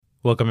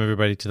Welcome,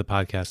 everybody, to the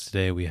podcast.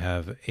 Today, we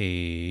have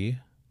a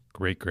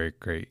great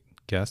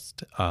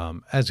guest.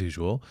 As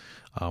usual,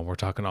 we're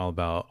talking all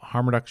about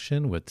harm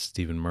reduction with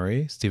Stephen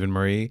Murray. Stephen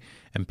Murray,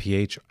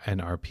 MPH,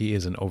 NRP,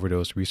 is an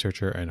overdose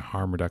researcher and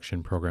harm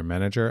reduction program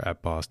manager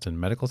at Boston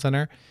Medical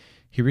Center.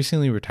 He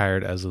recently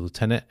retired as a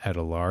lieutenant at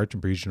a large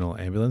regional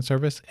ambulance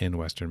service in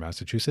Western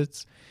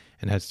Massachusetts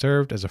and had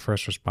served as a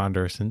first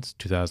responder since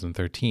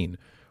 2013,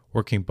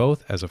 working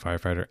both as a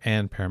firefighter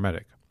and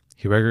paramedic.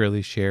 He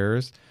regularly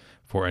shares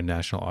for a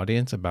national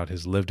audience about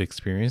his lived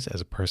experience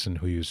as a person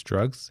who used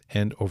drugs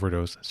and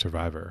overdose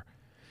survivor.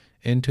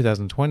 In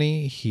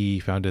 2020, he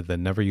founded the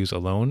Never Use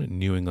Alone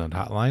New England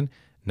Hotline,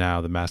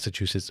 now the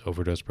Massachusetts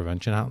Overdose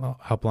Prevention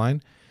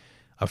Helpline,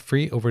 a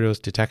free overdose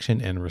detection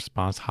and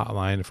response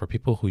hotline for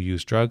people who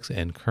use drugs,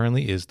 and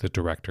currently is the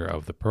director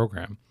of the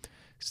program.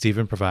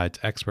 Stephen provides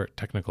expert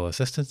technical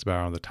assistance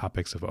around the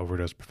topics of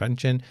overdose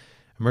prevention,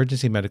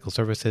 emergency medical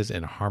services,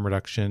 and harm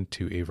reduction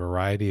to a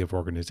variety of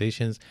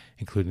organizations,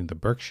 including the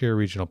Berkshire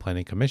Regional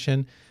Planning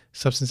Commission,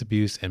 Substance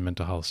Abuse and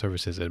Mental Health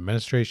Services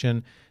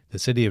Administration, the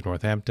City of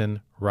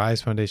Northampton,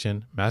 Rise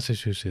Foundation,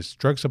 Massachusetts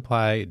Drug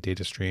Supply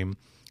Data Stream,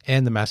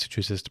 and the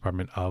Massachusetts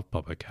Department of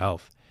Public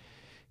Health.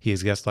 He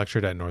has guest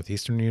lectured at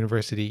Northeastern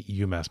University,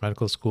 UMass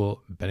Medical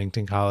School,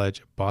 Bennington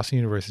College, Boston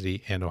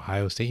University, and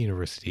Ohio State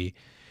University,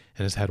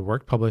 and has had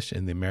work published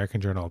in the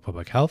American Journal of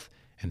Public Health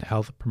and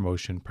Health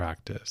Promotion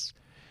Practice.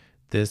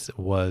 This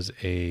was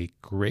a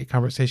great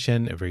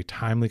conversation, a very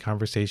timely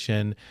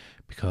conversation,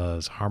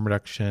 because harm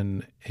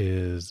reduction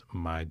is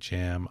my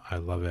jam. I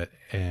love it.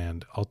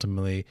 And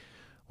ultimately,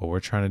 what we're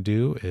trying to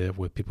do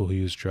with people who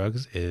use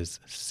drugs is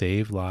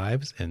save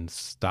lives and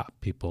stop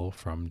people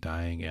from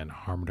dying. And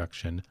harm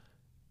reduction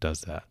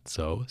does that.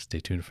 So stay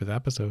tuned for the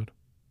episode.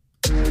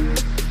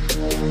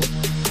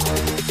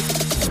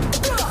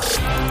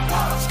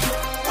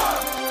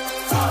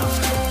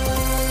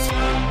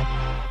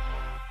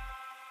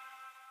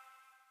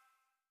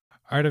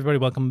 All right, everybody,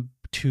 welcome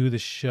to the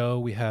show.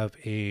 We have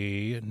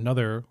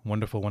another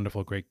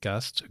wonderful, great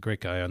guest, a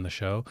great guy on the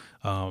show.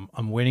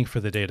 I'm waiting for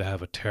the day to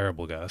have a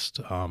terrible guest,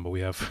 but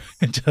we have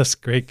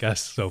just great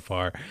guests so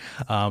far.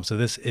 So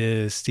this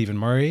is Stephen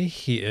Murray.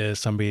 He is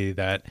somebody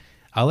that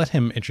I'll let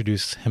him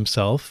introduce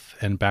himself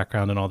and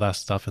background and all that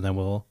stuff, and then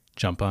we'll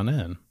jump on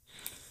in.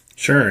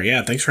 Sure.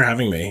 Yeah. Thanks for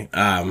having me.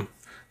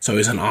 It's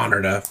always an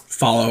honor to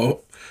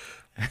follow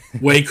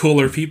way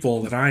cooler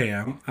people than I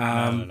am.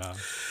 No.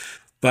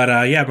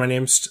 But yeah, my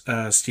name's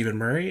Stephen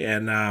Murray,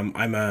 and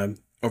I'm a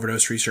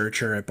overdose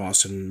researcher at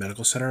Boston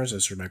Medical Center.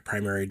 That's sort of my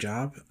primary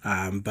job.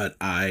 But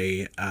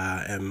I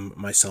am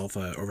myself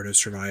an overdose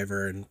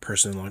survivor and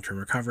person in long-term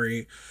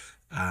recovery.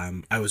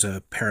 I was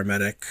a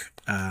paramedic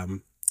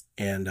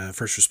and a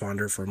first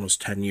responder for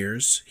almost 10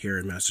 years here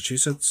in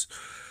Massachusetts.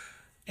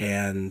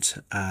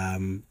 And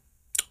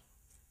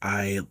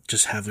I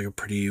just have like a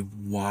pretty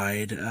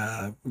wide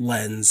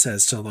lens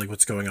as to like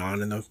what's going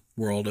on in the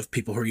world of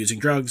people who are using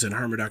drugs and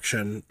harm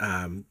reduction,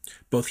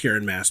 both here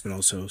in Mass, but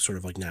also sort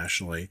of like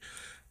nationally.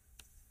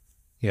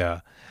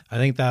 Yeah, I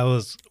think that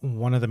was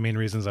one of the main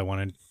reasons I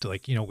wanted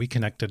to, we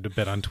connected a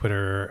bit on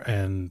Twitter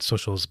and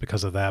socials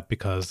because of that,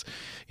 because,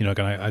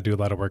 again, I do a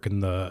lot of work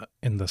in the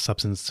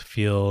substance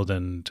field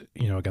and,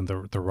 again,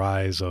 the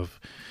rise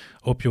of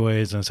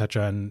opioids and et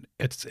cetera. And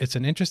it's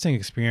an interesting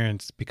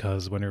experience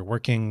because when you're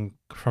working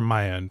from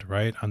my end,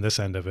 right, on this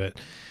end of it,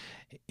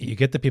 you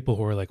get the people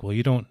who are like, well,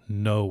 you don't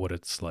know what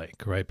it's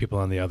like, right? People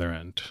on the other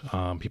end,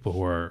 people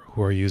who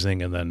are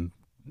using, and then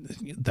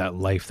that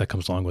life that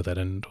comes along with it.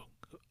 And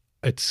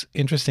it's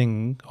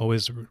interesting,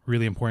 always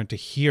really important to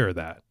hear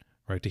that,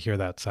 right? To hear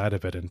that side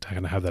of it and to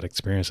kind of have that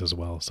experience as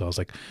well. So I was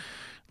like,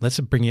 let's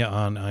bring you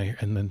on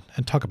and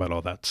talk about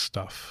all that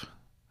stuff.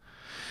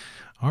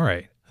 All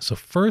right. So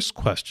first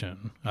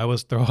question, I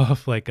was throw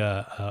off like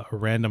a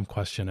random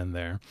question in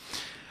there.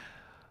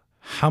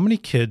 How many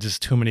kids is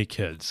too many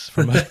kids?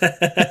 You're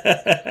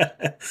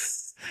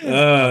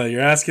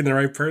asking the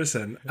right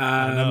person.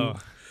 I know.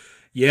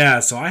 Yeah,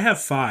 so I have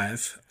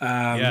 5.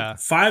 Yeah.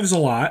 5's a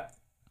lot.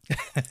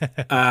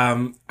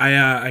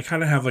 I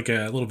kind of have like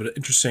a little bit of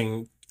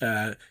interesting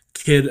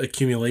kid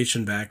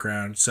accumulation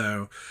background.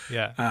 So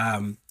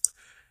yeah.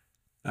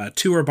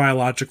 2 are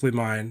biologically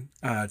mine.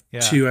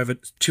 2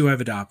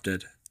 I've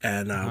adopted,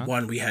 and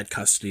one we had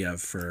custody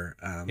of for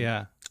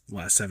the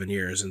last 7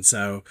 years. And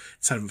so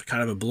it's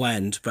kind of a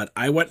blend, but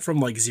I went from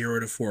like 0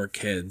 to 4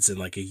 kids in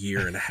like a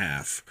year and a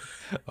half.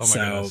 Oh my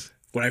goodness.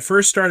 When I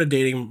first started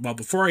dating, well,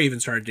 before I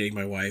even started dating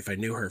my wife, I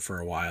knew her for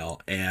a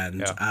while,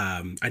 and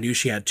I knew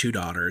she had 2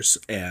 daughters,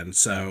 and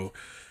so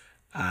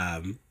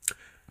I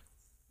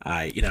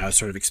was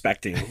sort of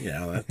expecting,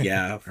 all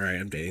right,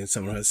 I'm dating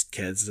someone who has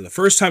kids. So the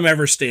first time I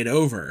ever stayed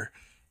over,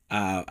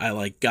 I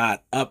like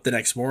got up the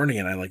next morning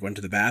and I like went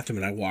to the bathroom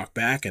and I walked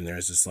back and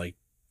there's this like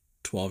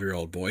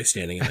 12-year-old boy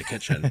standing in the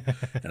kitchen,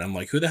 and I'm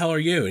like, "Who the hell are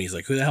you?" And he's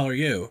like, "Who the hell are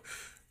you?"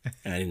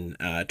 And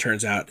it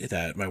turns out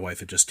that my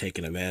wife had just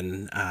taken him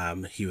in.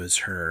 He was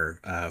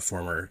her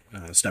former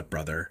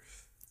stepbrother.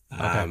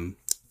 Kind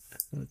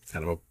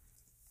of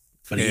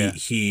but Yeah.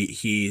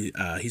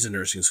 he's in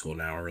nursing school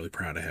now. We're really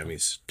proud of him.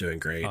 He's doing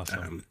great.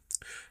 Awesome.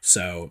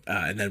 So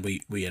and then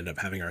we end up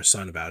having our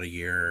son about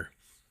year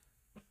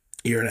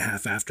and a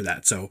half after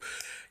that. So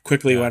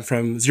quickly Yeah. went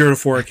from 0 to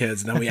 4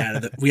 kids, and then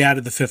we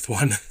added the fifth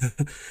one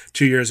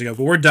 2 years ago.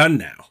 But we're done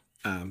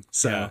now.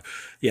 So Yeah.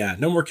 yeah,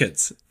 no more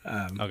kids.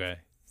 Okay.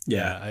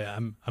 Yeah, Yeah,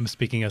 I'm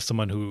speaking as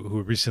someone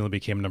who recently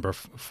became number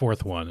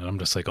fourth one, and I'm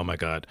just like, oh my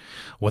god,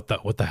 what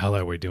the hell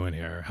are we doing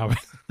here? How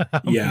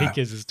how many yeah,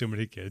 kids is too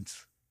many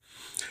kids?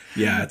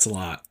 yeah. It's a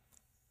lot.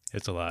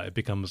 It's a lot. It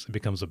becomes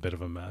a bit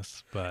of a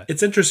mess, but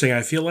It's interesting.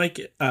 I feel like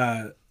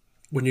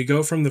when you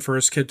go from the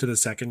first kid to the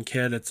second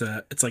kid, it's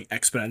like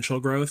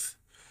exponential growth.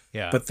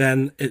 yeah, But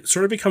then it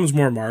sort of becomes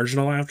more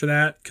marginal after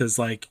that because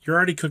like you're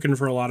already cooking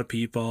for a lot of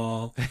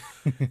people.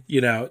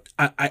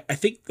 I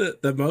think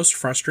the most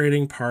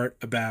frustrating part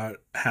about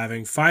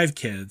having 5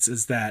 kids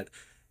is that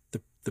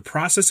the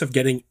process of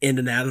getting in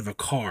and out of a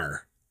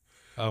car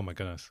oh my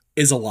goodness,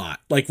 is a lot.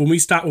 Like when we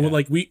stop, yeah,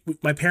 like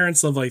my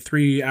parents live like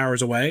 3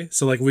 hours away,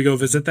 so like when we go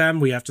visit them,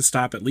 we have to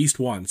stop at least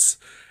once,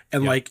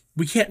 and yep, like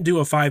we can't do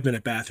a 5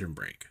 minute bathroom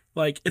break.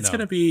 Like it's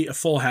gonna no, be a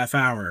full half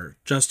hour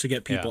just to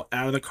get yeah, people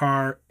out of the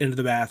car, into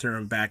the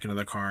bathroom, back into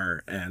the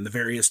car, and the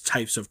various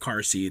types of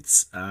car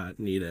seats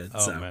needed. oh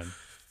So man,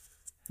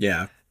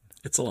 yeah,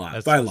 it's a lot,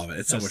 but I that's love it.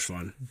 It's so much that's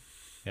fun.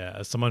 yeah,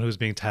 as someone who's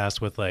being tasked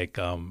with like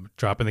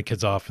dropping the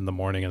kids off in the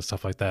morning and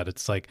stuff like that,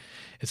 it's like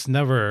it's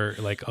never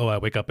like, oh, I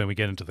wake up and we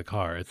get into the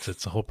car.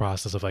 It's a whole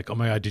process of like, oh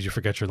my god, did you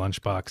forget your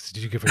lunchbox?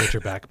 Did you forget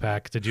your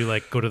backpack? Did you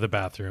like go to the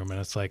bathroom? And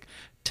it's like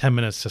 10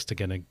 minutes just to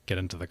get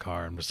into the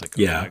car. I'm just like,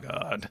 oh Yeah. my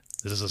god,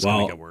 this is just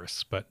gonna get Well,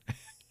 worse. But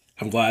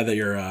I'm glad that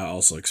you're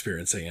also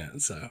experiencing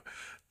it. So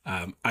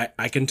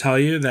I can tell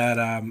you that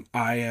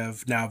I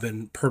have now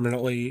been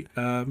permanently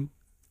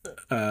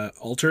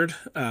altered.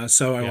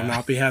 So I will yeah,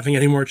 not be having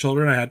any more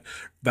children. I had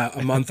about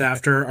a month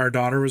after our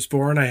daughter was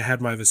born, I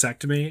had my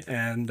vasectomy,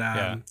 and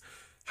yeah.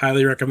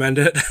 highly recommend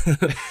it.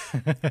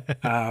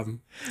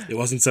 It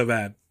wasn't so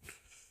bad.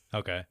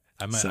 Okay,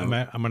 So I'm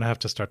gonna have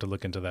to start to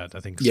look into that. I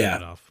think soon yeah,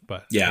 enough.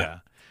 But yeah, yeah,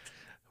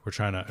 we're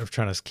trying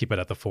to keep it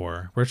at the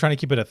 4. We're trying to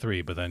keep it at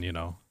 3, but then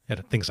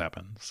things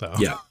happen. So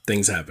yeah.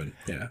 Things happen.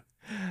 Yeah.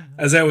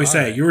 As I always all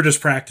say, right. you were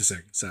just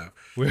practicing. So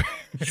We're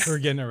we're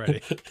getting it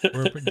ready.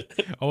 We're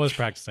always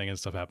practicing and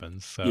stuff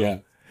happens. So, yeah.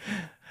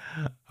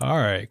 all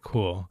right,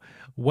 cool.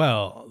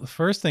 Well, the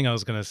first thing I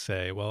was gonna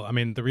say, well, I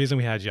mean, the reason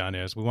we had you on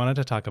here is we wanted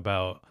to talk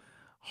about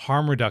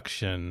harm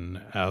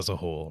reduction as a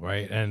whole,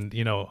 right? And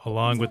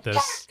along with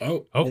this,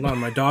 Oh, oh, hold on.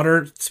 My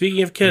daughter,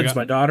 speaking of we kids, got.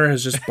 my daughter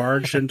has just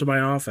barged into my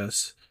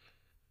office.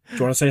 Do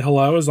you want to say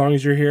hello as long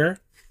as you're here?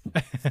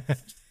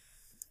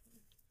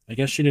 I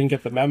guess she didn't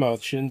get the memo.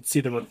 She didn't see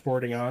the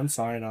reporting on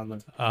sign on the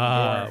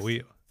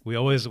door. We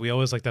always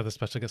like to have the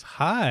special guest.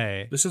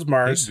 Hi, This is hey,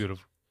 Mars.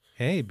 beautiful.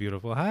 Hey,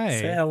 beautiful. Say Hi,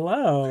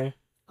 hello.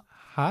 She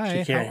hi.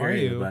 How can't are hear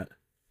you, you? but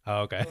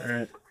Oh, okay. all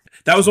right.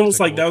 That was Looks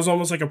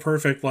almost like like a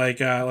perfect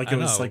like I it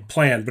was know. like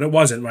planned, but it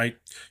wasn't. Like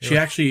she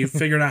actually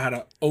figured out how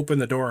to open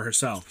the door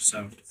herself.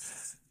 So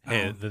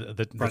Hey,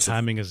 the impressive.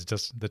 timing is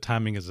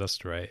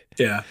just right.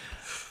 Yeah.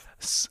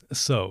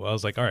 So I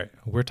was like, all right,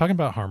 we're talking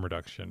about harm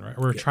reduction, right?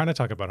 We're Yeah. trying to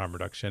talk about harm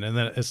reduction. And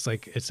then it's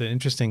like, it's an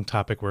interesting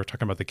topic. We're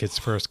talking about the kids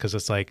first because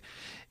it's like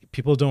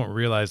people don't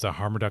realize that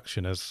harm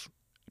reduction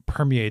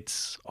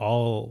permeates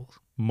all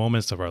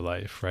moments of our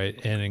life, right?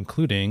 And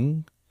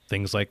including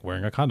things like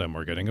wearing a condom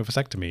or getting a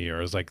vasectomy,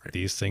 or it's like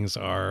these things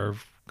are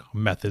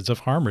methods of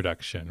harm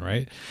reduction,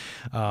 right?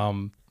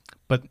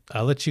 But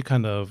I'll let you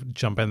kind of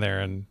jump in there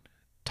and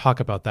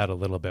talk about that a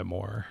little bit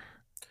more.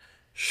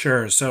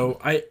 Sure. So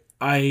I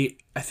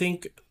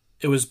think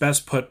it was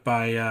best put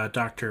by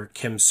Dr.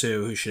 Kim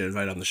Soo, who should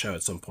invite on the show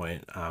at some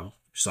point.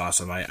 She's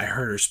awesome. I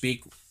heard her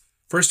speak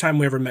first time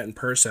we ever met in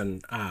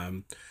person.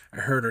 I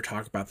heard her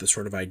talk about this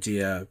sort of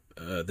idea,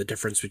 the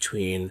difference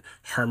between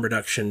harm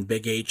reduction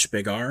big H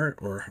big R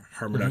or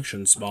harm Hmm.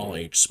 reduction small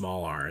h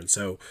small r. And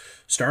so,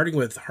 starting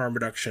with harm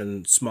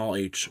reduction small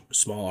h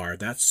small r,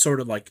 that's sort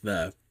of like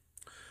the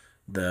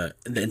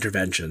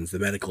interventions, the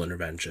medical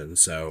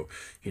interventions. So,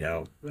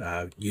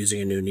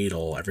 using a new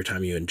needle every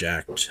time you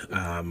inject,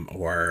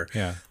 or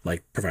Yeah.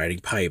 like providing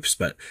pipes.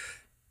 But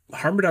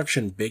harm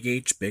reduction, big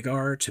H, big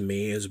R, to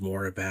me is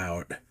more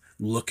about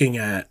looking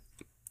at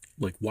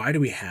like why do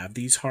we have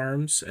these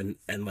harms, and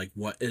like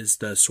what is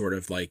the sort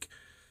of like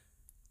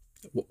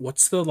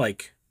what's the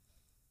like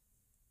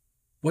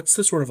what's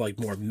the sort of like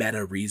more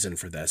meta reason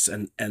for this,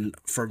 and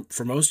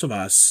for most of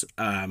us,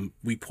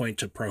 we point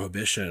to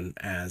prohibition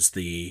as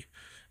the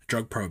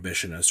drug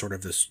prohibition as sort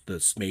of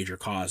this major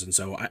cause. And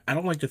so I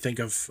don't like to think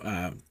of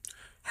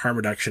harm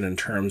reduction in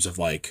terms of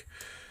like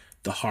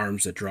the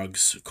harms that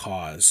drugs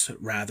cause,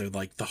 rather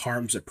like the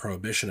harms that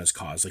prohibition has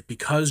caused. Like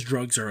because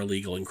drugs are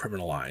illegal and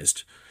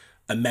criminalized,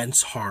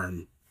 immense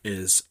harm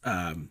is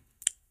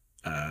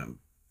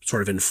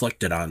sort of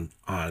inflicted on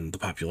the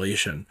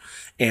population,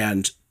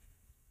 and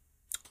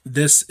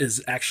this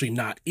is actually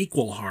not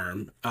equal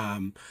harm,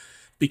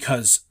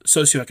 because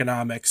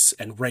socioeconomics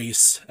and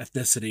race,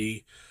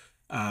 ethnicity,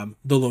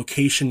 the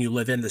location you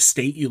live in, the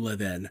state you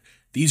live in,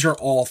 these are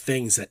all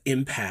things that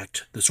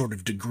impact the sort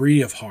of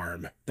degree of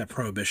harm that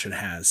prohibition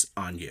has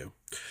on you.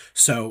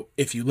 So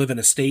if you live in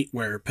a state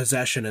where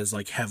possession is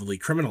like heavily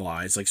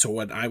criminalized, like so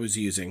what I was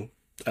using,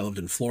 I lived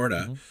in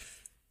Florida, Hmm.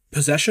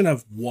 possession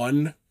of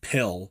one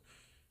pill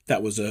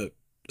that was a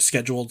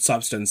scheduled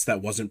substance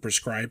that wasn't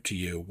prescribed to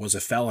you was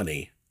a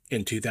felony in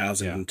Yeah.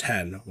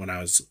 2010 when I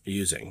was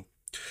using.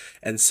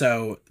 And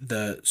so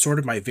the sort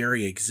of my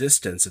very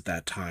existence at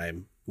that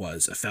time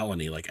was a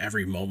felony. Like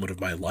every moment of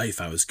my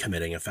life, I was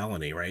committing a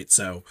felony, right?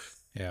 So,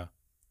 Yeah.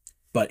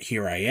 but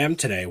here I am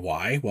today.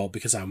 Why? Well,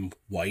 because I'm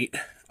white.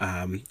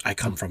 I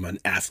come Mm. from an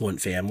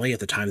affluent family. At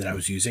the time that I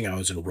was using, I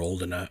was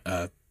enrolled in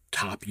a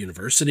top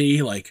university.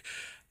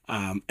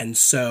 And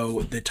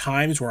so the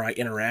times where I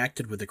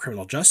interacted with the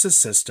criminal justice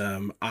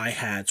system, I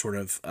had sort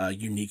of a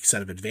unique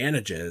set of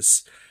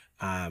advantages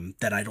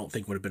that I don't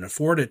think would have been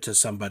afforded to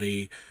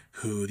somebody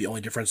who the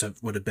only difference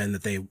would have been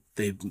that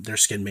their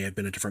skin may have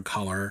been a different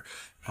color,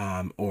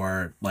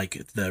 or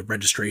like the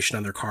registration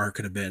on their car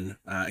could have been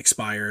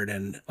expired,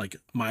 and like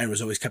mine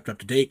was always kept up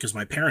to date because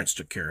my parents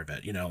took care of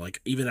it. Like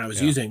even I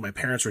was Yeah. using, my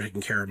parents were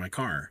taking care of my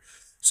car.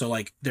 So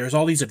like there's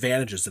all these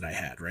advantages that I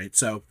had, right?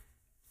 So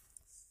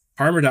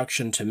harm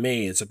reduction to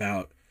me is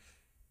about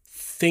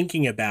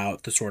thinking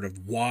about the sort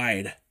of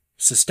wide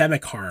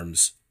systemic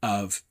harms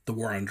of the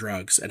war on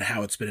drugs and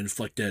how it's been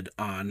inflicted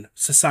on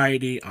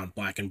society, on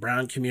black and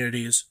brown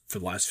communities for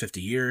the last 50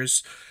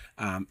 years.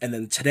 And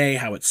then today,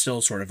 how it's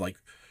still sort of like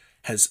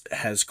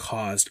has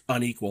caused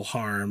unequal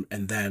harm,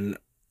 and then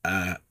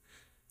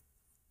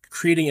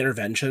creating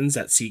interventions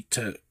that seek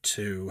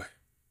to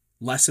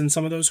lessen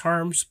some of those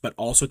harms, but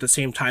also at the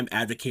same time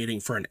advocating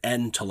for an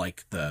end to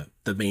like the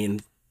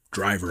main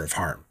driver of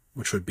harm,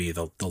 which would be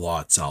the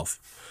law itself.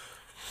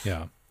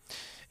 Yeah.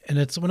 And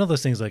it's one of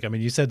those things like, I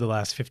mean, you said the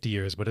last 50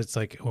 years, but it's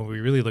like when we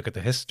really look at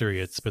the history,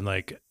 it's been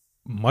like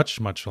much,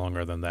 much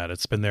longer than that.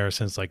 It's been there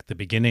since like the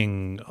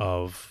beginning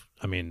of,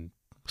 I mean,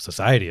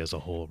 society as a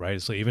whole,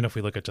 right? So even if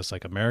we look at just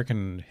like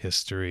American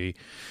history,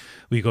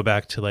 we go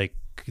back to like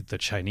the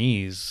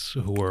Chinese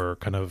who were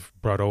kind of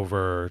brought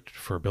over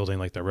for building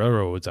like the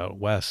railroads out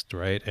west,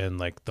 right? And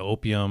like the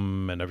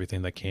opium and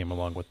everything that came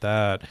along with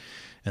that.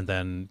 And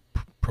then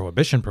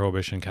prohibition,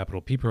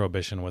 capital P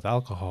prohibition with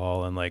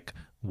alcohol, and like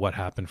what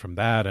happened from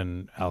that,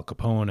 and Al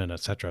Capone and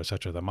et cetera,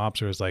 the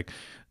mobsters, like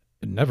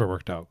it never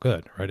worked out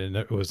good, right? And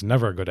it was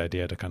never a good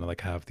idea to kind of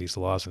like have these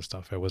laws and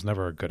stuff. It was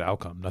never a good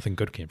outcome. Nothing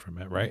good came from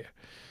it, right?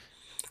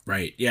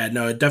 Right. Yeah,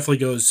 no, it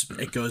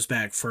goes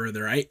back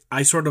further.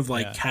 I sort of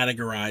like Yeah.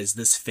 categorize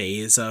this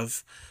phase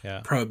of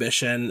Yeah.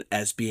 prohibition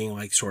as being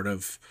like sort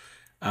of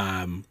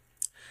um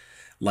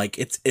like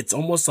it's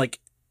almost like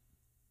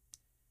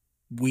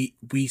we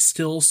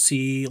still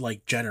see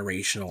like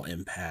generational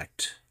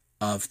impact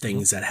of Hmm.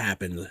 things that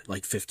happened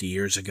like 50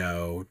 years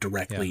ago Yeah.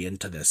 directly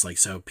into this. Like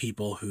so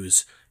people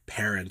whose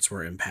parents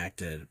were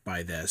impacted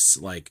by this,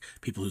 like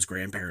people whose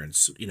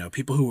grandparents,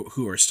 people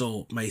who are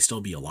still may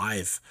still be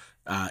alive,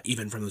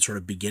 even from the sort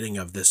of beginning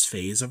of this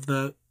phase of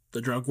the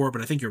drug war.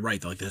 But I think you're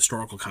right, like the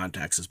historical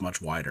context is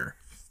much wider.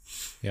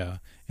 Yeah.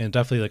 And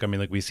definitely like, I mean,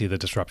 like we see the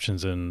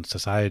disruptions in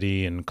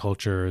society and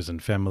cultures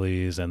and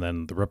families, and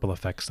then the ripple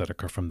effects that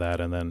occur from that.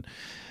 And then,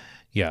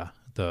 yeah,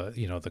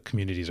 the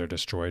communities are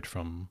destroyed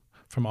from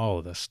all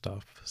of this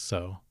stuff.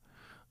 So,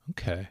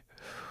 okay.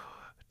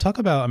 Talk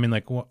about, I mean,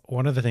 like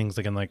one of the things,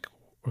 again, like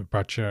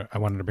I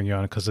wanted to bring you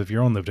on because of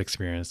your own lived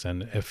experience.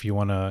 And if you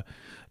want to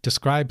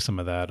describe some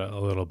of that a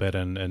little bit,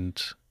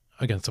 and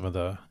again, some of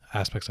the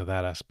aspects of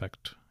that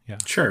aspect. Yeah.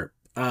 Sure.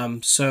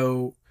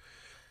 So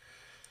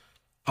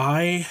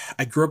I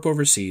grew up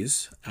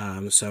overseas.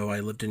 So I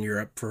lived in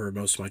Europe for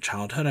most of my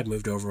childhood. I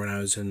moved over when I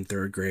was in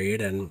third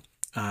grade, and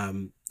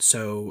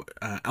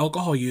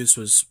alcohol use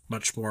was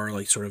much more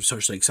like sort of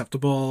socially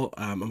acceptable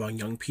among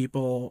young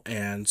people,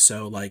 and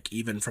so like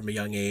even from a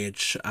young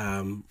age,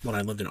 when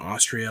I lived in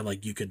Austria,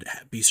 like you could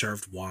be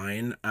served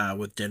wine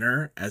with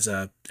dinner as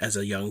a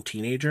young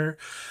teenager,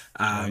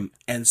 Right.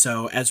 and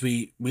so as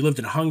we lived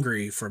in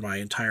Hungary for my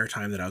entire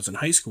time that I was in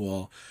high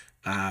school,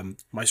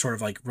 my sort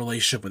of like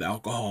relationship with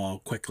alcohol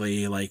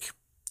quickly like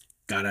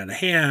got out of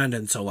hand,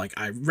 and so like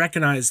I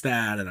recognized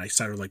that and I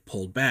started like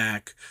pulled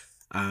back,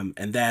 and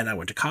then I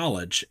went to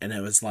college, and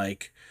it was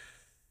like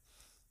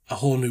a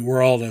whole new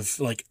world of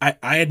like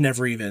I had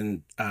never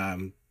even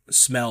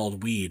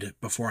smelled weed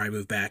before I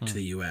moved back to Mm,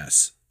 the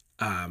US,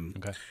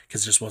 okay.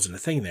 because it just wasn't a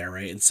thing there,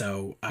 right? And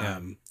so Yeah.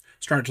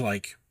 started to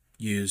like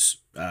use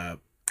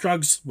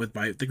drugs with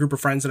the group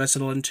of friends that I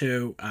settled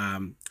into.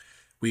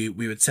 We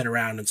would sit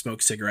around and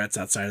smoke cigarettes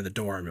outside of the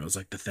dorm. It was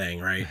like the thing,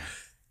 right?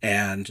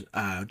 And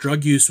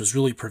drug use was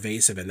really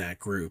pervasive in that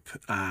group.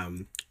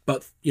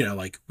 But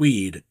like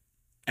weed,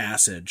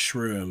 acid,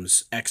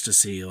 shrooms,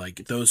 ecstasy,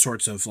 like those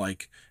sorts of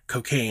like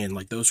cocaine,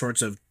 like those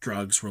sorts of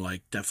drugs were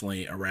like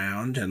definitely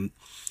around. And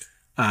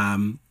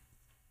um,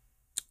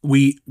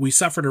 we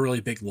suffered a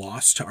really big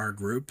loss to our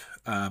group.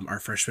 Our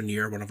freshman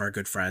year, one of our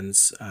good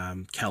friends,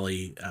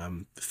 Kelly,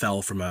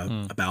 fell from a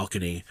Mm.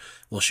 balcony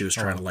while she was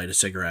Oh trying to wow. light a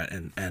cigarette,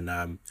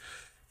 and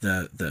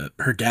the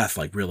her death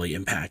like really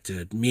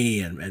impacted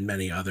me and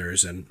many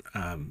others, and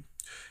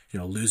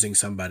losing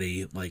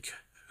somebody like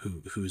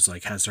who's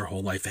like has their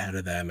whole life ahead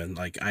of them, and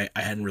like I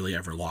hadn't really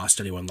ever lost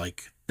anyone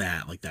like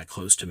that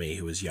close to me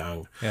who was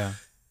young. Yeah.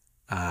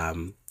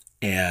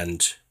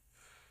 And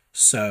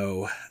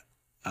so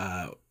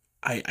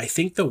I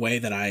think the way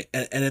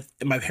that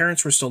my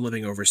parents were still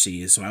living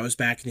overseas, so I was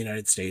back in the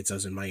United States. I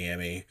was in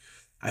Miami.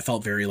 I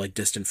felt very like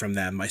distant from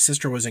them. My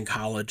sister was in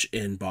college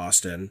in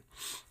Boston.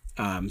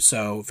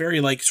 So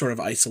very like sort of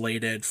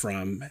isolated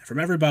from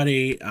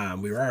everybody.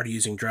 We were already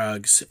using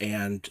drugs,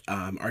 and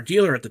our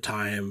dealer at the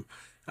time,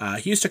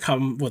 he used to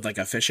come with like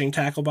a fishing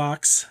tackle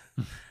box,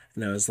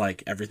 and it was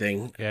like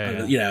everything.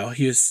 Yeah.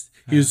 He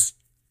was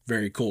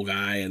very cool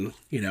guy, and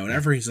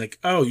whenever he's like,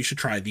 oh, you should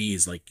try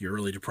these, like you're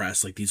really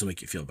depressed, like these will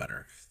make you feel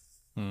better.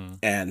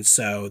 And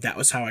so that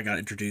was how I got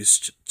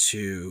introduced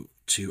to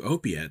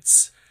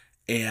opiates.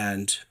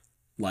 And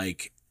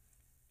like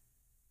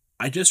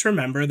I just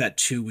remember that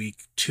 2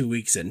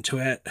 weeks into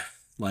it,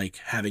 like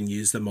having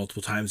used them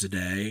multiple times a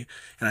day,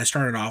 and I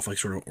started off like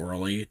sort of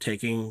orally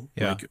taking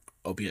like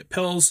opiate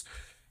pills,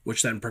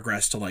 which then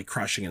progressed to like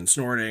crushing and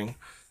snorting.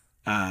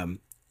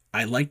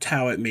 I liked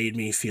how it made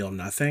me feel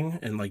nothing,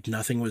 and like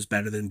nothing was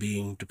better than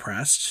being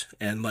depressed.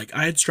 And like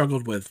I had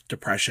struggled with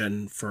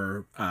depression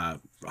for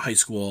high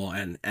school,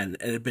 and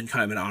it had been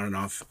kind of an on and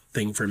off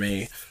thing for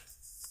me.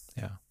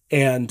 Yeah.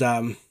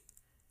 And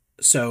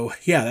so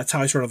yeah, that's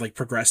how I sort of like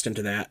progressed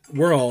into that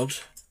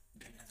world.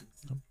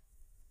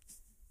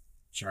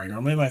 Sorry,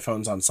 normally my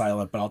phone's on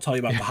silent, but I'll tell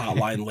you about the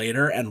hotline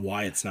later and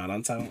why it's not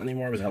on silent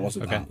anymore, because that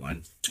wasn't the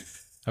hotline.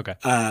 Okay.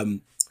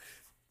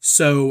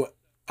 So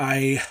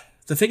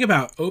the thing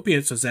about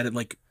opiates was that it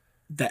like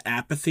the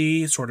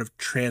apathy sort of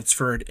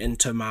transferred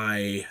into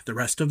the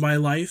rest of my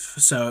life.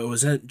 So it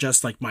wasn't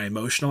just like my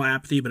emotional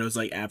apathy, but it was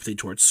like apathy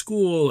towards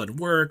school and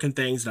work and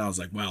things. And I was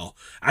like, well,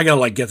 I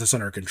gotta like get this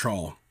under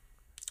control.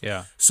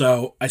 Yeah.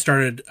 So I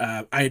started,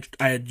 I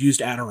had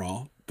used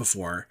Adderall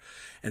before.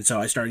 And so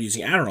I started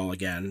using Adderall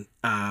again.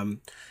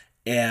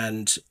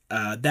 And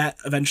that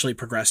eventually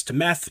progressed to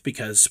meth,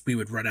 because we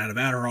would run out of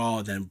Adderall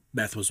and then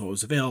meth was what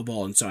was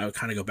available. And so I would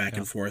kind of go back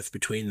and forth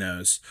between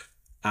those.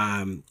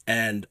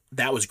 And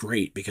that was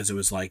great, because it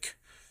was like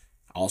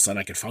all of a sudden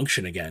I could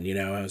function again.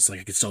 I was like,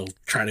 I could still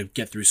try to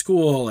get through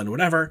school and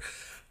whatever.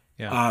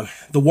 Yeah.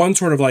 The one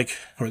sort of like,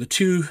 or the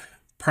two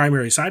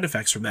primary side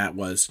effects from that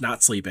was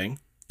not sleeping.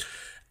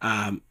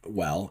 And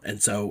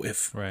so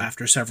if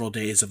after several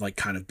days of like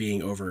kind of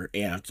being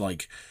overamped,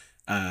 like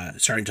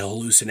starting to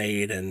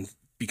hallucinate and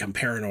become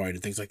paranoid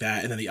and things like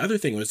that. And then the other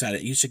thing was that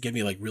it used to give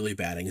me like really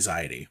bad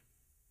anxiety.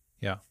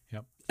 Yeah.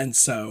 Yep. And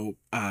so,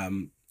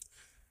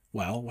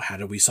 well, how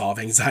do we solve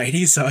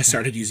anxiety? So I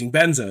started using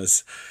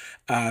benzos.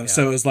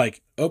 So it was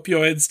like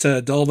opioids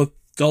to dull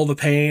the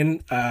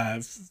pain,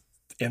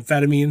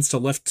 amphetamines to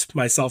lift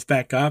myself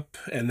back up,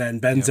 and then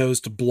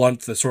benzos to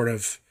blunt the sort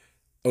of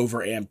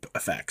overamp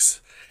effects.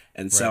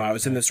 And so I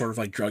was in this sort of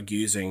like drug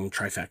using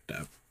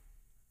trifecta.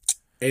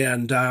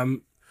 And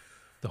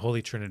the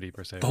Holy Trinity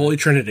per se. The Holy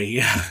Trinity,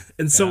 yeah.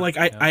 And so like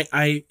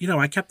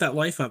I kept that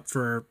life up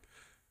for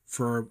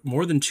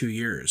more than 2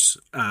 years.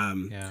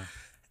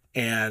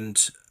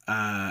 And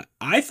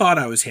I thought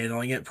I was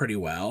handling it pretty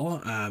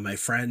well. My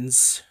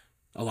friends,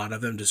 a lot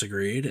of them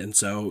disagreed, and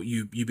so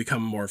you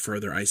become more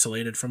further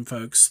isolated from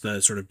folks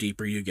the sort of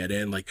deeper you get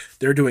in. Like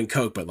they're doing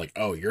coke, but like,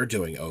 oh, you're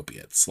doing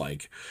opiates,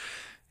 like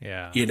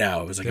it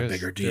was like a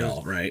bigger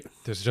deal, right?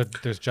 There's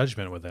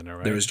judgment within it,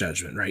 right? There was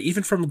judgment, right?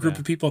 Even from a group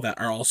of people that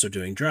are also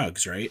doing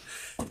drugs, right?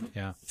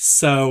 Yeah.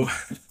 So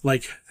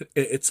like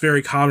it's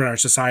very common in our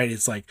society.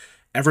 It's like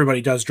everybody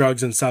does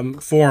drugs in some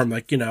form.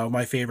 Like,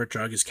 my favorite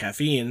drug is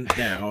caffeine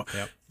now.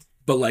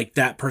 But like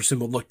that person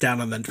will look down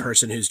on the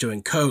person who's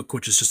doing coke,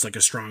 which is just like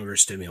a stronger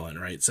stimulant,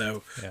 right?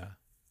 So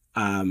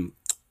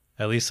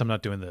at least I'm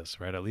not doing this,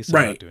 right? At least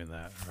I'm not doing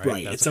that,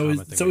 right? It's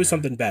always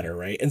something better,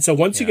 right? And so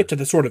once you get to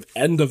the sort of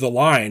end of the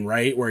line,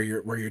 right, where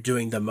you're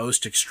doing the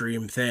most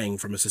extreme thing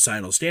from a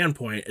societal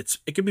standpoint,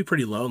 it can be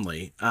pretty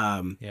lonely,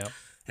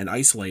 and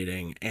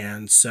isolating.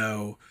 And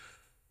so,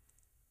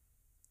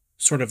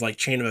 sort of like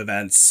chain of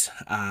events,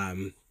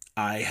 I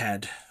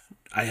had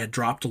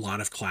dropped a lot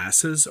of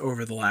classes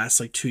over the last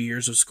like 2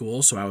 years of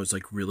school, so I was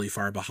like really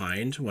far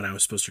behind when I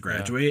was supposed to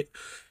graduate.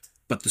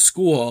 But the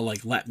school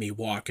like let me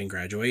walk in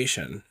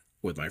graduation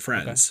with my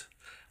friends,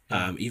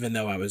 even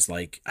though I was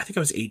like, I think I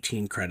was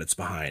 18 credits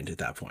behind at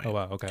that point. Oh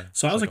wow, okay.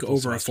 So I was like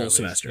over a full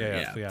semester.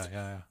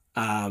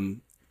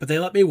 But they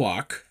let me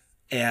walk,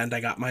 and I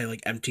got my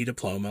like empty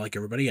diploma like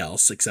everybody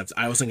else, except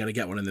I wasn't going to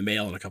get one in the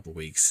mail in a couple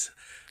weeks.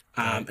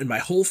 And my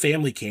whole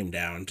family came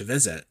down to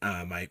visit.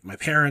 My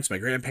parents, my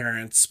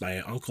grandparents, my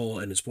uncle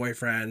and his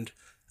boyfriend,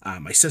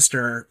 my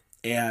sister.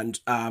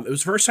 And it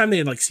was the first time they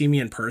had like seen me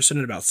in person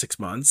in about 6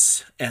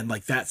 months. And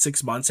like that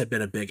 6 months had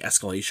been a big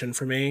escalation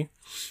for me.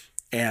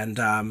 And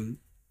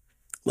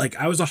like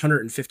I was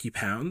 150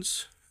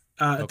 pounds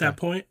at that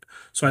point.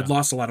 So I'd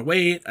lost a lot of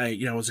weight. I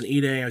wasn't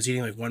eating. I was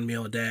eating like one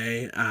meal a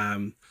day.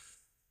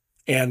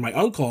 And my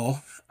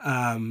uncle,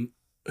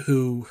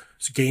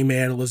 who's a gay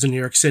man, lives in New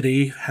York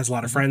City, has a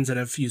lot of Hmm. friends that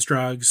have used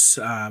drugs,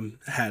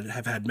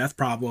 have had meth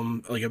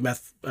problem, like a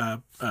meth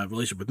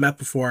relationship with meth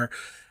before.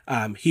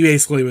 He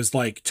basically was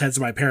like, said to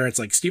my parents,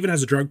 like, Steven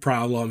has a drug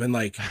problem, and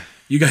like,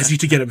 you guys need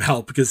to get him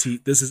help because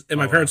this is. And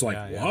my Oh wow. parents were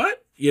like, Yeah.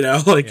 Yeah.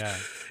 what? Like,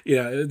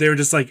 Yeah. they were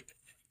just like,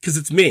 because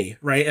it's me,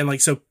 right? And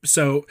like,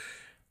 so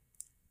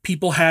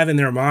people have in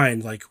their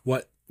mind like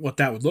what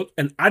that would look,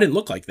 and I didn't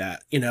look like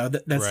that.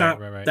 That's Right. not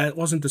Right. Right. that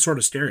wasn't the sort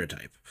of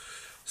stereotype.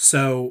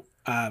 So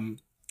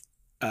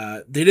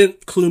they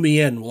didn't clue me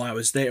in while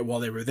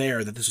they were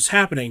there that this was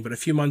happening. But a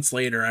few months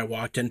later, I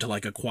walked into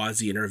like a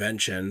quasi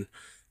intervention.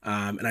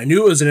 And I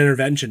knew it was an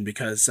intervention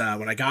because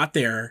when I got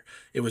there,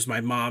 it was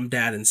my mom,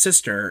 dad, and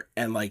sister.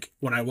 And like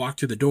when I walked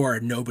through the door,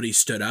 nobody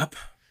stood up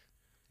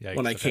when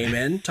Yikes. I Okay. came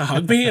in to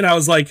hug me. And I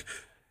was like,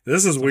 this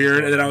is Something's weird.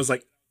 going And then I on. was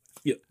like,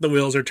 yeah, the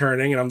wheels are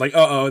turning. And I'm like,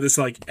 oh, this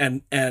like,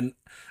 and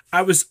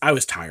I was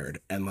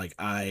tired. And like,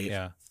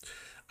 Yeah.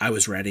 I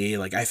was ready.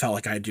 Like I felt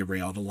like I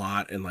derailed a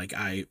lot, and like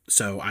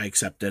so I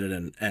accepted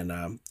it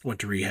and went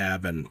to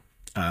rehab, and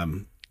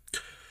um,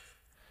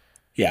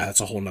 yeah,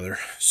 that's a whole nother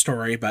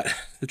story. But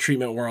the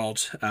treatment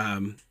world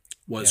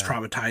was Yeah.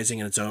 traumatizing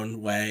in its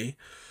own way.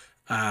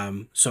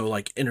 So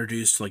like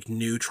introduced like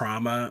new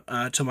trauma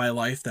to my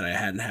life that I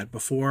hadn't had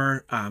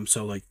before.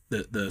 So like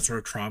the sort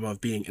of trauma of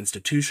being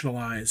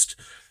institutionalized.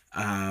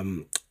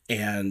 Um,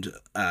 and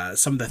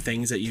some of the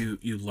things that you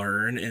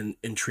learn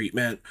in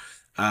treatment,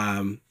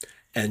 um,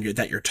 and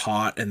that you're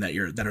taught and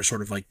that are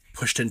sort of like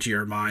pushed into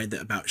your mind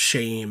about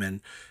shame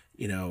and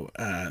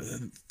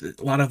a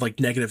lot of like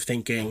negative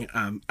thinking.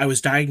 I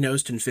was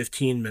diagnosed in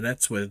 15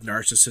 minutes with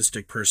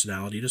narcissistic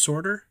personality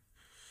disorder,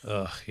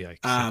 Ugh. Yikes.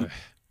 um, Okay.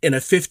 in a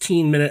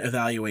 15-minute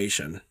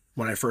evaluation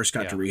when I first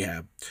got to Yeah.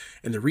 rehab.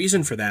 And the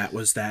reason for that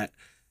was that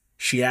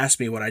she asked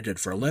me what I did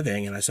for a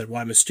living, and I said,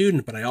 well, I'm a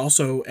student, but I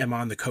also am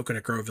on the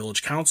Coconut Grove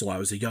Village Council. I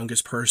was the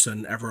youngest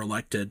person ever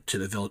elected to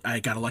the village. I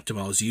got elected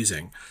while I was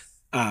using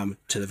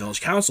to the village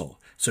council.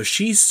 So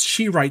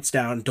she writes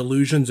down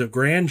delusions of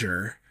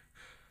grandeur.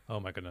 Oh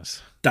my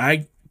goodness.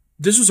 Diag-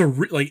 this was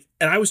like,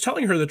 and I was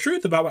telling her the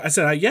truth about what I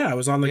said. Yeah, I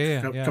was on the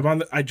Yeah. Yeah. Yeah. come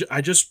on. I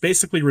just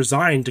basically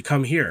resigned to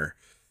come here,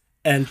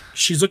 and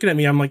she's looking at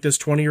me. I'm like this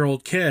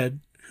 20-year-old kid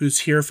who's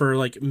here for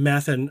like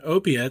meth and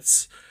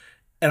opiates,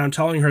 and I'm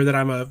telling her that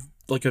I'm a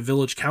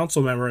village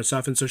council member and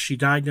stuff. And so she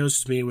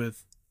diagnoses me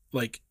with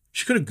like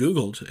she could have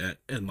Googled it,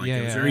 and like Yeah.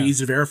 it was Yeah. very Yeah.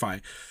 easy to verify.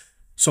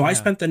 So Yeah. I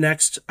spent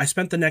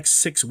the next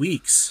 6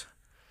 weeks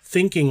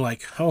thinking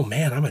like, oh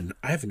man,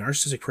 I have a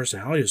narcissistic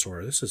personality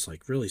disorder. This is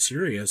like really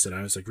serious. And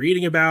I was like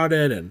reading about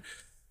it, and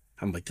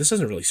I'm like, this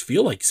doesn't really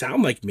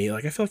sound like me.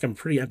 Like I feel like I'm a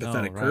pretty No.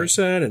 empathetic Right.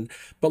 person, and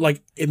but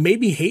like it made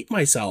me hate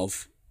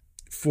myself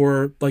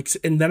for like.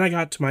 And then I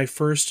got to my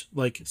first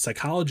like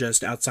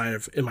psychologist outside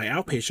of in my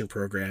outpatient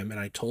program, and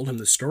I told him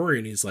the story,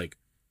 and he's like,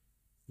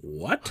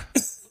 what?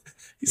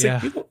 He's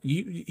like, Yeah.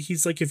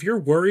 he's like, if you're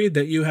worried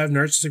that you have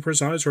narcissistic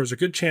personality disorder, there's a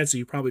good chance that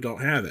you probably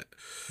don't have it.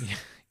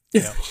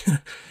 Yeah.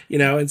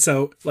 Yeah. And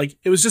so like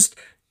it was just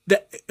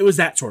that it was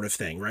that sort of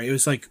thing, right? It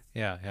was like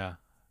Yeah. Yeah.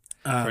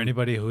 For um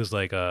anybody who's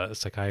like a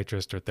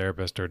psychiatrist or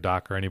therapist or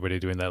doc or anybody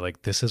doing that,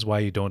 like this is why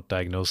you don't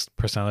diagnose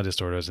personality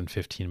disorders in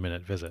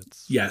 15-minute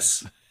visits.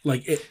 yes,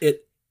 like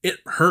it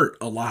hurt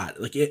a lot.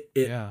 Like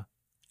Yeah.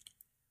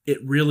 it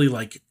really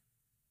like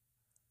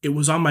it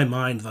was on my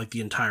mind like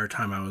the entire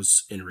time I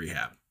was in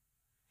rehab,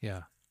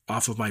 Yeah.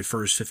 off of my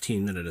first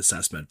 15-minute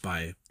assessment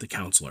by the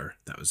counselor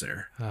that was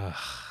there. Yeah.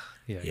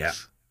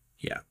 Yikes.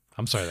 Yeah.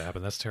 I'm sorry that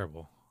happened. That's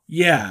terrible.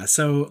 Yeah.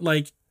 So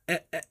like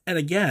and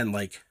again,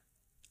 like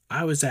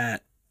I was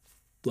at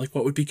like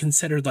what would be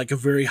considered like a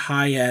very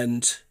high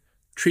end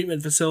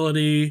treatment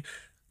facility,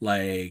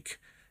 like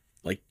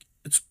like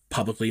it's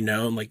publicly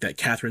known like that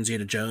Catherine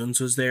Zeta-Jones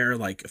was there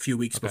like a few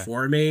weeks Okay.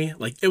 before me.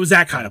 Like it was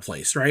that kind Yeah. of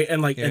place, right?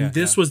 And like Yeah. and Yeah.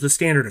 this was the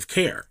standard of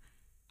care.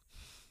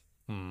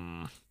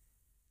 Hmm.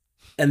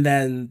 And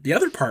then the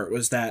other part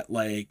was that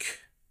like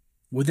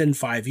within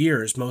 5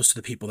 years, most of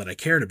the people that I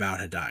cared about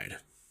had died.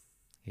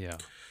 Yeah.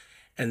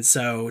 And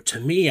so to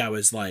me, I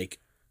was like,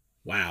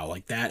 wow,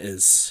 like that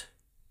is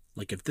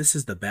like if this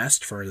is the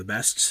best for the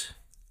best,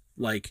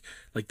 like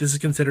this is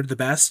considered the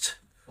best,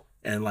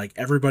 and like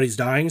everybody's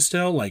dying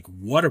still, like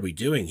what are we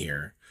doing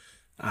here?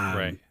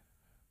 Right.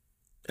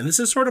 And this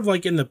is sort of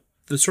like in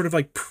the sort of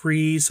like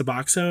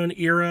pre-Suboxone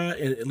era,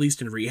 at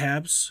least in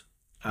rehabs.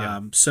 Yeah.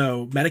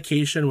 So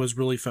medication was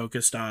really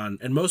focused on,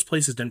 and most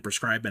places didn't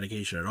prescribe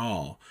medication at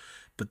all.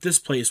 But this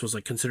place was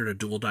like considered a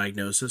dual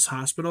diagnosis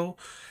hospital.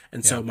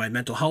 And so Yeah. my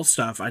mental health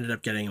stuff, I ended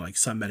up getting like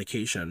some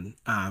medication,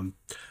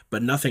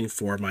 but nothing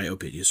for my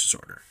opiate use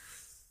disorder.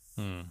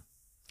 Hmm.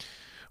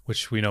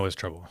 Which we know is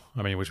trouble.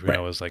 I mean, which we Right.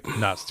 know is like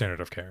not standard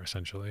of care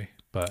essentially.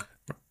 But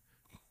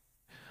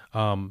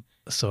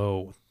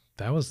so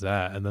that was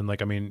that. And then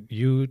like, I mean,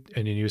 you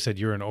said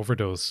you're an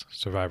overdose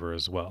survivor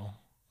as well.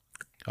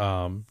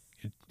 Um,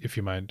 if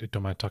you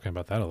don't mind talking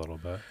about that a little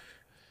bit.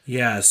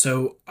 Yeah.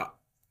 So,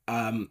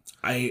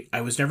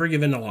 I was never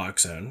given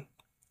naloxone,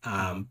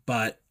 Mhm.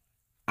 but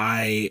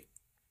I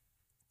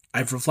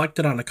I've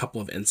reflected on a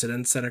couple of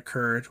incidents that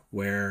occurred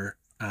where,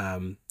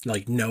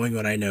 like knowing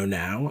what I know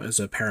now as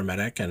a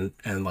paramedic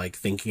and like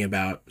thinking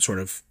about sort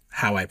of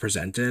how I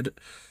presented,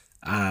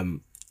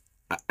 um,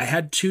 I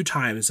had two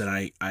times that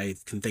I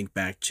can think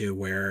back to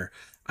where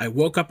I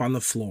woke up on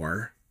the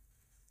floor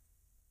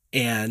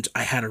and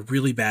I had a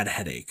really bad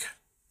headache.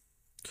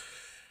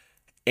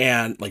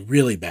 And like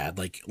really bad,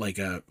 like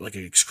an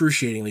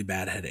excruciatingly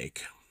bad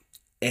headache,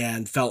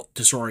 and felt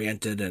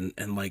disoriented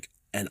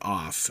and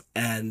off.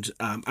 And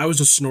I was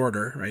a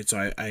snorter, right?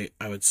 So I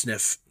would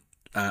sniff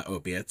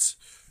opiates.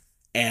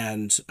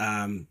 And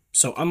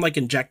so unlike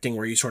injecting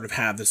where you sort of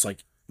have this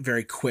like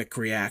very quick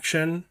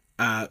reaction,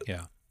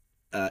 Yeah.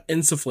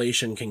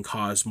 insufflation can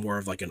cause more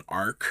of like an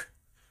arc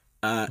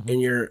Hmm. in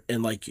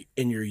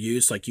your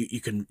use. Like you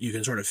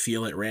can sort of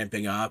feel it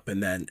ramping up,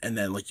 and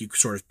then like you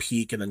sort of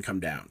peak and then come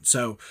down.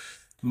 So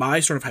my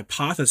sort of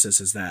hypothesis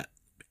is that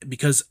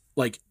because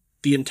like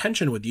the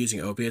intention with using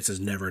opiates is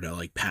never to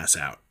like pass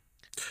out.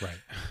 Right.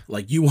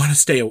 Like you want to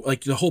stay,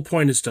 like the whole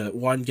point is to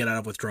one, get out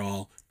of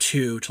withdrawal,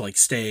 two, to like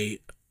stay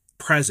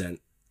present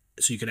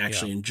so you can Yeah.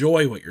 actually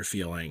enjoy what you're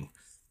feeling.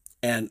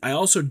 And I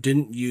also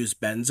didn't use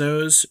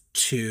benzos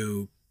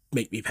to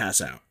make me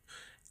pass out.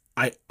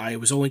 I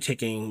was only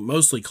taking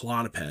mostly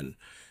Klonopin,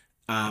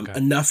 Okay.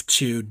 enough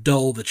to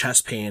dull the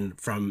chest pain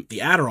from the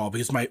Adderall,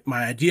 because my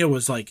idea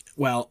was like,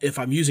 well, if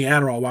I'm using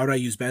Adderall, why would I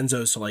use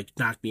benzos to like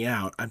knock me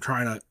out? I'm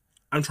trying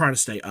to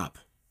stay up.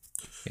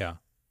 Yeah.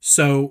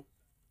 So,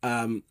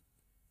 um,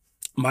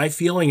 my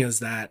feeling is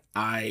that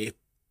I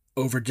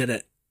overdid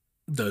it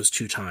those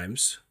two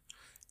times,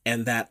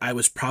 and that I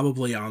was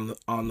probably on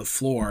the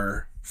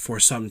floor for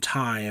some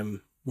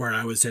time where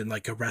I was in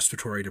like a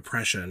respiratory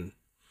depression,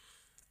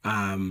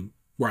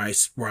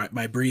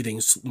 my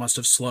breathing must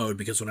have slowed,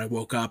 because when I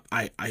woke up,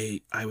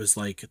 I was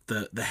like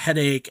the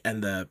headache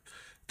and the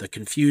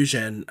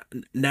confusion.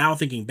 Now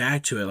thinking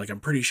back to it, like I'm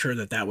pretty sure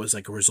that that was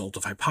like a result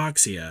of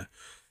hypoxia,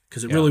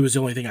 because it Yeah. really was the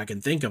only thing I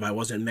can think of. I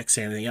wasn't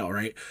mixing anything else,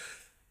 right?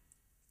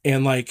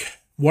 And like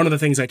one of the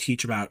things I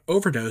teach about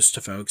overdose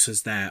to folks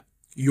is that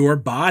your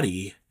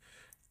body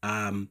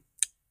um,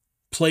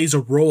 plays a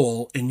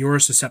role in your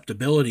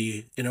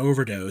susceptibility in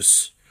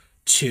overdose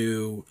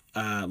to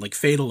like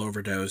fatal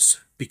overdose,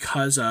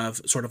 because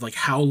of sort of like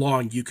how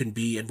long you can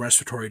be in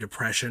respiratory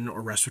depression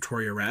or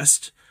respiratory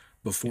arrest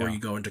before Yeah. you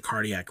go into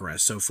cardiac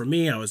arrest. So for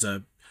me, I was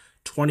a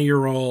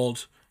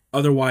 20-year-old,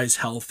 otherwise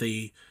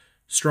healthy,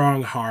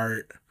 strong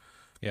heart,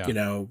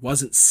 Yeah.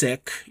 wasn't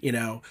sick,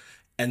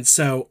 and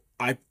so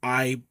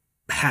I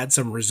had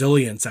some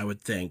resilience, I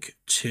would think,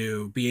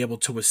 to be able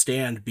to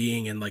withstand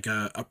being in like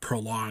a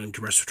prolonged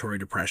respiratory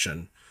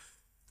depression.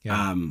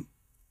 Yeah. Um,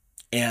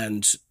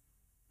 and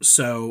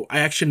so I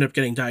actually ended up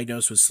getting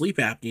diagnosed with sleep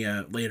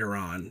apnea later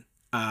on.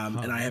 Huh. And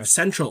Okay. I have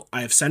central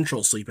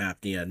sleep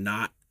apnea,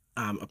 not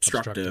Obstructive.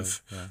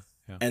 obstructive. Yeah.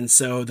 Yeah. And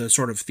so the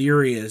sort of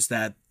theory is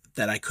that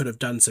I could have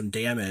done some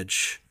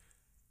damage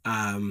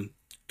um,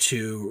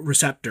 to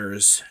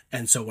receptors.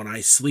 And so when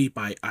I sleep,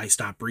 I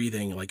stop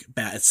breathing like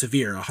bad. It's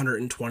severe.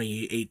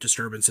 128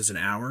 disturbances an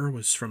hour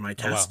was from my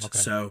Oh wow. test. Okay.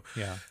 So,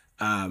 Yeah.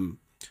 um,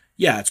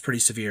 yeah, it's pretty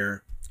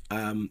severe.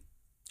 Um,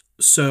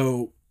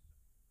 so,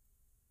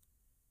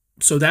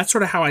 so that's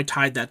sort of how I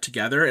tied that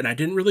together. And I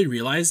didn't really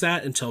realize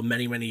that until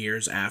many, many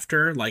years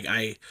after. Like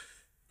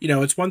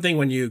it's one thing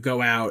when you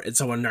go out and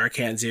someone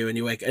Narcans you and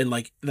you like, and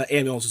like the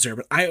ambulance is there,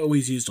 but I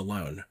always used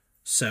alone.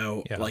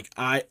 So Yeah. like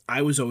I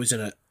was always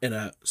in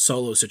a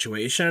solo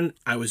situation.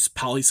 I was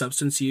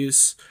polysubstance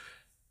use,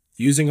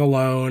 using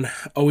alone,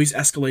 always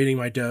escalating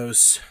my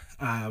dose,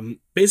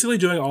 basically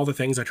doing all the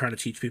things I try to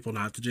teach people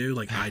not to do,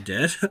 like I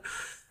did.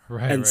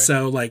 Right. And Right.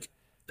 so like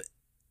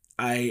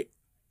I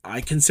I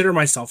consider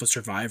myself a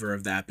survivor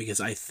of that, because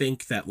I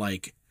think that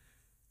like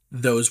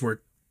those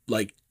were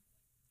like,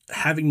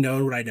 having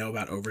known what I know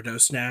about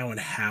overdose now and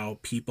how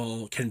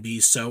people can be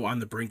so on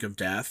the brink of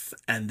death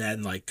and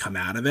then like come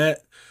out of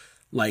it,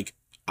 like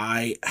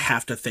I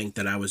have to think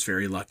that I was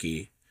very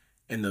lucky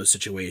in those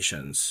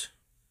situations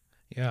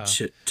Yeah.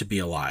 to be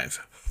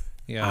alive.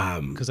 Yeah.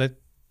 Um, Because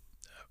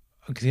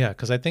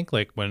I think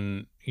like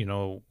when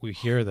we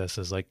hear this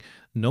is like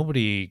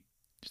nobody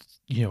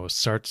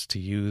starts to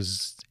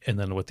use and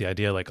then with the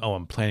idea like, oh,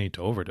 I'm planning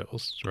to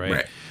overdose, right?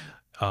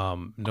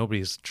 right.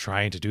 Nobody's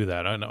trying to do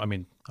that. I know, I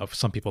mean,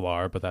 some people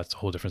are, but that's a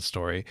whole different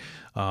story.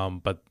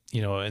 But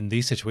in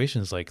these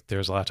situations, like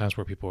there's a lot of times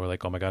where people are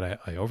like, oh my god,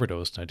 I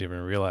overdosed and I didn't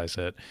even realize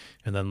it.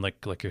 And then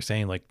like you're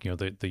saying, like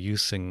the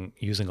using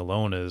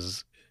alone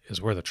is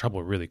where the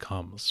trouble really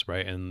comes,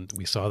 right? And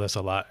we saw this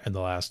a lot in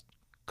the last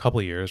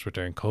couple of years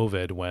during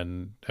COVID,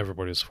 when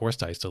everybody was forced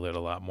to isolate a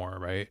lot more,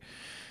 right?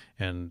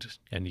 And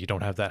you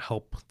don't have that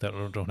help, that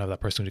don't have that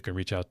person who can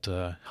reach out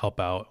to help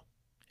out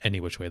any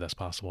which way that's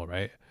possible,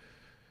 right?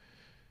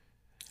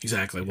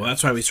 Exactly. Well, Yeah.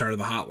 that's why we started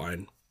the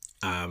hotline,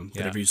 the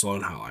Yeah. Never Use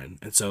Alone hotline.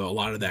 And so a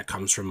lot of that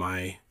comes from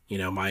my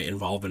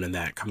involvement in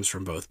that comes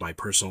from both my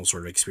personal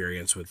sort of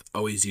experience with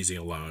always using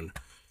alone,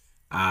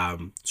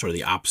 sort of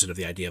the opposite of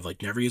the idea of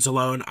like never use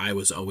alone. I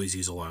was always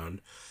use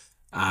alone.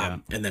 Yeah.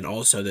 And then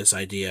also this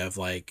idea of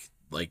like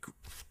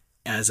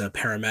as a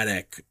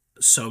paramedic,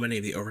 so many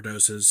of the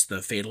overdoses,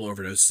 the fatal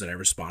overdoses that I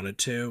responded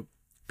to,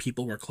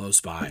 people were close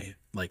by.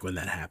 Like when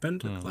that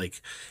happened, Mm.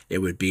 like it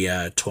would be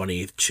a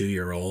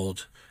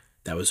 22-year-old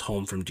that was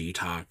home from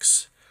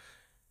detox,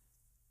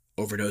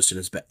 overdosed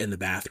in in the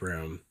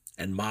bathroom,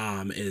 and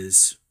mom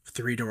is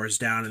three doors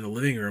down in the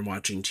living room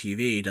watching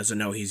TV, doesn't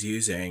know he's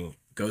using,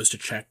 goes to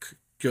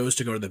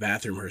go to the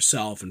bathroom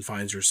herself and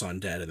finds her son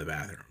dead in the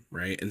bathroom,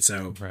 right? And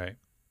so Right.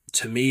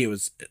 to me, it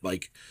was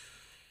like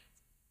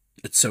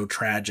it's so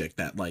tragic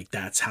that like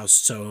that's how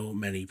so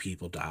many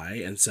people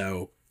die. And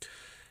so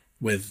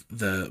with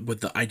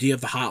the idea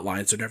of the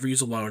hotline, so Never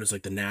Use Alone is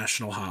like the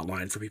national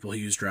hotline for people who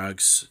use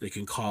drugs. They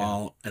can Yeah.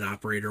 call, an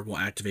operator will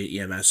activate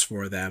EMS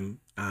for them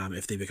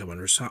if they become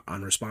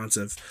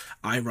unresponsive.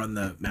 I run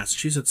the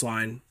Massachusetts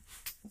line,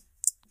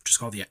 which is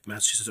called the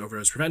Massachusetts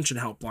Overdose Prevention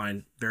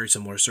Helpline. Very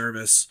similar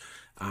service.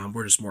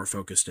 We're just more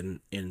focused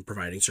in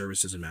providing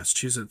services in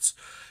Massachusetts.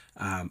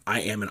 I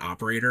am an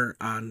operator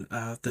on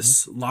Hmm.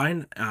 this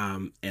line,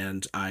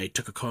 and I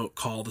took a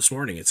call this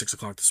morning at 6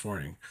 o'clock this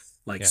morning.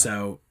 Like, Yeah.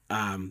 so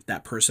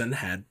that person,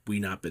 had we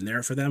not been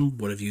there for them,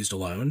 would have used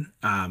alone.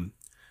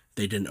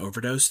 They didn't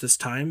overdose this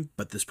time,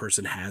 but this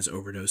person has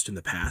overdosed in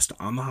the past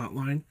on the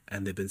hotline,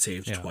 and they've been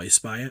saved Yeah. twice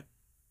by it.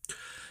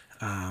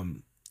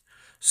 Um,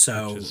 Which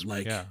so is,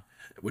 like, yeah.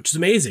 which is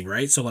amazing,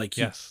 right? So like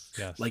Yes.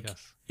 Yes. like,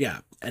 Yes. yeah.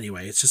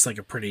 Anyway, it's just like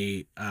a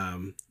pretty,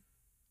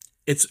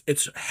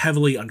 it's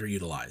heavily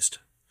underutilized.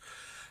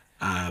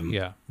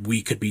 Yeah.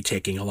 We could be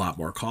taking a lot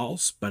more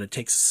calls, but it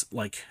takes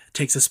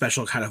a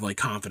special kind of like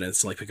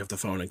confidence to like pick up the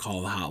phone and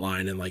call the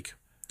hotline and like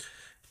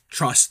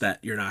trust that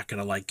you're not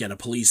gonna like get a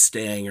police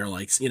sting or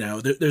like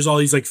there's all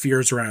these like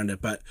fears around it.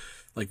 But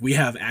like we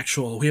have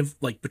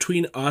like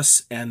between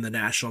us and the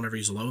National Never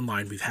Use Alone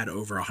line, we've had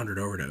over 100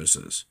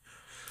 overdoses.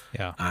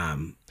 Yeah.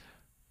 Um,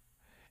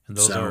 And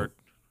those are so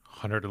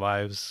 100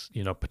 lives,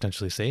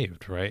 potentially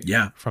saved, right?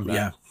 yeah, From that.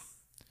 yeah,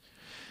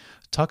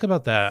 Talk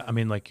about that. I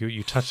mean, like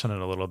you touched on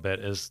it a little bit.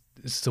 Is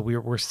so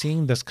we're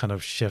seeing this kind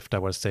of shift, I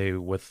would say,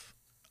 with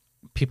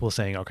people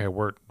saying, okay,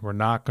 we're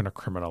not going to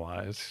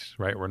criminalize,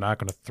 right? We're not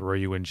going to throw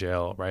you in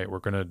jail, right? We're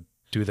going to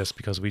do this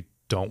because we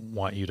don't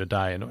want you to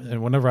die.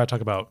 And whenever I talk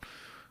about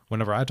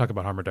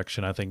harm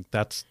reduction, I think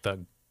that's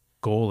the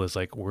goal, is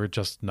like we're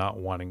just not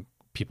wanting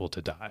people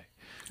to die,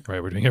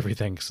 right? We're doing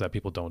everything so that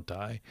people don't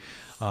die.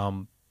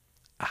 Um,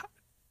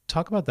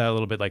 Talk about that a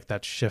little bit, like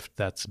that shift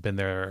that's been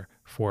there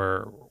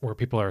for where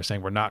people are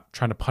saying we're not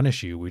trying to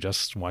punish you, we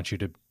just want you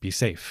to be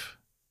safe.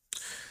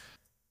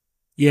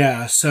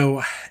 yeah.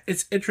 So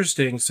it's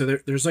interesting. So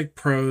there's like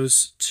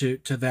pros to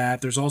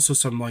that. There's also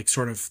some like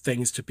sort of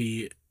things to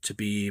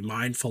be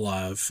mindful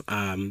of.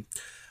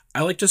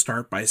 I like to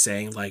start by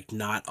saying like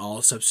not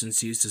all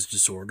substance use is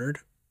disordered,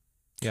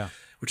 Yeah.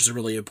 which is a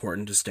really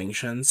important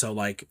distinction. So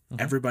like Hmm.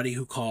 everybody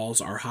who calls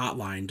our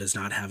hotline does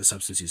not have a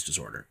substance use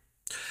disorder.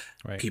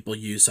 Right. People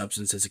use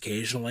substances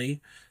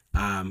occasionally.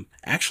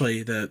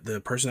 Actually,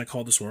 the person that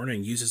called this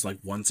morning uses like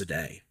once a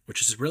day,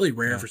 which is really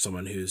rare Yeah. for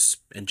someone who's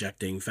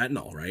injecting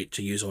fentanyl, right?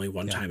 To use only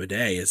one Yeah. time a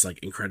day is like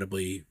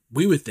incredibly,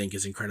 we would think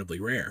is incredibly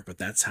rare, but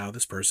that's how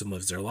this person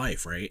lives their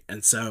life, right?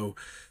 And so,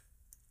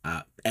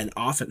 and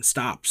often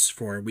stops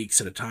for weeks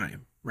at a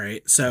time,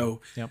 right? Yeah.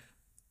 So Yep.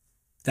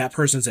 that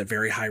person's at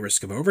very high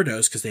risk of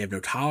overdose because they have no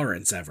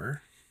tolerance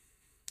ever,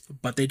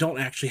 but they don't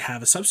actually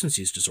have a substance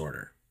use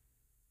disorder,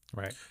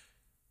 Right.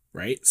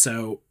 right?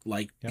 So,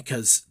 like, Yep.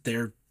 because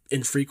they're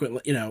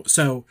infrequently,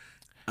 so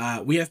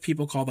we have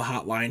people call the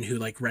hotline who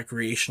like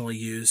recreationally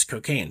use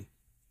cocaine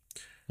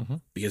Hmm.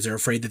 because they're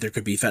afraid that there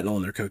could be fentanyl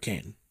in their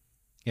cocaine,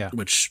 Yeah.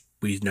 which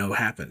we know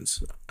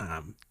happens.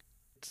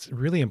 It's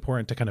really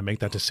important to kind of make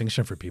that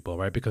distinction for people,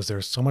 right? Because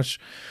there's so much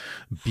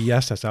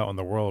BS that's out in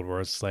the world where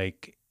it's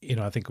like,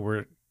 I think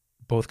we're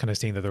both kind of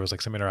seeing that there was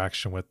like some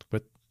interaction with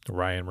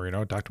Ryan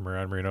Marino, Dr.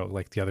 Ryan Marino,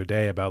 like the other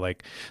day about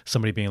like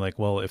somebody being like,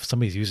 well, if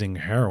somebody's using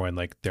heroin,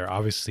 like they're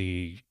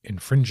obviously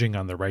infringing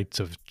on the rights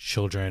of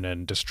children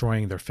and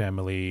destroying their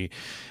family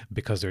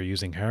because they're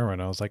using heroin.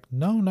 I was like,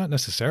 no, not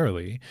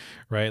necessarily,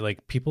 right?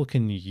 Like people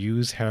can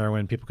use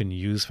heroin, people can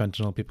use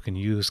fentanyl, people can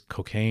use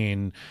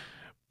cocaine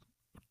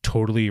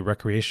totally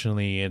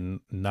recreationally and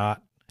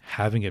not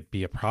having it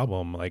be a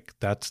problem. Like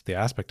that's the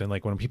aspect. And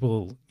like when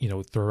people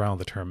throw around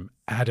the term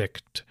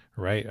addict,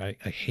 right,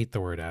 I hate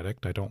the word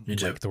addict. I Me don't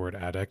too. like the word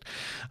addict,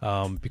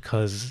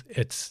 because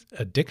it's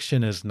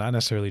addiction is not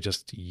necessarily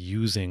just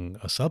using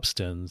a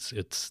substance,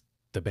 it's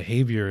the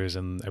behaviors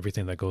and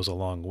everything that goes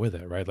along with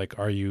it, right? Like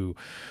are you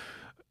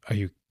are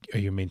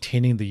you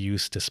maintaining the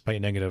use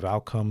despite negative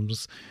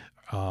outcomes?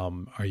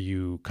 Are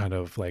you kind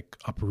of like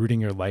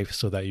uprooting your life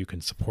so that you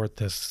can support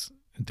this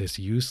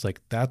use?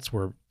 Like that's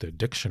where the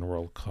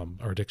addiction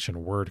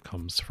addiction word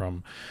comes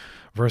from,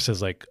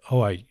 versus like,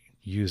 oh, I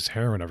use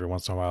heroin every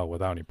once in a while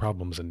without any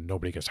problems and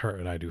nobody gets hurt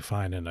and I do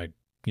fine and I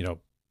you know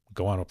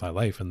go on with my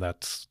life, and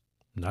that's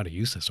not a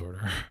use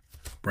disorder.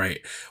 Right.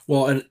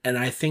 Well, and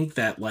I think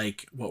that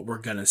like what we're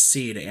gonna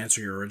see, to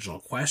answer your original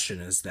question,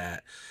 is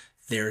that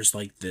there's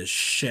like this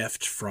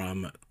shift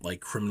from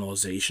like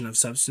criminalization of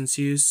substance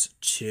use Hmm.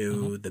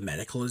 to the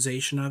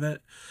medicalization of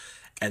it.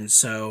 And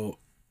so,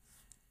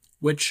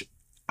 which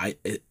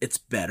it's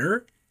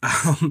better,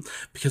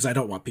 because I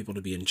don't want people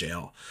to be in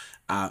jail.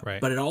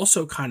 Right. But it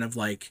also kind of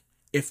like,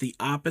 if the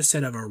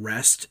opposite of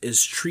arrest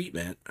is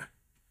treatment,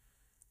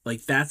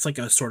 like that's like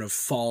a sort of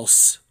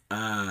false,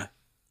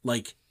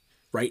 like,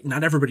 right?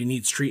 Not everybody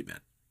needs treatment.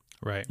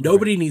 Right. Right.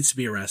 Nobody needs to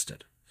be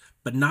arrested,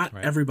 but not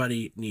Right.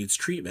 everybody needs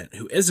treatment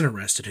who isn't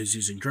arrested who's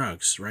using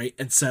drugs, right?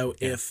 And so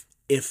Yeah.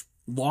 if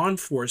law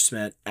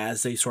enforcement,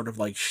 as they sort of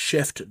like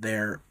shift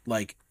their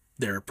like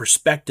their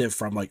perspective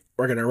from like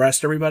we're going to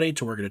arrest everybody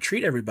to we're going to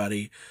treat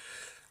everybody,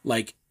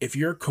 like if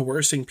you're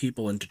coercing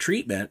people into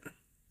treatment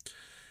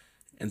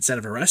instead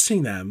of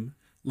arresting them,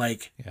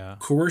 like Yeah.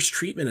 coerced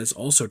treatment is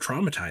also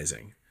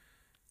traumatizing,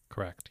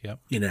 Correct. Yep.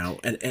 you know,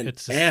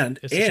 It's the same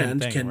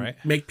and thing, can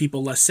right? make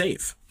people less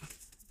safe.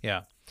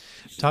 Yeah.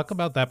 Talk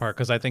about that part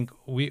because I think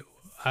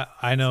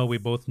I know we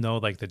both know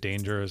like the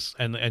dangers,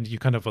 and you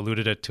kind of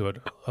alluded to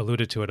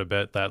it a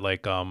bit that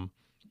like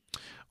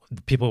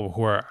the people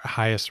who are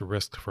highest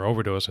risk for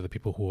overdose are the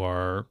people who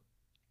are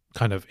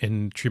kind of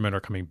in treatment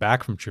or coming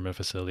back from treatment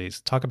facilities.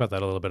 Talk about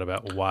that a little bit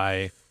about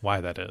why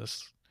that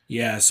is.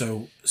 Yeah,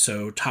 so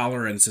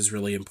tolerance is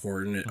really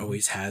important. It Hmm.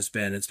 always has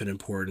been. It's been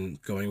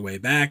important going way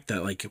back,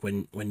 that like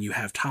when you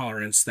have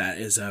tolerance, that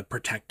is a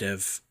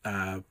protective,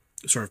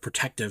 sort of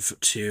protective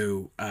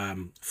to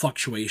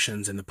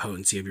fluctuations in the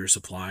potency of your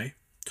supply.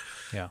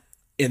 Yeah.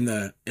 In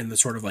the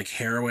sort of like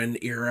heroin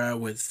era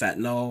with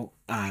fentanyl,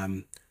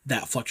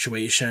 that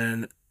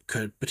fluctuation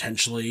could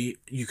potentially,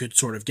 you could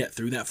sort of get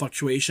through that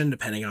fluctuation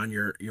depending on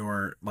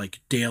your like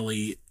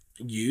daily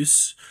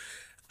use.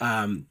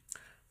 Um,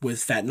 with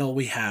fentanyl,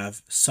 we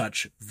have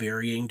such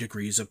varying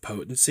degrees of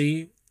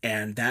potency,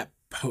 and that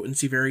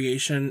potency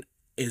variation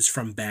is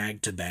from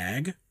bag to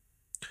bag.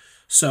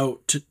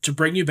 So to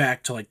bring you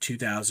back to like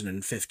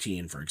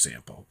 2015, for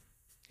example,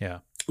 Yeah.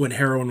 when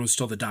heroin was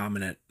still the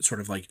dominant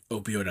sort of like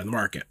opioid on the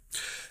market,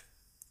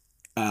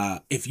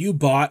 if you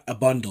bought a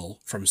bundle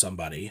from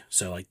somebody,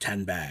 so like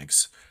 10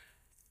 bags,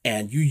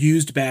 and you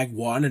used bag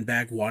one, and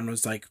bag one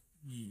was like,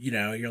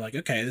 you're like,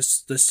 okay,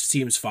 this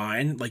seems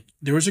fine, like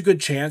there was a good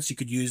chance you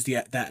could use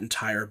that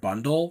entire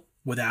bundle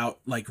without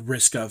like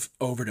risk of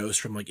overdose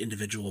from like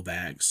individual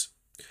bags.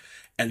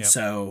 And Yep.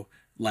 so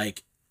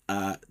like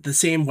the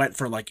same went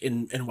for like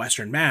in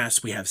Western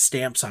Mass, we have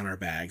stamps on our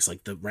bags,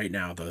 like the right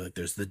now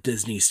there's the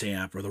Disney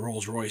stamp or the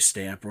Rolls Royce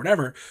stamp or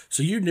whatever.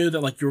 So you knew that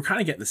like you were kind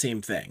of getting the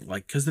same thing,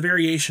 like because the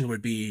variation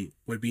would be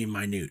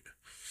minute.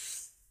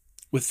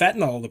 With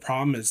fentanyl, the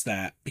problem is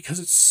that because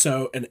it's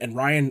so, and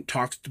Ryan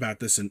talked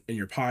about this in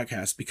your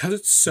podcast, because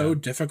it's so Yeah.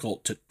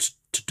 difficult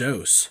to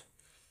dose,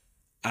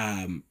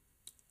 um,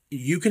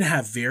 you can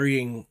have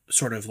varying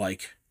sort of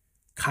like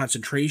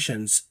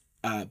concentrations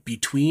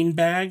between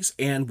bags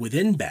and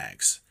within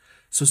bags.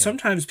 So Yeah.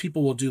 sometimes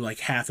people will do like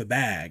half a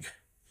bag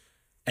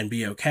and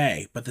be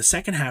okay, but the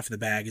second half of the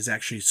bag is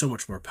actually so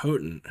much more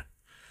potent.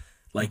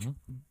 Like Hmm.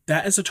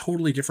 that is a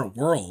totally different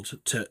world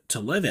to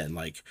live in,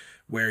 like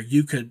where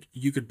you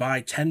could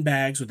buy 10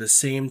 bags with the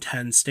same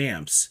 10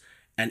 stamps,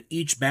 and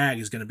each bag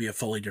is going to be a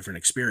fully different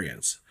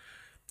experience.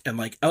 And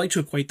like I like to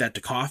equate that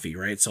to coffee,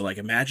 right? So like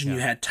imagine you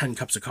Yeah. had 10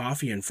 cups of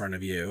coffee in front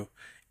of you,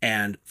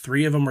 and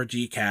 3 of them were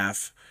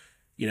decaf,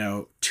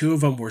 2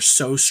 of them were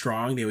so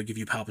strong they would give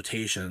you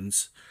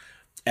palpitations,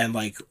 and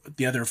like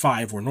the other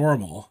 5 were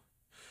normal.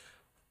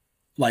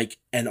 Like,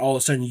 and all of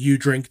a sudden you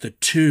drink the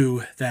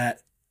 2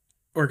 that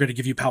are going to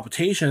give you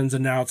palpitations,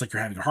 and now it's like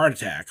you're having a heart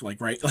attack, like,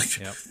 right? like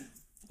Yep.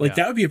 like Yeah.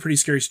 that would be a pretty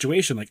scary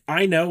situation. Like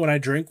I know when I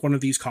drink one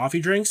of these coffee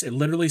drinks, it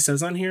literally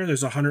says on here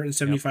there's Yep.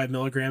 175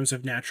 milligrams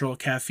of natural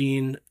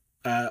caffeine,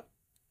 uh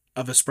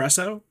of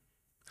espresso.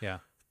 Yeah.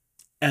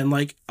 And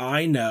like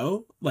I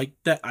know like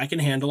that I can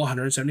handle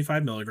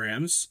 175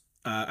 milligrams.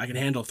 I can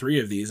handle 3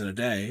 of these in a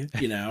day,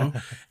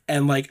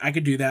 and like I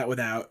could do that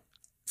without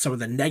some of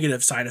the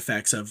negative side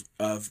effects of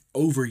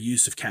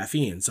overuse of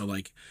caffeine. So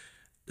like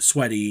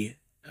sweaty,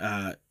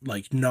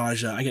 like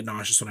nausea. I get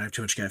nauseous when I have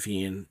too much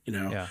caffeine,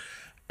 Yeah.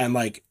 and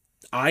like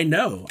I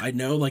know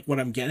like what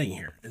I'm getting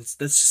here. That's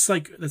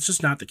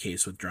just not the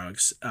case with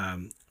drugs,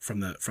 from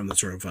the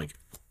sort of like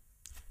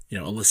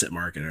illicit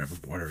market, or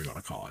whatever you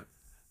want to call it.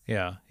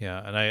 Yeah.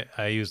 Yeah. And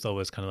I used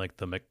always kind of like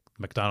the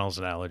McDonald's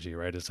analogy,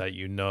 right? Is that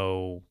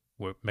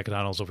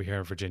McDonald's over here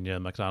in Virginia,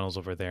 McDonald's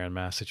over there in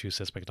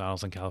Massachusetts,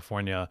 McDonald's in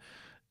California,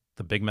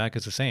 the Big Mac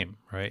is the same,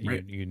 right?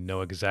 Right. You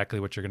know exactly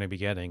what you're going to be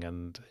getting,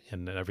 and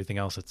everything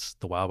else, it's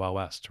the wild wild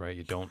west, right?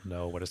 You don't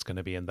know what it's going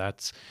to be, and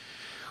that's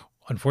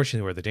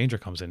unfortunately where the danger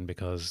comes in,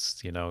 because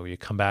you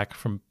come back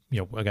from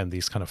again,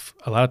 these kind of,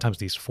 a lot of times,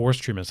 these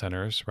forced treatment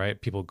centers,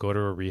 right? People go to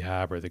a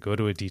rehab or they go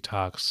to a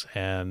detox,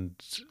 and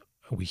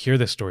we hear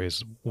this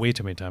stories way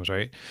too many times,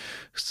 right?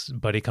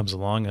 Buddy comes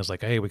along and is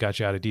like, hey, we got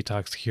you out of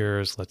detox,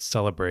 here's, let's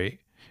celebrate,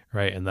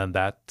 right? And then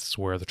that's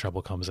where the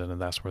trouble comes in,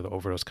 and that's where the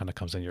overdose kind of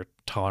comes in. Your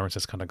tolerance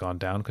has kind of gone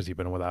down because you've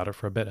been without it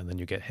for a bit, and then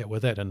you get hit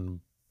with it,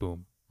 and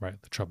boom,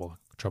 right? The trouble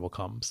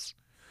comes.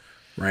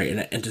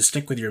 Right. And to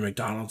stick with your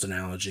McDonald's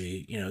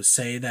analogy,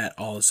 say that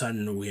all of a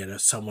sudden we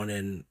had someone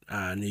in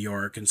New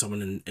York and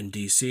someone in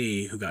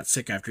DC who got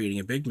sick after eating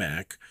a Big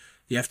Mac.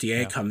 The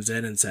FDA Yeah. comes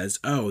in and says,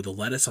 oh, the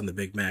lettuce on the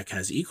Big Mac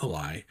has E.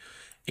 coli.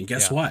 And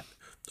guess Yeah. what?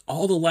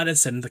 All the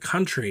lettuce in the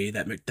country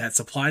that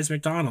supplies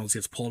McDonald's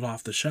gets pulled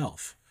off the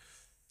shelf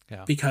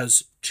Yeah.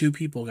 because two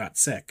people got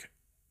sick.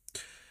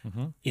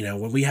 Mm-hmm.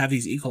 When we have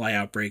these E. coli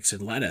outbreaks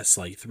in lettuce,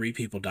 like 3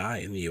 people die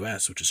in the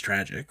US, which is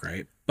tragic,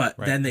 right? But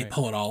Right. then they Right.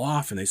 pull it all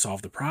off and they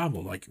solve the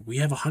problem. Like we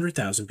have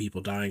 100,000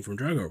 people dying from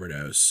drug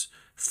overdose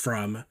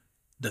from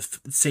the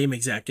same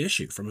exact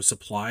issue, from a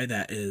supply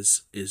that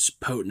is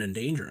potent and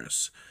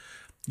dangerous.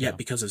 Yet Yeah.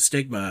 because of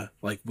stigma,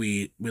 like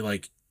we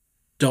like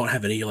don't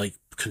have any like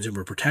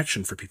consumer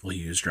protection for people who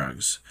use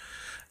drugs.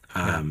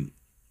 Yeah. Um,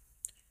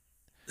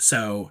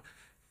 so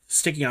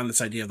sticking on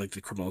this idea of like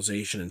the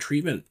criminalization and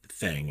treatment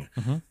thing,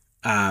 Mm-hmm.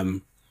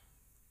 um,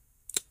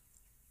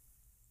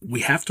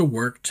 we have to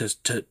work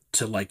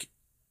to like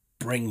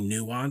bring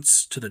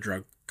nuance to the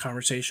drug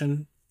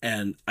conversation.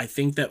 And I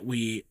think that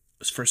we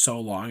for so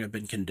long have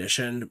been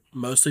conditioned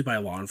mostly by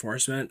law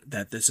enforcement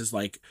that this is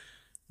like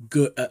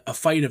good a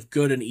fight of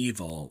good and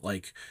evil,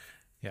 like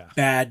Yeah.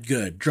 bad,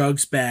 good,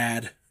 drugs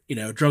bad,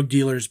 drug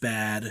dealers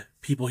bad,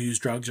 people who use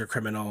drugs are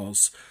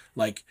criminals.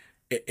 Like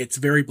it's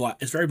very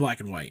black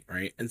and white,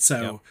 right? And Yep.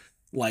 so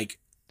like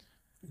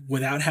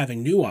without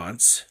having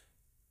nuance,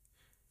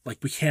 like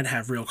we can't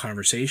have real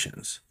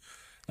conversations.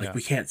 Like Yeah.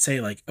 we can't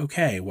say like,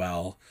 okay,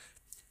 well,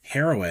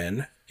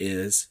 heroin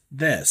is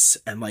this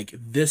and like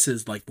this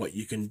is like what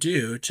you can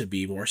do to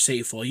be more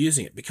safe while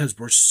using it, because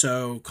we're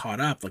so caught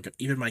up. Like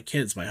even my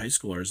kids, my high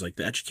schoolers, like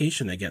the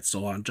education they get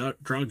still on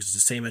drugs is the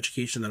same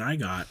education that I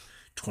got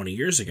 20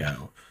 years Yeah.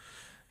 ago.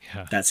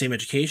 Yeah. That same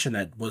education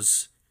that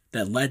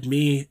led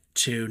me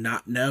to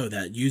not know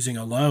that using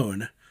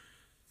alone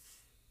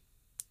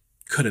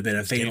could have been a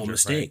It's fatal danger, right?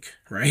 mistake,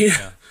 right?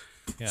 Yeah.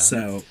 Yeah.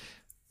 So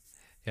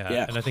Yeah.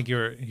 yeah. And I think you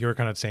were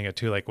kind of saying it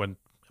too, like when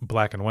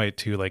black and white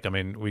too, like, I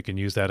mean, we can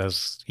use that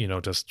as,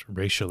 just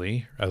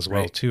racially as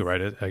well Right. too,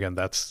 right? Again,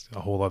 that's a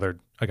whole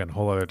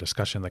other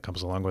discussion that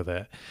comes along with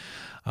it.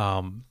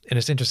 And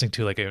it's interesting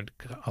too, like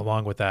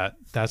along with that,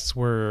 that's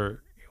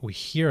where we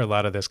hear a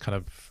lot of this kind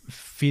of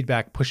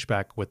feedback,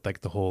 pushback with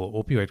like the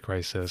whole opioid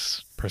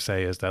crisis per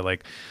se, is that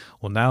like,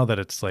 well, now that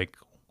it's like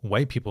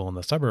white people in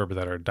the suburb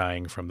that are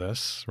dying from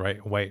this,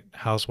 right? White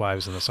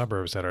housewives in the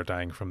suburbs that are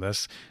dying from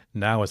this.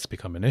 Now it's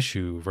become an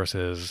issue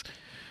versus,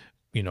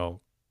 you know,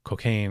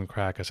 cocaine,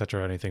 crack,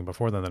 etc. Anything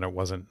before then it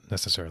wasn't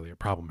necessarily a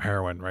problem.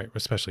 Heroin, right?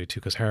 Especially too,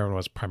 because heroin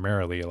was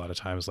primarily a lot of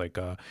times like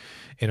a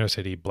inner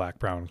city black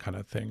brown kind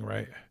of thing,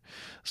 right?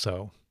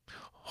 So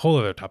whole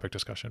other topic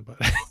discussion, but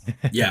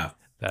Yeah.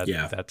 that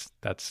Yeah.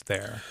 that's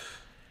there.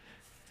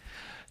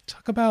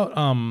 Talk about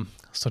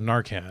so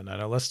Narcan. I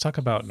know. Let's talk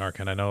about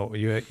Narcan. I know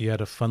you had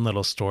a fun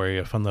little story,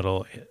 a fun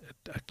little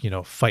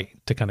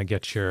fight to kind of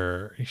get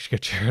your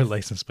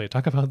license plate.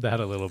 Talk about that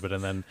a little bit,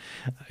 and then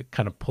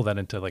kind of pull that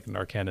into like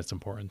Narcan, its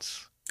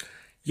importance.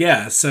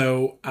 Yeah,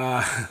 so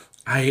I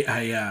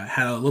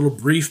had a little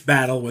brief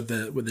battle with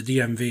the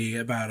DMV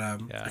about a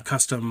Yeah.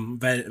 custom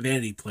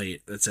vanity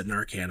plate that said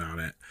Narcan on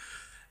it.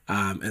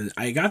 And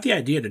I got the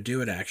idea to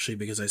do it actually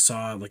because I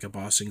saw like a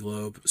Boston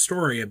Globe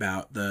story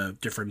about the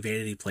different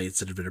vanity plates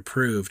that had been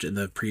approved in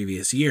the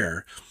previous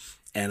year.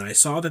 And I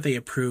saw that they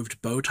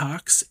approved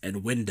Botox and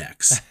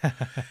Windex.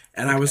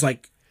 And I was Okay.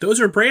 like, those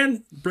are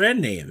brand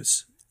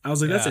names. I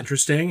was like, that's Yeah.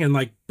 interesting. And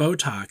like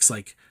Botox,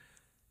 like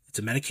it's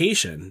a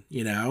medication,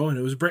 and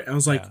it was, I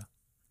was like, Yeah.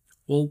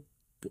 well,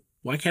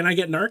 why can't I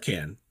get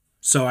Narcan?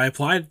 So I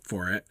applied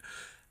for it.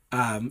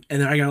 And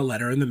then I got a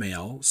letter in the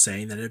mail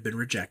saying that it had been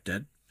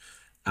rejected.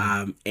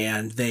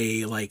 And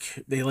they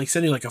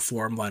send you like a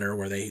form letter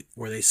where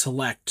they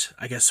select,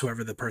 I guess,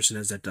 whoever the person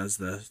is that does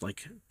the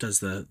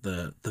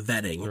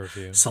vetting The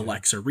review. Yeah.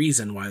 selects a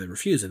reason why they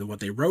refuse it. And what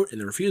they wrote in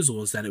the refusal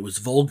was that it was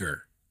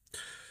vulgar.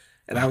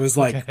 And I was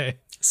like, Okay.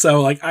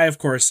 so like I of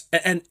course,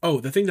 and oh,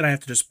 the thing that I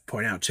have to just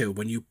point out too,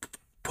 when you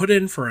put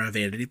in for a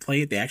vanity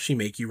plate, they actually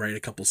make you write a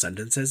couple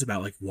sentences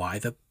about like why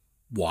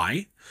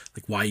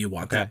you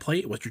want Okay. that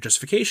plate, what your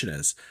justification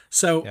is.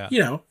 So,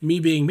 Yeah. me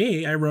being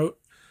me, I wrote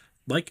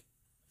like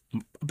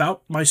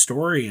about my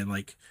story and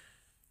like,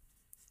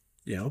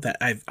 that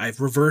I've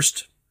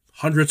reversed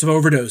hundreds of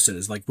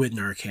overdoses like with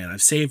Narcan.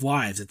 I've saved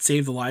lives. It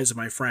saved the lives of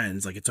my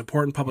friends. Like it's an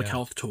important public Yeah.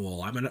 health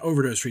tool. I'm an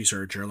overdose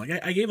researcher. Like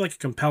I gave like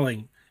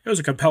it was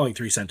a compelling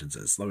 3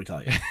 sentences, let me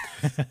tell you.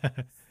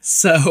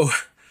 So,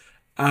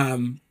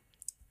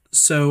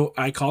 so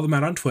I called them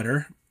out on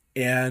Twitter,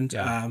 and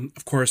Yeah.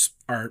 of course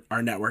our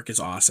network is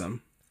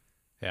awesome.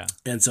 Yeah.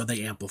 And so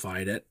they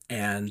amplified it,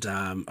 and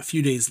a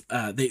few days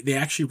they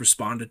actually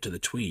responded to the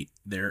tweet,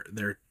 their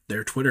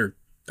Twitter,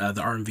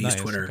 the RMV's Nice.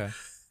 Twitter, Okay.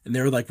 and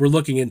they were like, "We're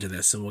looking into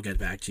this, and we'll get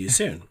back to you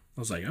soon." I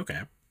was like,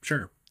 "Okay,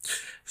 sure."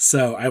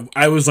 So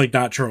I was like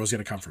not sure what was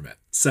going to come from it.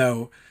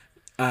 So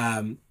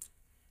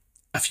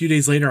a few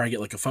days later, I get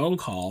like a phone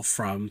call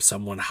from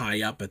someone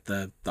high up at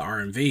the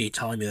RMV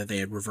telling me that they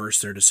had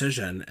reversed their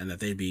decision and that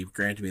they'd be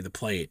granting me the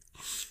plate.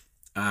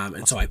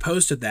 And so I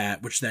posted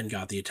that, which then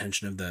got the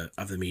attention of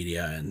the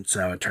media, and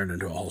so it turned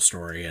into a whole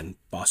story. And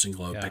Boston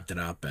Globe Yeah. picked it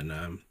up,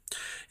 and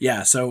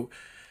yeah. So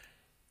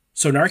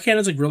Narcan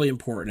is like really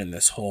important in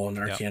this whole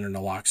Yep. Narcan and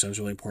naloxone is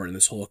really important in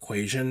this whole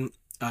equation.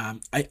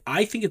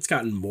 I think it's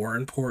gotten more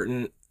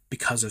important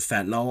because of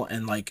fentanyl,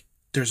 and like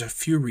there's a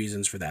few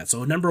reasons for that.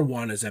 So number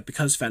one is that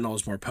because fentanyl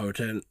is more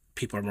potent,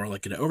 people are more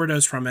likely to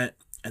overdose from it,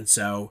 and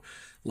so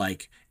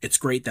like it's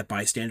great that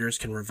bystanders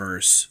can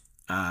reverse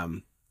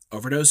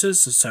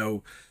overdoses.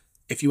 So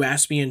if you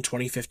asked me in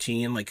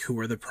 2015, like who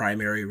were the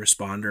primary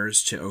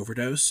responders to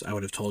overdose, I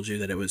would have told you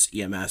that it was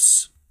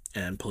EMS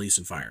and police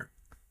and fire.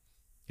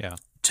 Yeah.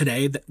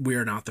 Today, we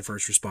are not the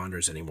first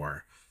responders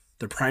anymore.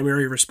 The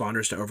primary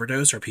responders to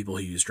overdose are people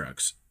who use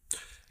drugs,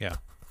 Yeah.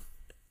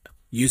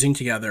 using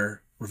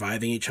together,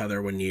 reviving each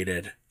other when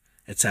needed,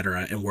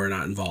 etc. And we're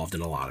not involved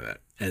in a lot of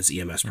it as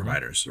EMS Mm-hmm.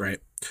 providers, right?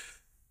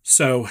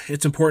 So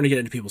it's important to get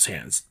into people's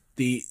hands.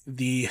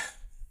 The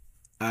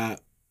uh,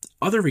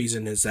 other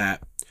reason is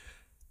that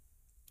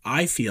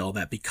I feel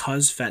that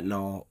because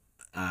fentanyl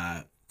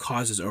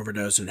causes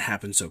overdose and it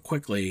happens so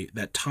quickly,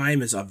 that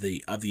time is of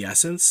the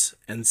essence,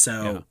 and Yeah.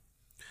 so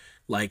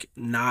like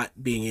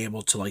not being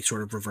able to like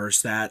sort of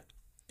reverse that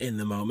in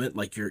the moment,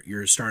 like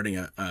you're starting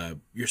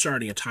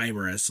a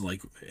timer as to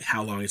like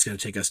how long it's going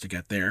to take us to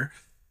get there.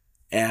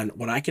 And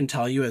what I can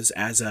tell you is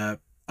uh,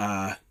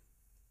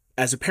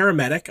 as a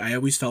paramedic, I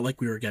always felt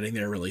like we were getting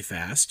there really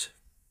fast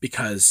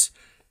because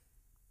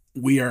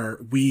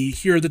we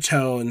hear the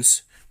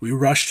tones, we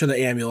rush to the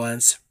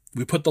ambulance,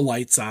 we put the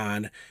lights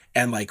on,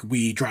 and like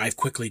we drive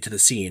quickly to the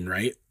scene,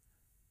 right?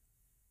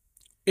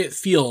 It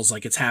feels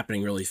like it's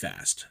happening really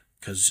fast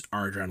because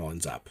our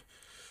adrenaline's up.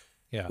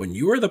 Yeah. When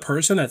you are the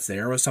person that's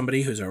there with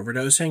somebody who's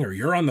overdosing, or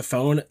you're on the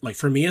phone, like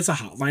for me as a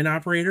hotline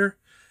operator,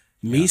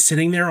 me Yeah.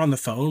 sitting there on the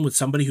phone with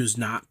somebody who's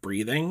not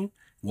breathing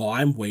while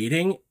I'm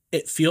waiting,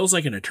 it feels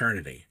like an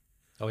eternity.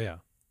 Oh yeah.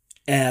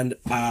 And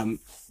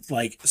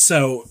like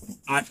so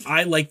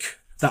I like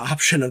the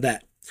option of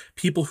that.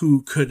 People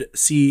who could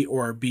see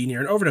or be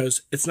near an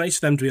overdose, it's nice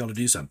for them to be able to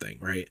do something,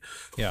 right?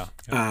 Yeah.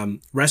 Yeah.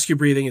 Rescue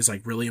breathing is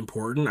like really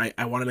important.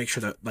 I want to make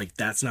sure that like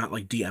that's not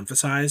like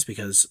de-emphasized,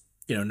 because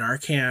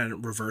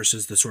Narcan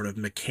reverses the sort of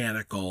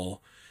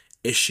mechanical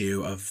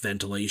issue of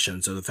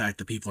ventilation. So the fact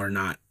that people are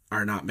not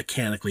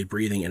mechanically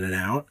breathing in and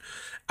out,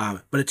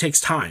 but it takes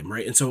time,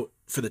 right? And so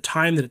for the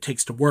time that it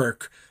takes to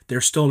work,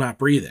 they're still not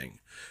breathing,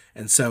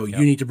 and so you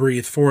Yep. need to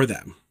breathe for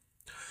them.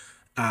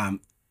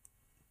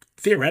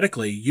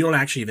 Theoretically, you don't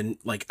actually even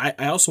like.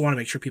 I also want to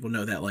make sure people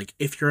know that like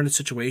if you're in a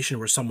situation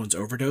where someone's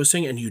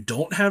overdosing and you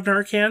don't have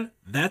Narcan,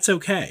 that's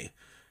okay.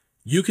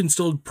 You can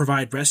still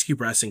provide rescue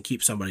breaths and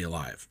keep somebody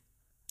alive.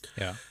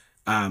 Yeah.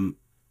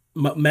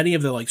 Many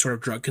of the like sort of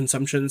drug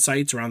consumption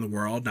sites around the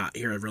world, not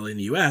here really in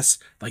the U.S.,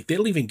 like they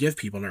don't even give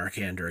people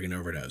Narcan during an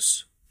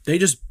overdose. They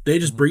just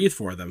Mm-hmm. breathe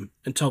for them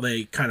until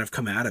they kind of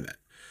come out of it.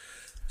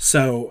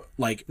 So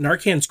like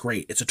Narcan's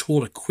great. It's a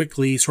tool to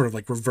quickly sort of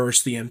like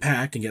reverse the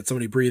impact and get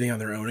somebody breathing on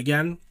their own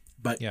again.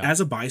 But Yeah.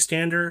 as a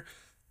bystander,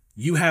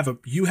 you have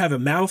a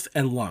mouth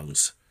and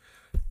lungs.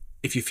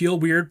 If you feel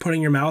weird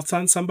putting your mouth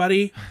on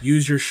somebody,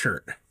 use your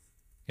shirt.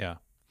 Yeah.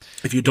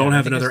 If you Yeah. don't And I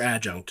have think another it's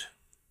adjunct.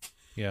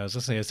 yeah. I was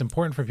just saying it's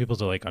important for people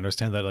to like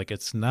understand that like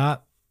it's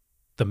not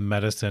the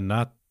medicine,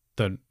 not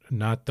the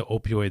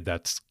opioid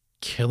that's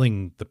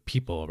killing the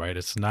people, right?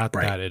 It's not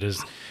Right. that. It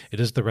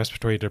is the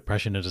respiratory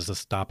depression. It is the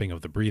stopping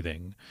of the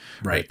breathing,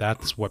 right? Right.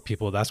 That's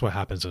what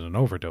happens in an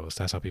overdose.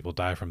 That's how people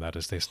die from that,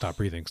 is they stop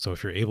breathing. So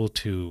if you're able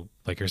to,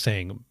 like you're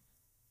saying,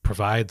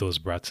 provide those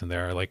breaths in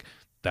there, like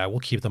that will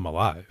keep them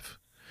alive.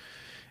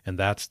 And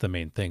that's the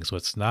main thing. So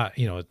it's not,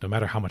 no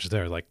matter how much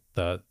there, like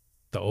the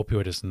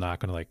opioid is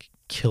not going to like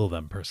kill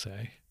them per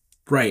se.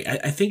 Right.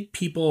 I think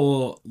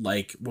people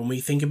like when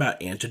we think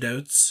about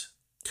antidotes,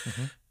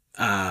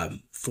 Hmm.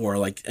 for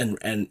like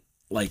and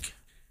like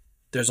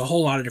there's a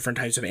whole lot of different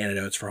types of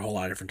antidotes for a whole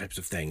lot of different types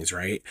of things,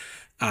 right?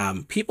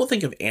 People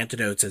think of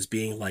antidotes as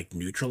being like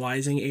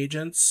neutralizing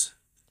agents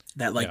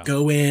that like Yeah.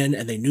 go in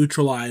and they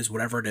neutralize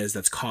whatever it is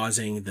that's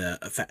causing the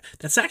effect.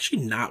 That's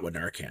actually not what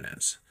Narcan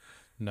is.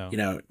 No.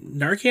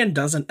 Narcan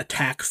doesn't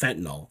attack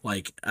fentanyl.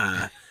 Like,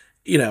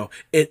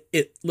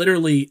 it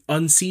literally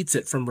unseats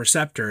it from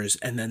receptors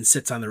and then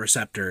sits on the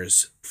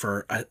receptors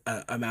for a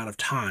amount of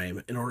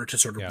time in order to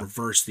sort of Yeah.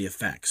 reverse the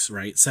effects,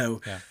 right?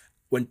 So Yeah.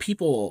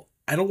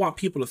 I don't want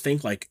people to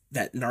think like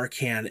that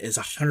Narcan is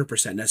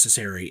 100%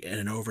 necessary in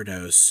an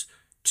overdose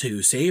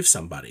to save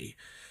somebody,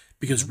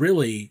 because Hmm.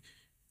 really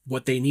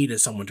what they need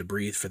is someone to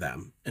breathe for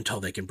them until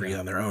they can breathe Yeah.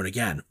 on their own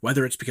again,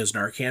 whether it's because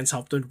Narcan's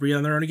helped them to breathe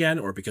on their own again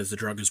or because the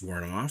drug is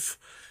worn off.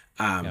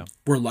 Yeah.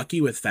 We're lucky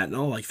with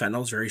fentanyl. Like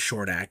fentanyl is very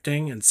short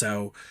acting, and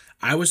so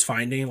I was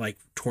finding like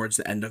towards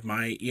the end of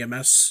my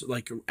EMS,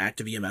 like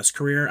active EMS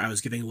career, I was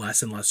giving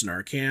less and less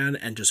Narcan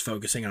and just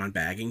focusing on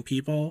bagging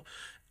people,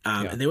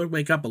 Yeah. and they would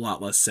wake up a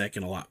lot less sick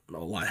and a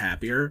lot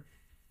happier.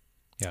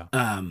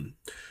 Yeah.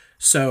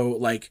 So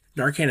like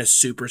Narcan is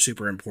super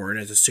super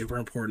important. It's a super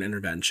important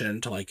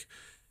intervention to like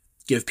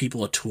give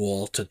people a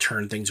tool to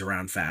turn things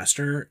around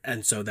faster.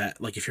 And so that,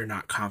 like, if you're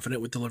not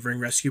confident with delivering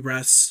rescue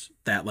breaths,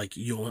 that like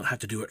you won't have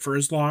to do it for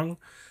as long.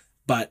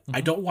 But I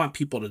Hmm. don't want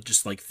people to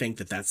just like think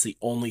that that's the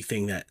only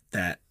thing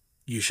that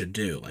you should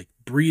do. Like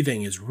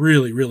breathing is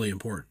really, really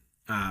important.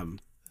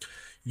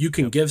 You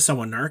can Yep. give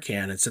someone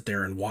Narcan and sit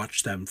there and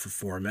watch them for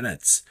 4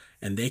 minutes,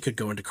 and they could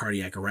go into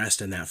cardiac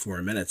arrest in that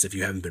 4 minutes if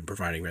you haven't been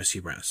providing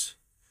rescue breaths.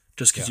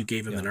 Just because Yeah. you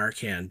gave them the Yeah.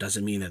 Narcan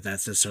doesn't mean that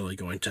that's necessarily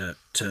going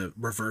to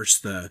reverse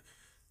the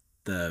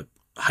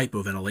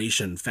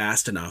hypoventilation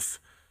fast enough,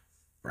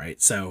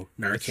 right? So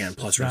Narcan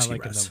plus It's not rescue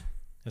like in the breaths.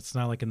 it's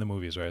not like in the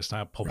movies, right? It's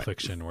not Pulp Right.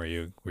 Fiction where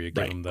you give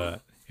Right. them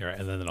the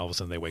and then all of a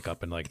sudden they wake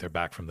up and like they're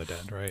back from the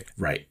dead, right?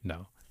 Right.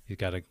 No, you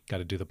gotta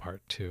do the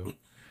part two.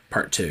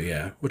 Part two,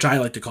 yeah, which I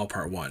like to call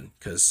part one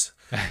because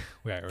Right,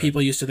 right.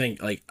 people used to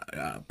think like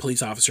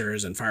police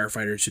officers and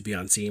firefighters should be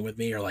on scene with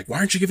me, or like, why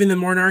aren't you giving them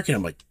more Narcan?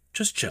 I'm like,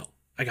 just chill.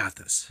 I got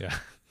this. Yeah,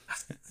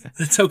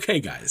 It's okay,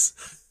 guys.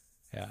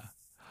 yeah.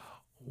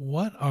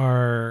 What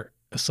are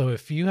so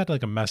if you had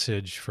like a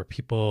message for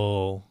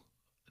people,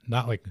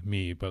 not like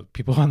me, but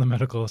people on the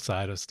medical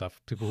side of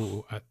stuff, people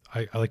who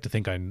I like to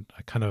think I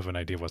kind of have an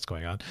idea of what's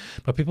going on,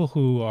 but people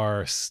who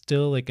are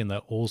still like in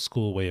the old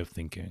school way of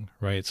thinking,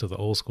 right? So the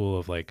old school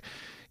of like,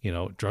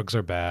 drugs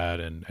are bad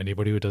and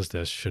anybody who does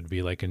this should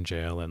be like in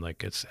jail and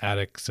like it's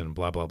addicts and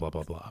blah, blah, blah,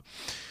 blah, blah.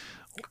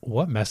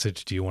 What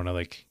message do you want to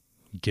like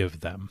give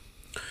them?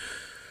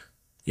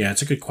 Yeah,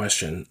 it's a good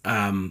question.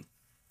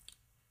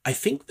 I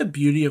think the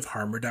beauty of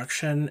harm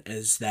reduction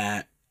is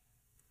that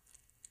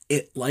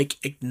it like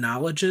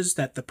acknowledges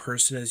that the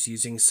person is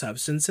using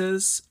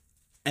substances,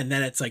 and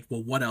then it's like,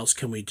 well, what else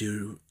can we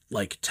do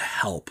like to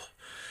help?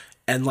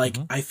 And like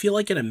Hmm. I feel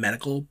like in a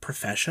medical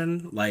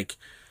profession, like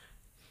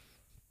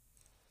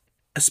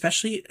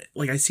especially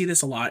like I see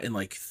this a lot in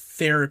like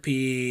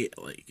therapy,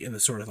 like in the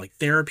sort of like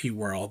therapy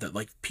world, that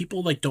like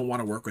people like don't want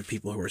to work with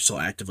people who are still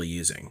actively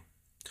using.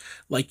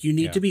 Like you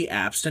need Yeah. to be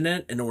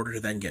abstinent in order to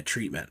then get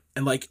treatment.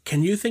 And like,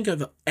 can you think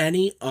of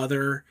any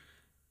other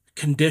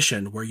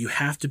condition where you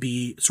have to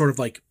be sort of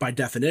like by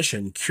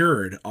definition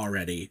cured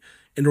already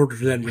in order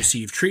to then Right.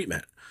 receive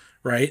treatment?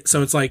 Right. So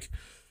Yeah. it's like,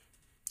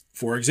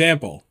 for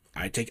example,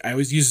 I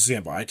always use this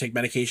example. I take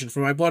medication for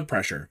my blood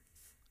pressure.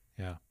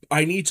 Yeah.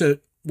 I need to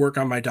work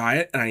on my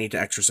diet and I need to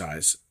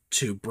exercise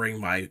to bring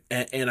my,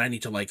 and I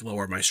need to like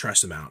lower my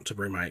stress amount to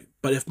bring my,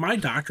 but if my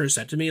doctor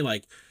said to me,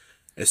 like,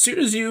 as soon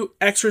as you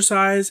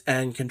exercise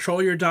and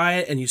control your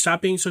diet and you stop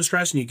being so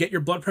stressed and you get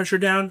your blood pressure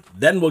down,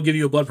 then we'll give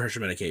you a blood pressure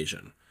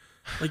medication.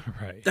 Like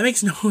Right. that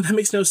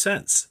makes no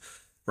sense,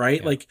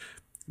 right? Yeah. Like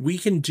we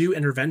can do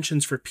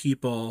interventions for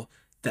people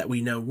that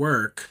we know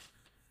work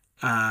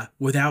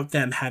without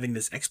them having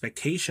this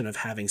expectation of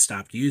having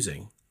stopped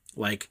using.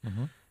 Like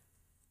Hmm.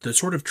 the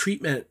sort of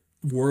treatment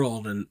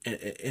world and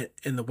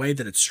in the way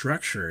that it's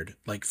structured,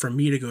 like for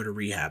me to go to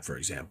rehab, for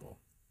example,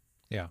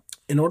 Yeah.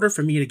 in order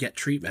for me to get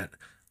treatment,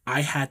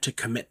 I had to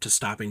commit to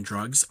stopping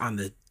drugs on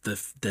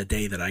the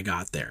day that I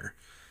got there.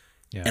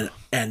 Yeah.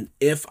 And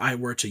if I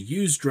were to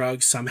use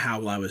drugs somehow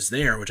while I was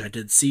there, which I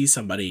did see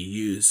somebody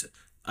use,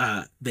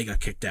 they got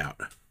kicked out.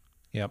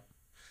 Yep.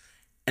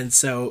 And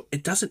so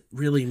it doesn't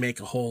really make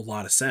a whole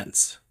lot of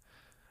sense.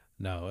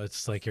 No,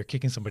 it's like you're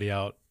kicking somebody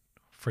out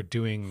for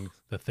doing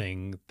the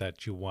thing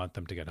that you want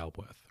them to get help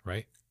with,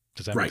 right?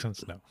 Does that make Right.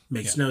 sense? No.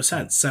 Makes Yeah. no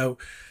sense. So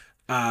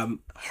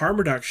harm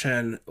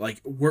reduction,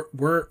 like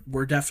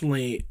we're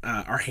definitely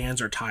our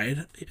hands are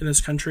tied in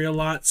this country a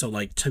lot. So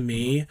like to Hmm.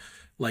 me,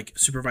 like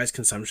supervised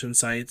consumption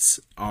sites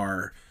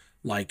are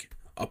like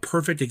a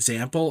perfect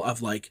example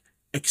of like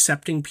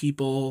accepting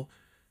people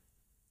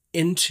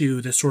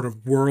into the sort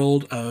of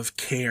world of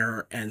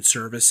care and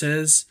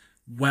services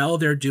while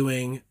they're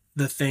doing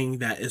the thing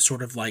that is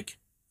sort of like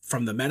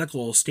from the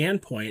medical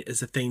standpoint is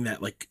the thing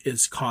that like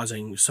is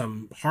causing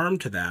some harm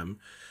to them.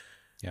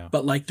 Yeah.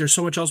 But like there's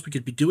so much else we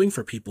could be doing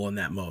for people in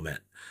that moment.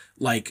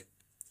 Like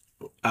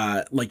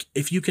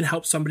if you can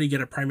help somebody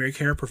get a primary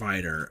care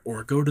provider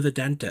or go to the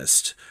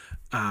dentist,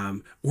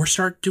 or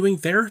start doing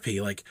therapy,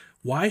 like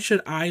why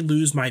should I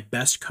lose my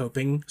best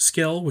coping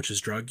skill, which is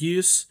drug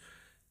use,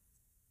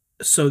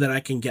 so that I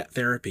can get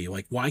therapy?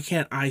 Like, why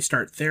can't I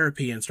start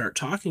therapy and start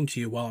talking to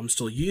you while I'm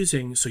still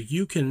using, so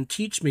you can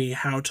teach me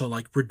how to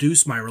like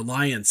reduce my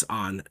reliance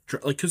on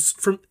like, because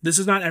for this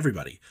is not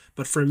everybody,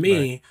 but for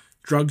me, Right.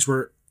 drugs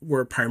were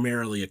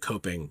primarily a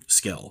coping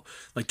skill,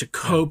 like to Yeah.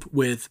 cope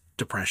with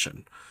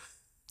depression.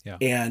 Yeah.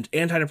 And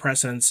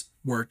antidepressants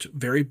worked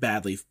very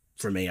badly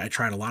for me. I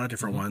tried a lot of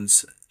different Hmm.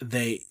 ones.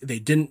 They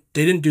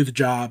didn't do the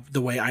job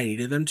the way I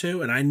needed them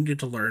to, and I needed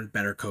to learn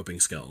better coping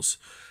skills.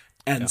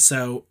 And Yeah.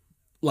 so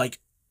like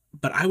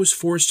but I was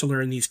forced to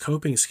learn these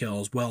coping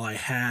skills while I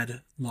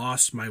had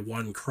lost my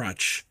one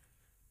crutch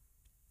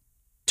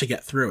to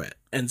get through it.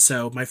 And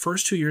so my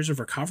first 2 years of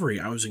recovery,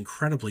 I was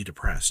incredibly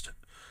depressed.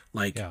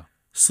 Like Yeah.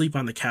 sleep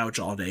on the couch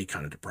all day,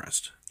 kind of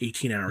depressed.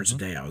 18 hours a Hmm.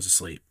 day I was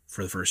asleep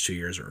for the first 2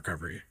 years of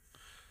recovery.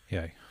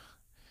 Yeah.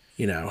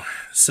 You know.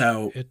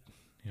 So It.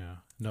 Yeah.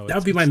 No. that would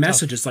It's be my it's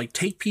message, tough. is like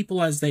take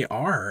people as they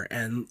are,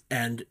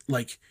 and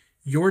like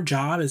your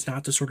job is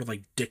not to sort of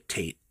like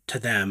dictate to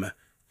them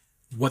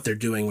what they're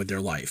doing with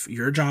their life.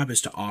 Your job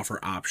is to offer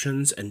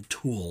options and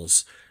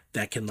tools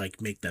that can like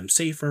make them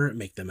safer,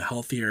 make them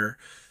healthier,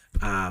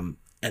 and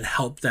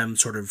help them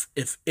sort of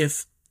if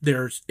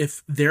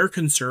their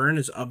concern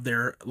is of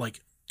their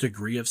like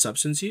degree of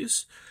substance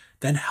use,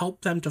 then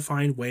help them to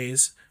find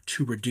ways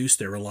to reduce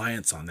their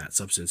reliance on that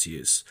substance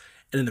use.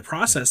 And in the Yeah.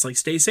 process, like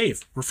stay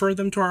safe, refer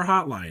them to our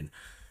hotline,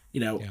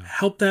 Yeah.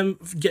 help them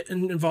get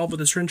involved with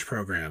the syringe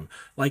program.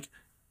 Like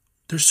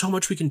there's so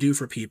much we can do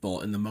for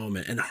people in the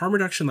moment. And harm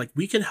reduction, like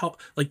we can help,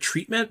 like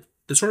treatment,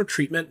 the sort of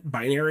treatment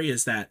binary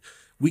is that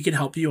we can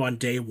help you on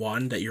day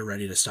one that you're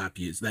ready to stop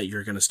use, that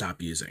you're going to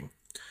stop using.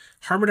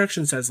 Harm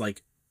reduction says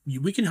like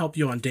we can help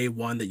you on day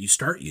one that you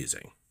start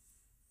using.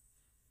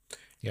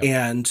 Yeah.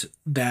 And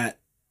that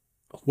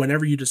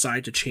whenever you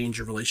decide to change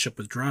your relationship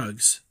with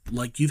drugs,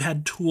 like you've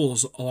had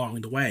tools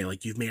along the way,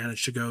 like you've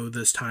managed to go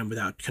this time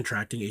without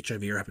contracting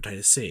HIV or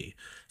hepatitis C.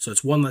 So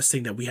it's one less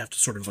thing that we have to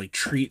sort of like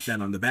treat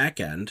then on the back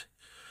end.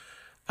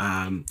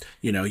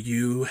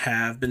 You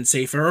have been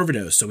safe for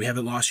overdose, so we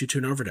haven't lost you to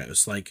an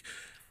overdose. Like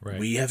Right.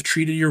 we have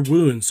treated your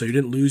wounds, so you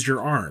didn't lose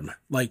your arm.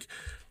 Like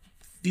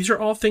these are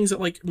all things that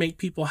like make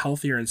people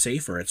healthier and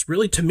safer. It's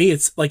really, to me,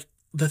 it's like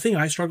the thing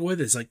I struggle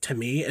with is like, to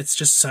me, it's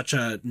just such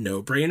a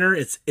no-brainer.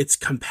 It's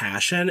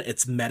compassion,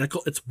 it's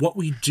medical, it's what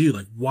we do,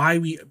 like why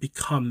we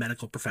become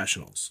medical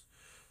professionals.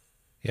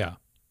 Yeah.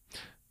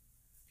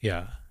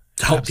 Yeah.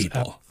 To help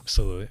people.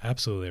 Absolutely.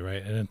 Absolutely.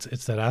 Right. And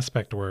it's that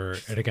aspect where,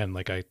 and again,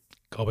 like I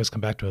always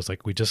come back to is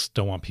like, we just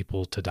don't want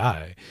people to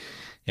die.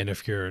 And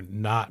if you're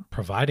not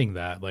providing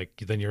that,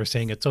 like, then you're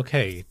saying it's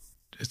okay.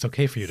 It's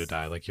okay for you to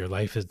die. Like your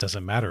life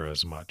doesn't matter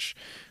as much,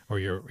 or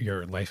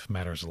your life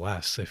matters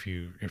less if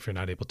you're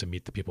not able to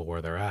meet the people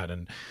where they're at.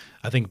 And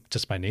I think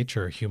just by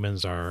nature,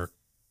 humans are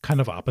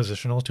kind of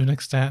oppositional to an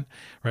extent,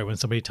 right? When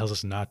somebody tells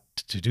us not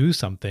to do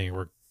something,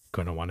 we're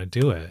going to want to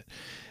do it.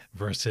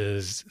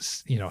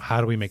 Versus, how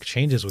do we make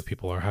changes with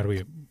people, or how do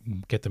we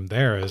get them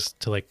there, is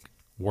to like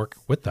work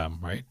with them,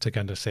 right? To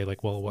kind of say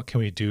like, well, what can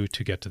we do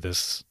to get to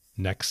this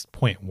next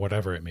point,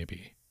 whatever it may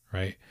be,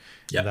 right?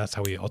 Yeah. And that's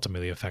how we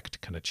ultimately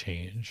affect kind of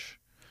change.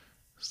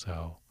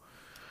 So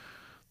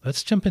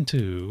let's jump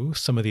into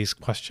some of these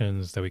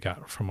questions that we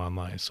got from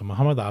online. So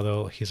Muhammad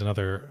Adil, he's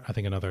another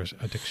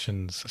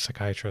addictions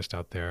psychiatrist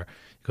out there.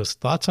 He goes,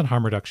 thoughts on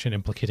harm reduction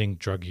implicating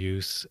drug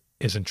use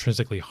is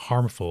intrinsically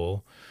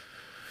harmful,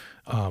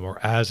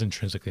 or as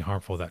intrinsically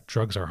harmful that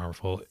drugs are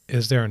harmful.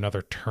 Is there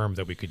another term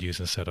that we could use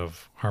instead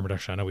of harm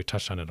reduction? I know we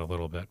touched on it a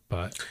little bit,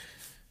 but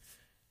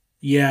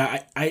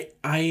Yeah,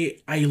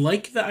 I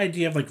like the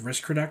idea of like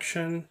risk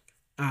reduction,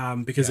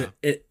 because yeah,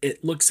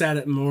 it looks at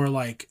it more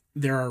like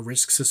there are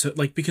risks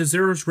like because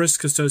there is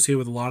risks associated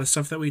with a lot of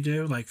stuff that we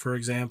do. Like for yeah,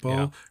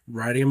 example,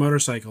 riding a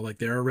motorcycle, like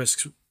there are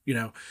risks,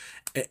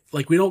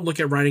 like we don't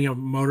look at riding a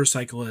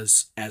motorcycle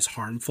as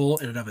harmful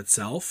in and of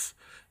itself,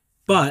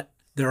 but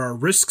there are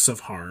risks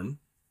of harm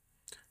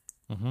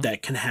hmm,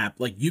 that can happen.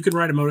 Like you can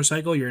ride a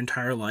motorcycle your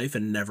entire life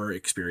and never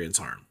experience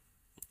harm,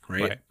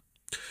 right? right,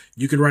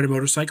 You can ride a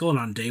motorcycle and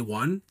on day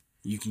one,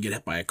 you can get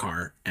hit by a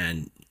car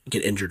and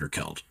get injured or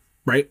killed,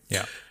 right?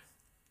 yeah,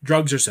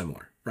 Drugs are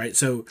similar, right?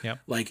 So yeah,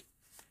 like,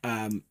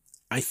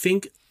 I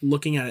think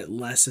looking at it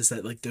less is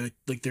that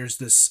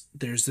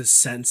there's this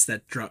sense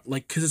that drug,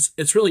 like, because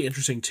it's really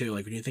interesting too,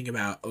 like when you think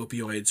about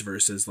opioids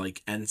versus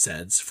like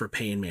NSAIDs for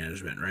pain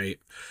management, right?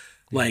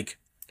 yeah. Like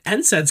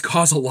NSAIDs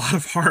cause a lot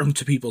of harm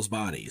to people's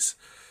bodies,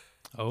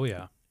 Oh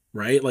yeah,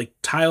 right? Like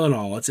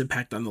Tylenol, its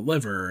impact on the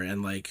liver,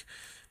 and like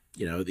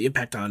the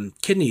impact on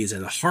kidneys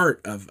and the heart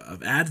of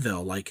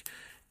Advil, like,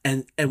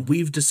 and hmm,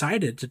 we've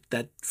decided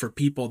that for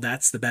people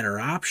that's the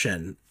better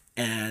option,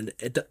 and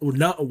it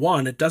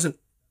doesn't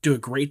do a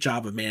great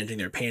job of managing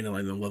their pain and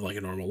letting them live like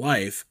a normal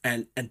life,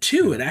 and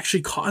two, yeah, it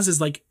actually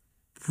causes like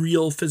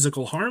real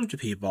physical harm to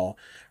people,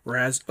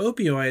 whereas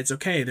opioids,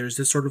 okay, there's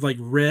this sort of like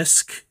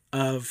risk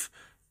of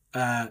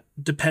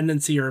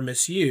dependency or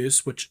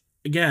misuse, which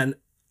again,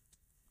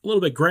 a little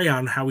bit gray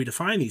on how we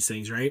define these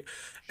things, right?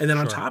 And then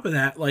on sure, top of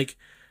that, like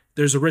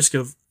there's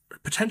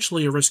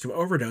potentially a risk of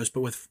overdose,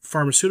 but with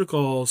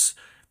pharmaceuticals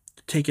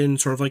taken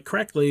sort of like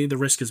correctly, the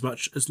risk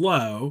is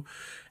low.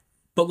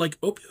 But like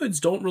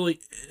opioids don't really,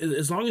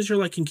 as long as you're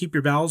like can keep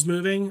your bowels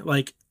moving,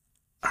 like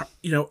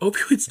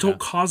opioids yeah, don't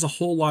cause a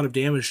whole lot of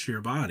damage to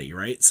your body,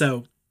 right?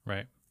 So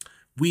right,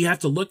 we have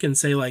to look and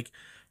say like,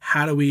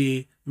 how do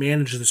we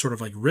manage the sort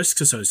of like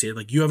risks associated?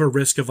 Like you have a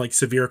risk of like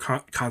severe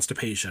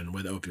constipation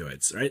with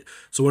opioids, right?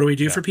 So what do we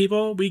do yeah, for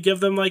people? We give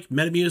them like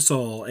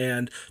Metamucil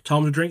and tell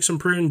them to drink some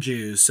prune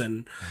juice,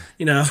 and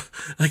you know,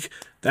 like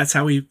that's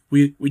how we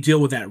deal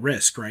with that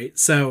risk, right?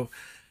 So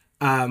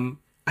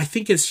I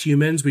think as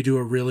humans we do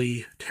a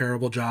really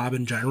terrible job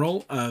in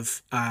general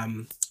of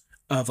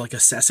like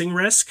assessing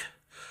risk.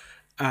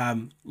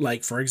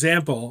 Like for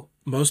example,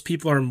 most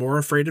people are more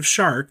afraid of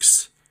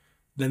sharks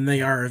than they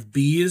yeah, are of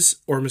bees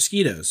or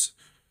mosquitoes,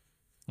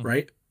 hmm,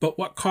 right? But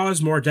what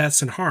cause more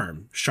deaths and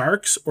harm,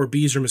 sharks or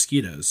bees or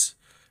mosquitoes,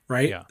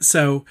 right? yeah,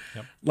 So,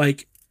 yep,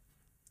 like,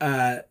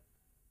 uh,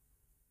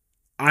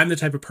 I'm the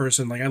type of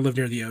person, like I live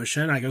near the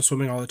ocean. I go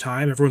swimming all the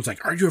time. Everyone's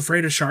like, "Are you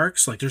afraid of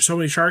sharks?" Like there's so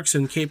many sharks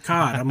in Cape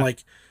Cod. I'm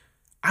like,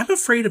 I'm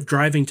afraid of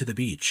driving to the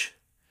beach.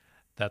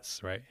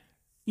 That's right.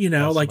 You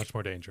know, That's like much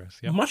more dangerous.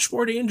 Yep. much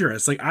more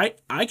dangerous. Like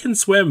I can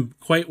swim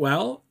quite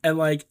well, and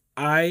like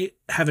I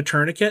have a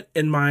tourniquet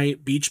in my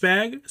beach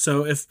bag,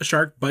 so if a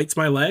shark bites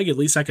my leg, at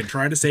least I can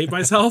try to save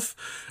myself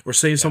or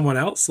save Yeah. someone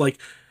else. Like,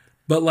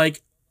 but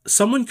like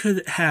someone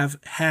could have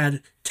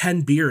had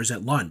 10 beers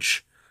at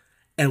lunch,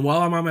 and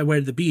while I'm on my way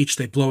to the beach,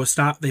 they blow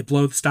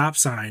the stop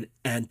sign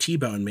and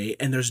T-bone me,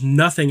 and there's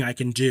nothing I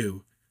can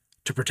do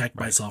to protect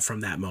Right. myself from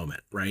that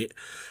moment, right?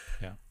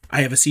 Yeah.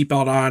 I have a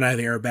seatbelt on, I have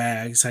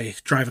airbags, I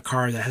drive a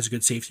car that has a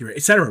good safety rate,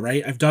 etc.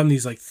 Right? I've done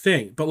these like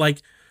things, but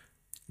like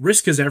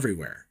risk is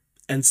everywhere,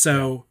 and Yeah.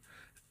 so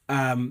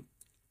um,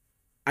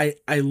 I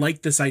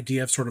like this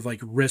idea of sort of like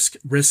risk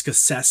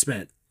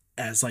assessment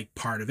as like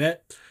part of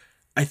it.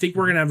 I think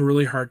we're Mhm. gonna have a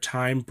really hard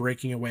time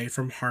breaking away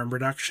from harm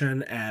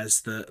reduction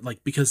as the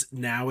like because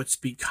now it's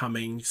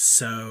becoming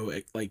so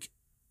like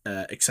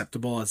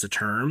acceptable as a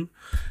term.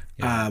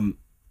 Yeah. Um,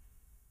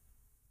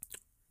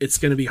 it's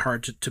going to be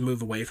hard to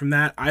move away from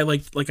that. I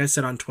like I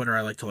said on Twitter,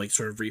 I like to like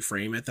sort of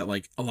reframe it that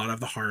like a lot of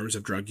the harms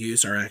of drug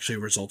use are actually a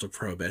result of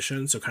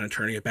prohibition. So kind of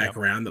turning it back Yep.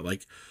 around that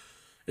like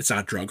it's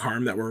not drug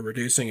harm that we're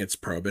reducing, it's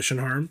prohibition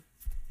harm.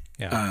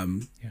 Yeah.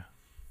 Um, Yeah.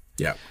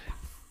 yeah,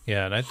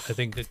 Yeah. And I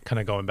think kind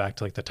of going back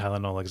to like the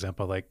Tylenol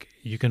example, like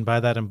you can buy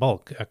that in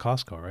bulk at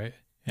Costco, right?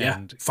 yeah,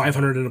 And,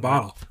 500 in a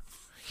bottle.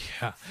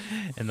 yeah.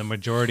 And the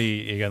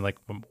majority, again, like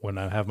when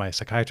I have my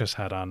psychiatrist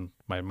hat on,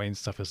 my main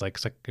stuff is like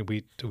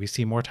we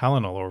see more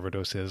Tylenol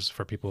overdoses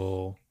for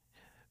people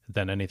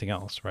than anything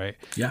else, right?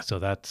 Yeah. So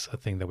that's a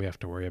thing that we have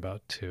to worry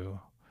about too.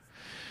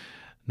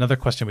 Another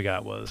question we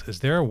got was, is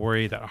there a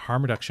worry that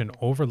harm reduction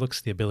overlooks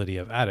the ability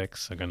of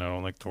addicts, again, I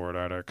don't like the word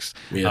addicts,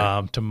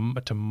 Yeah.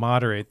 to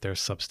moderate their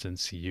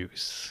substance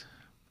use?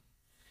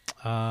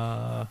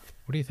 What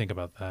do you think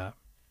about that?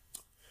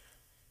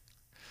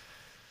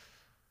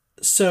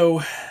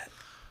 So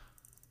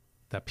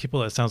That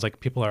people, it sounds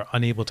like people are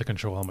unable to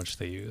control how much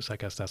they use. I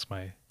guess that's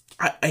my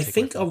I takeaway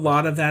think from a the lot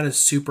question. of that is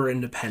super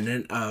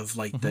independent of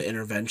like Hmm. the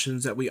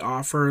interventions that we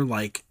offer.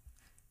 Like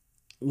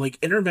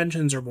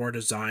interventions are more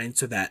designed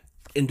so that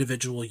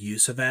individual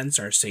use events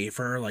are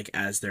safer like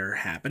as they're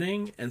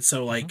happening, and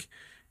so Hmm. like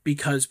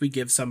because we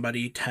give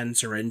somebody 10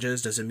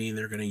 syringes doesn't mean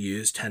they're going to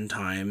use 10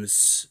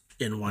 times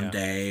in one Yeah.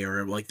 day,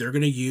 or like they're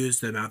going to use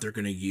the amount they're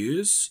going to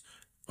use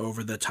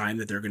over the time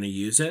that they're going to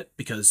use it,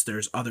 because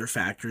there's other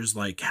factors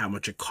like how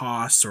much it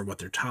costs or what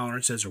their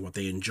tolerance is or what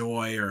they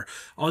enjoy or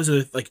all these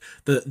other like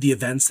the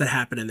events that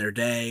happen in their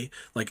day.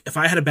 Like if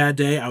I had a bad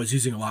day, I was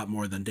using a lot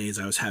more than days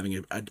I was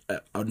having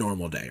a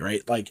normal day,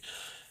 right? Like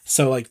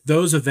so like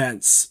those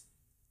events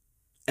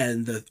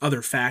and the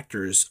other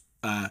factors,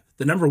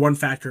 the number one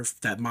factor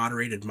that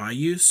moderated my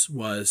use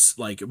was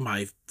like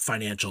my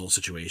financial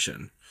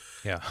situation.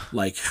 Yeah.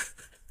 Like if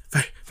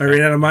I Yeah.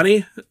 ran out of Yeah.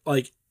 money,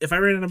 like if I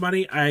ran out of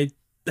money, I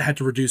had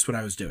to reduce what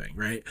I was doing,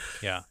 right?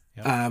 Yeah.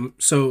 Yep.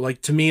 So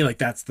like to me, like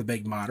that's the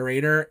big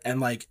moderator, and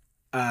like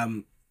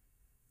um,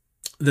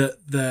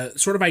 the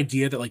sort of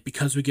idea that like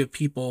because we give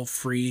people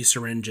free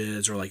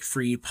syringes or like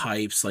free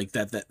pipes, like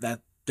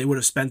that they would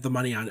have spent the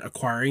money on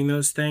acquiring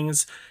those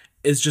things,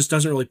 is just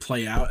doesn't really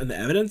play out in the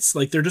evidence.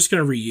 Like they're just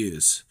going to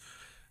reuse.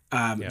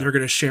 Yeah. They're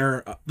going to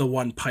share the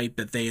one pipe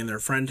that they and their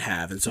friend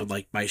have. And so,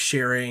 like, by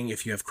sharing,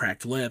 if you have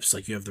cracked lips,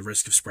 like, you have the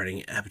risk of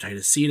spreading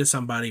hepatitis C to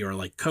somebody or,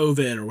 like,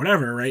 COVID or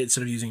whatever, right?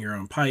 Instead of using your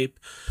own pipe.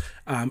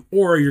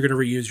 Or you're going to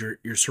reuse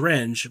your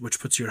syringe, which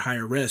puts you at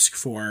higher risk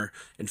for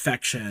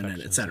infection and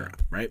et Infections. cetera,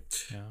 Yeah.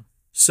 right? Yeah.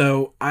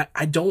 So,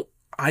 I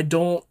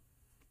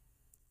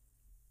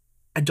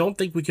don't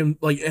think we can,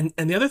 like, and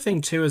the other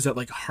thing, too, is that,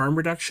 like, harm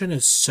reduction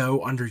is so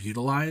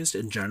underutilized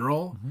in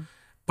general Hmm.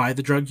 by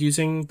the drug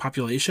using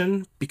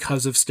population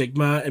because of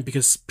stigma, and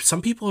because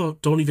some people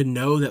don't even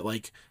know that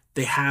like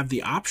they have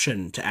the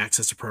option to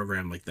access a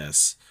program like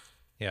this.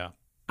 Yeah.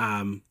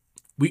 um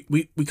we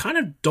kind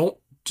of don't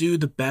do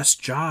the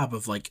best job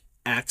of like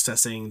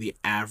accessing the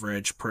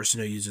average person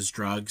who uses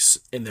drugs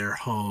in their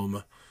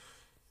home,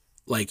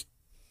 like,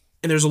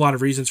 and there's a lot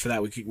of reasons for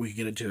that we could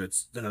get into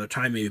it another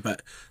time maybe,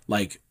 but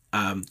like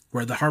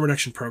where the harm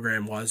reduction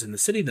program was in the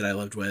city that I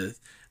lived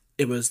with,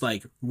 it was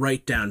like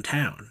right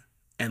downtown.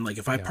 And like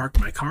if I Yeah. parked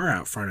my car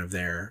out front of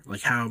there,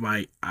 like how am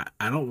I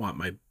don't want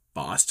my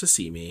boss to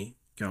see me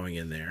going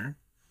in there.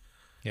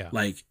 Yeah.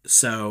 Like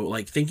so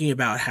like thinking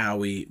about how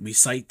we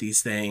cite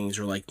these things,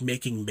 or like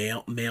making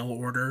mail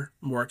order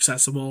more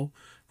accessible,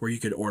 where you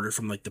could order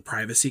from like the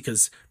privacy,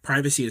 because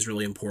privacy is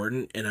really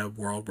important in a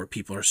world where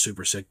people are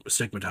super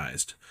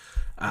stigmatized.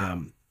 Yeah.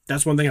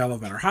 That's one thing I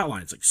love about our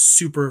hotlines, like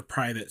super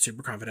private,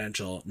 super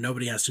confidential.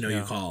 Nobody has to know you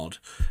Yeah. called.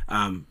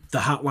 The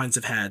hotlines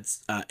have had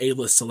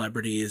A-list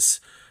celebrities,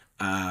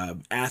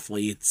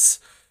 athletes,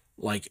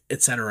 like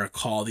etc.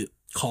 Call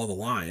the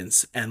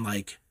lines, and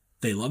like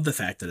they love the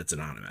fact that it's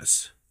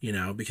anonymous,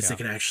 because they Yeah.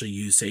 can actually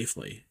use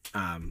safely.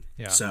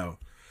 Yeah. So,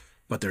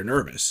 but they're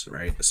nervous,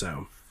 right?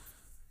 So,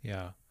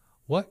 Yeah.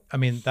 What I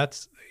mean,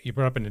 that's you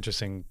brought up an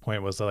interesting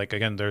point. Was that, like,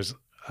 again,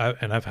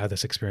 and I've had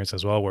this experience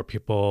as well, where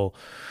people,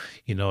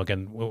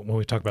 again, when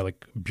we talk about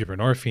like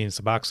buprenorphine,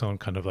 Suboxone,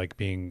 kind of like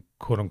being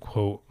quote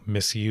unquote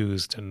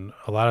misused, and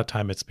a lot of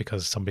time it's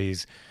because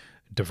somebody's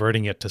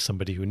diverting it to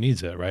somebody who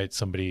needs it, right?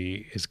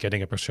 Somebody is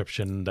getting a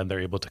prescription, then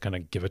they're able to kind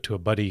of give it to a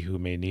buddy who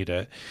may need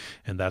it,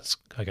 and that's,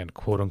 again,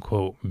 quote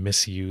unquote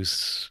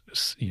misuse,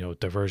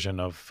 diversion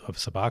of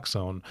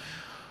Suboxone.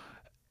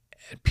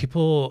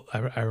 People,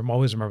 I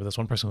always remember this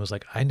one person who was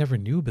like, I never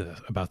knew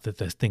about that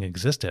this thing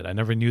existed. I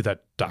never knew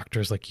that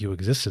doctors like you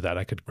existed, that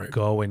I could Right.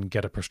 go and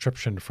get a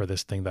prescription for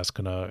this thing that's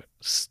going to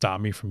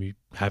stop me from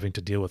having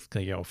to deal with,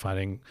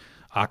 finding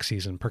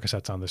oxys and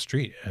Percocets on the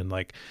street. And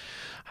like,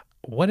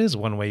 what is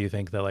one way you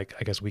think that, like,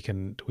 I guess we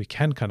can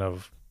kind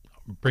of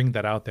bring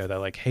that out there, that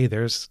like, hey,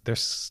 there's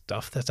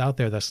stuff that's out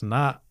there that's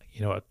not,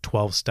 a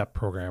 12-step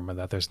program, and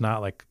that there's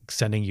not like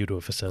sending you to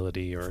a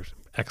facility or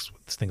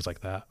things like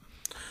that.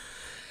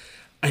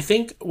 I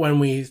think when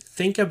we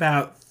think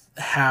about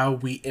how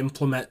we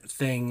implement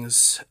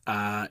things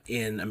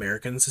in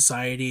American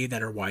society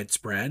that are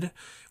widespread,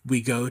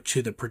 we go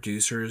to the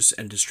producers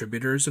and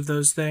distributors of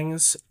those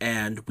things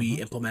and we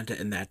Hmm. implement it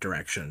in that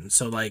direction.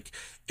 So, like,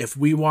 if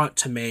we want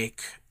to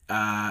make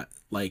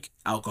like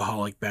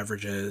alcoholic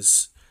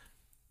beverages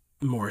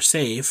more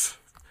safe,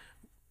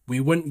 we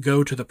wouldn't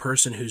go to the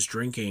person who's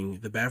drinking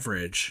the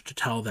beverage to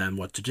tell them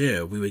what to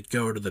do. We would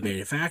go to the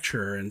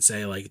manufacturer and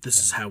say, like, this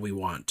Yeah. is how we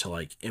want to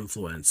like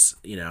influence,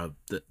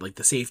 the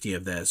safety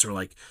of this, or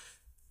like,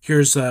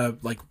 here's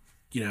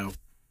you know,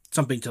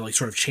 something to like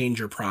sort of change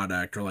your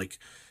product, or like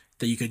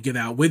that you could give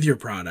out with your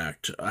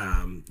product.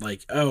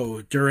 Like,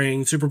 oh,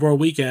 during Super Bowl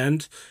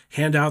weekend,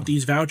 hand out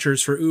these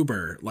vouchers for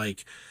Uber,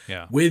 like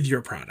Yeah. with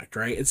your product,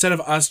 right? Instead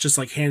of us just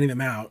like handing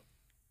them out,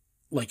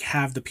 like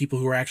have the people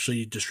who are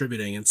actually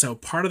distributing. And so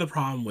part of the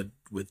problem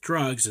with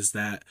drugs is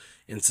that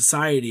in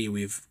society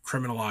we've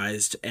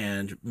criminalized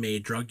and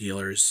made drug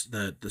dealers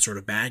the sort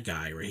of bad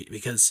guy, right?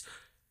 Because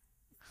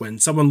when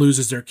someone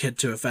loses their kid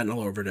to a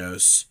fentanyl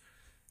overdose,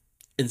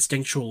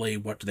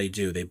 instinctually what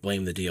do? They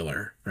blame the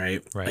dealer,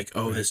 right? Right. Like,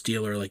 oh, Right. this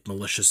dealer like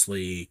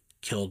maliciously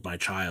killed my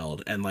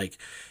child. And like,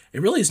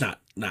 it really is not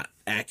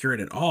accurate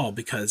at all,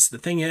 because the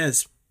thing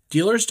is,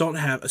 dealers don't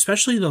have,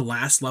 especially the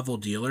last level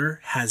dealer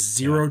has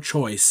Yeah. zero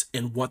choice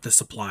in what the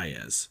supply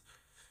is.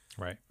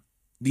 Right.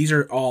 These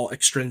are all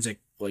extrinsic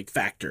like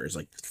factors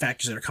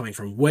that are coming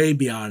from way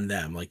beyond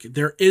them. Like,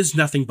 there is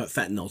nothing but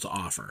fentanyl to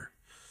offer.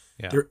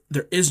 Yeah.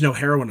 There is no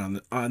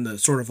heroin on the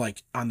sort of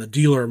like on the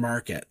dealer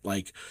market.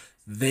 Like,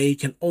 they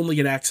can only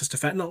get access to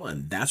fentanyl,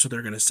 and that's what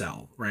they're going to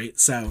sell, right?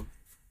 So,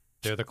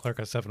 They're the clerk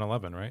at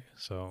 7-Eleven, right?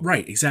 So,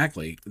 right,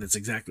 exactly. That's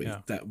exactly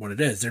yeah. that what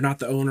it is. They're not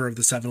the owner of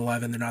the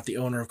 7-Eleven. They're not the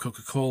owner of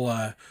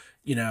Coca-Cola,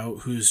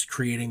 who's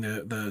creating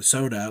the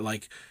soda.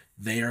 Like,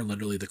 they are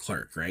literally the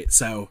clerk, right?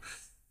 So,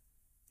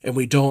 and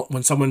we don't,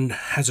 when someone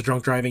has a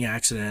drunk driving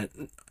accident,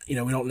 we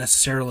don't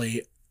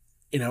necessarily,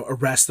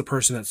 arrest the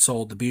person that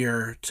sold the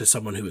beer to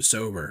someone who is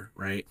sober,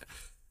 right?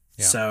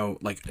 Yeah. So,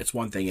 like, it's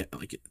one thing,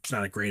 like, it's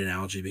not a great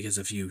analogy, because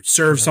if you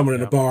serve someone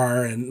in a Yeah.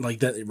 bar and like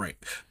that, right?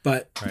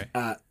 But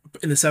Right.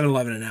 in the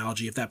 7-Eleven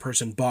analogy, if that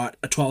person bought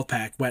a 12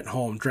 pack, went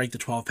home, drank the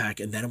 12 pack,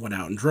 and then went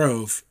out and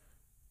drove,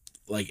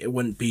 like, it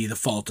wouldn't be the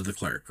fault of the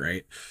clerk,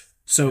 right?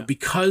 So, Yeah.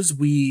 because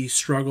we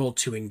struggle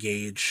to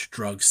engage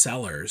drug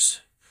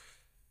sellers,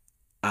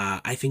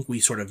 I think we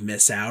sort of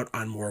miss out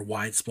on more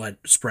widespread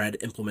spread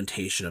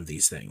implementation of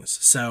these things.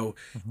 So,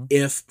 Hmm.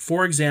 if,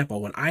 for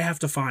example, when I have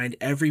to find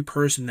every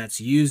person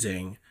that's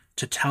using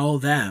to tell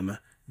them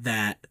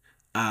that,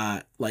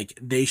 like,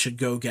 they should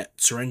go get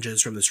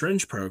syringes from the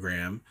syringe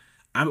program,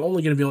 I'm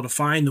only going to be able to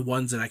find the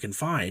ones that I can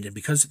find, and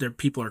because their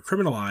people are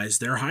criminalized,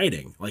 they're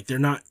hiding. Like, they're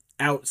not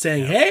out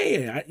saying,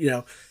 Yeah.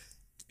 "Hey,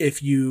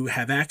 if you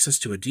have access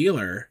to a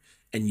dealer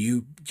and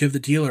you give the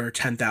dealer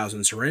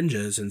 10,000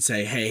 syringes and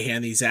say, hey,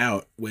 hand these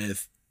out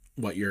with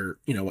what you're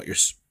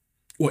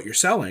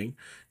selling,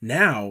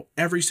 now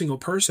every single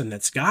person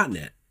that's gotten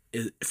it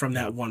from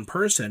Yeah. that one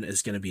person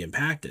is going to be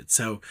impacted.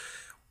 So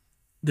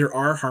there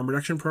are harm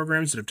reduction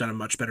programs that have done a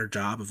much better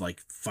job of like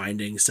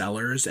finding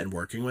sellers and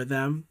working with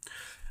them.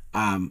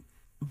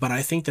 But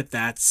I think that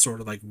that's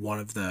sort of like one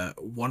of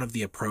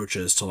the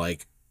approaches to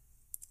like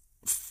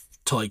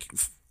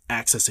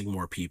accessing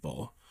more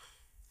people.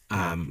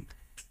 Yeah. Um,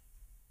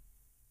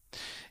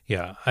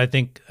 Yeah. I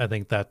think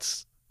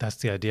that's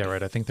the idea,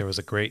 right? I think there was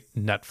a great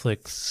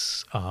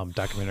Netflix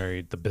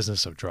documentary, "The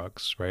Business of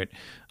Drugs," right?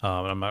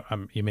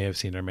 You may have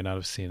seen it or may not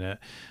have seen it,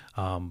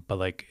 but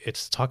like,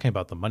 it's talking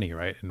about the money,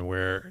 right, and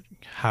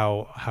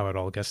how it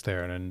all gets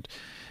there, and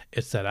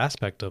it's that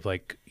aspect of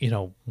like,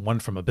 one,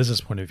 from a business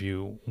point of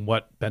view,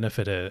 what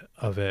benefit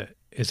of it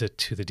is it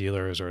to the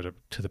dealers or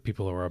to the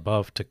people who are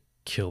above to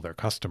kill their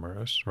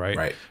customers, right?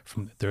 right.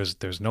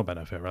 There's no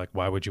benefit, right? Like,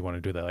 why would you want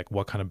to do that? Like,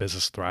 what kind of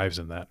business thrives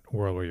in that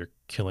world where you're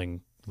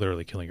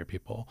literally killing your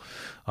people?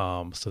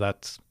 So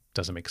that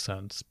doesn't make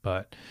sense.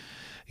 But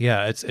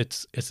yeah,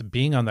 it's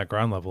being on that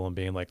ground level and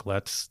being like,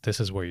 this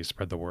is where you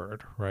spread the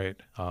word, right?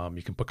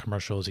 You can put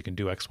commercials, you can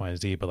do X, Y, and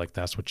Z, but like,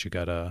 that's what you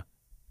gotta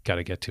got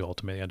to get to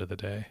ultimately at the end of the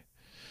day.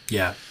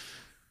 Yeah.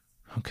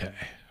 Okay.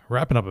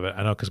 Wrapping up a bit.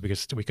 I know because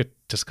we could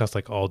discuss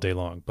like all day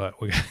long,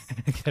 but we gotta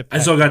get I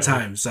back still to got what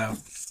we time, so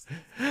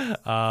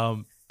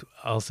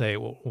I'll say,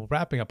 well,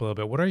 wrapping up a little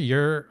bit, what are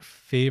your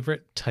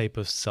favorite type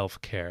of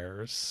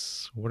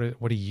self-cares? What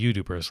do you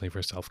do personally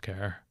for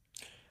self-care?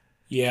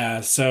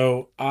 yeah.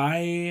 So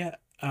I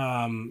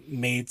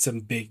made some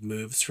big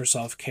moves for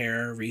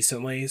self-care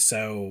recently.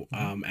 So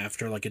Hmm.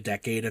 after like a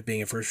decade of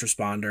being a first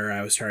responder,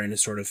 I was starting to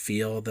sort of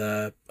feel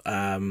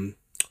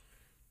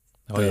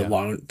Oh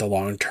yeah. the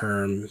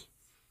long-term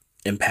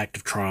impact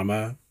of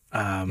trauma.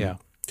 Yeah.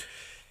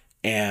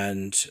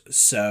 And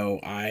so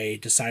I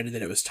decided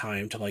that it was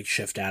time to like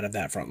shift out of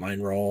that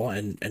frontline role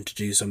and to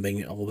do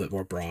something a little bit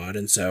more broad.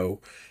 And so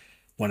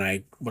when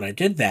I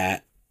did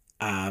that,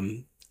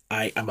 um,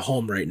 I'm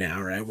home right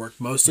now, right? I work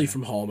mostly Yeah.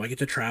 from home. I get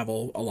to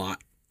travel a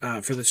lot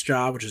for this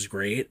job, which is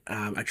great.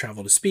 I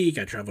travel to speak,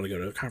 I travel to go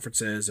to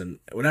conferences and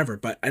whatever,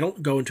 but I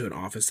don't go into an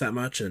office that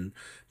much. And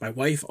my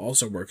wife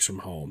also works from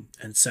home,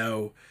 and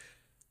so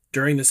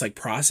during this like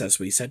process,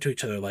 we said to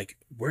each other like,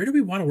 where do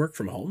we want to work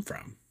from home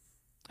from?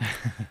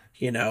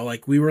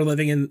 Like we were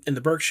living in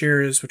the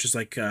Berkshires, which is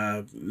like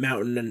a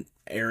mountain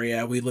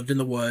area. We lived in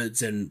the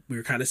woods and we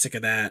were kind of sick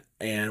of that.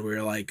 And we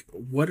were like,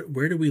 where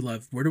do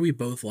we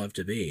both love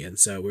to be? And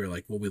so we were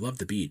like, well, we love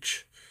the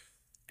beach.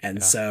 And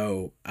Yeah.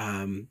 so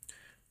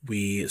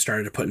we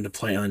started to put into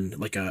plan,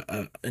 like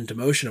into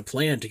motion a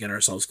plan to get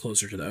ourselves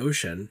closer to the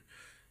ocean,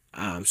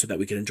 so that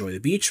we could enjoy the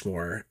beach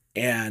more.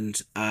 And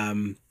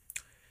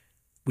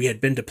we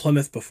had been to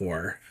Plymouth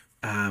before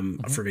Hmm.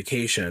 for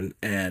vacation,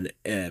 and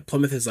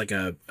Plymouth is like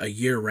a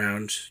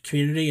year-round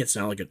community. It's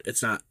not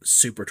it's not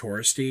super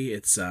touristy.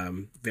 It's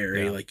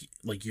very Yeah.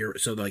 like year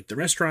so like the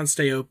restaurants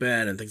stay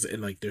open and things,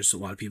 and like there's a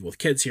lot of people with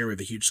kids here. We have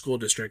a huge school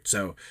district,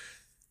 so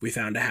we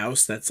found a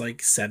house that's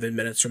like 7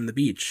 minutes from the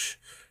beach,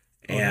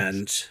 Oh, nice.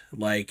 and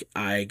like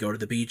I go to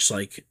the beach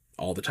like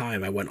all the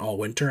time. I went all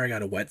winter. I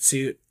got a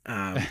wetsuit.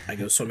 I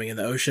go swimming in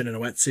the ocean in a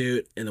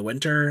wetsuit in the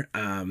winter.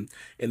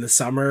 In the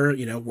summer,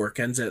 work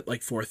ends at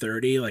like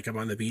 4:30. Like I'm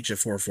on the beach at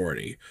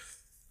 4:40.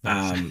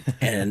 Nice.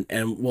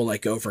 And we'll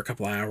like go for a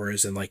couple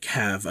hours and like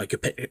have like a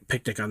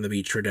picnic on the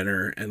beach for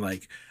dinner. And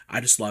like I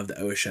just love the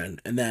ocean.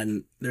 And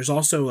then there's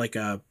also like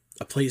a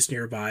place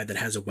nearby that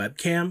has a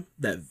webcam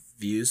that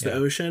views the Yeah.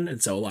 ocean.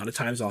 And so a lot of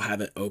times I'll have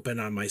it open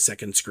on my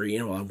second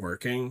screen while I'm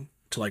working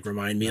to like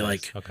remind me Nice.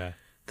 like Okay.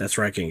 that's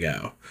where I can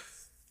go.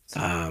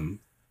 Sick.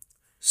 Um,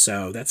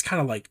 so that's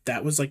kind of like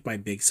that was like my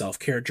big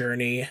self-care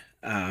journey.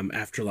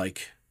 After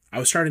like I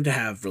was starting to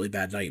have really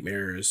bad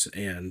nightmares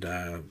and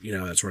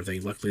that sort of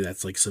thing. Luckily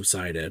that's like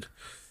subsided.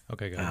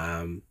 Okay,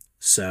 good.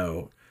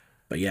 So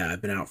but yeah,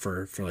 I've been out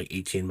for like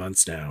 18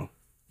 months now,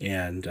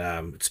 and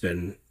it's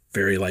been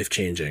very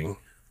life-changing.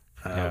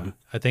 Yeah. Um,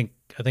 I think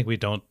we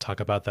don't talk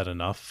about that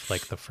enough,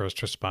 like the first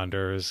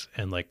responders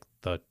and like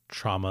the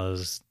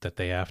traumas that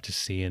they have to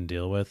see and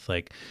deal with.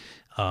 Like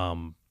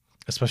um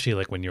especially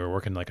like when you were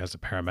working like as a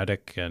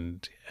paramedic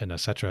and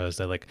etc. Is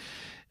that like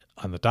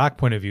on the doc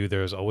point of view,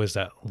 there's always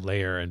that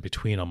layer in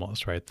between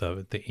almost, right?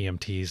 The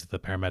EMTs, the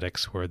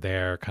paramedics who are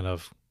there kind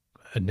of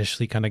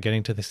initially kind of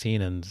getting to the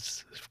scene and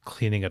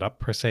cleaning it up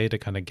per se to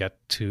kind of get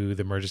to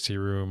the emergency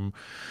room,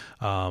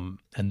 and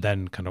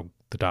then kind of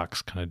the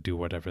docs kind of do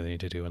whatever they need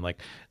to do, and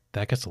like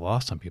that gets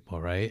lost on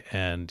people, right?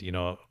 And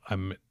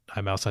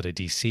I'm outside of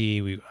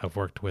DC. I've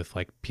worked with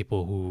like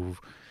people who,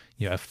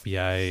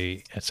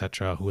 FBI,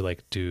 etc., who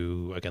like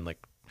do again like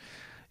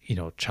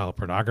child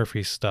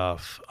pornography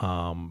stuff,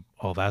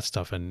 all that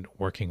stuff, and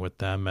working with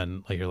them,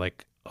 and like you're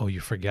like, oh, you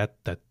forget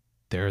that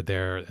they're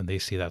there and they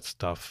see that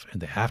stuff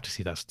and they have to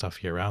see that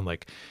stuff year round.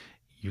 Like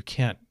you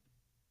can't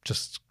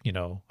just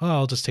oh,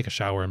 I'll just take a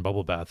shower and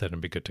bubble bath it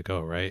and be good to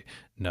go, right?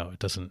 No, it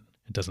doesn't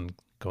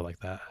go like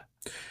that.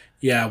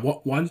 yeah,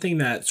 one thing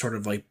that sort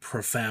of like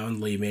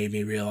profoundly made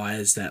me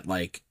realize that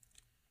like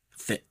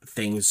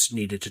things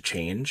needed to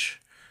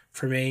change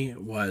for me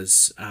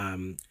was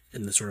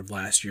in the sort of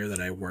last year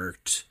that I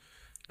worked.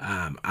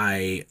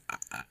 I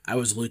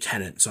was a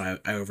lieutenant, so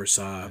I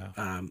oversaw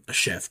Yeah. a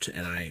shift,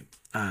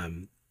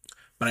 and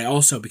but I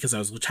also, because I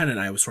was a lieutenant,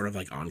 I was sort of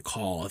like on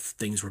call if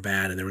things were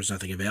bad and there was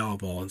nothing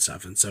available and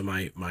stuff. And so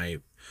my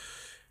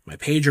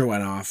pager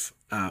went off.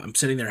 I'm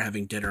sitting there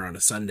having dinner on a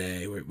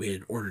Sunday. We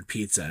had ordered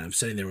pizza. And I'm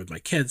sitting there with my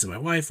kids and my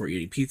wife. We're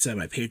eating pizza.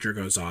 My pager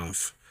goes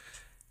off,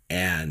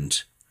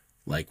 and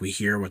like we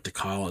hear what the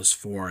call is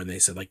for, and they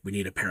said like we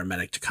need a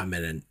paramedic to come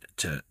in and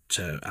to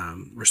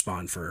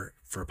respond for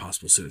a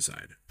possible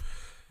suicide.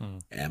 Hmm.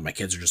 And my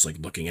kids are just like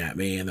looking at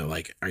me, and they're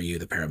like, "Are you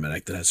the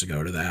paramedic that has to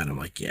go to that?" And I'm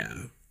like, "Yeah,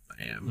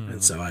 I am." And Hmm.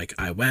 so like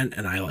I went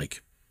and I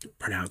like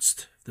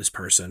pronounced this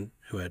person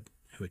who had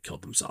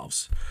killed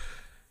themselves.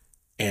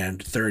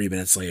 And 30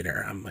 minutes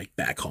later, I'm like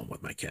back home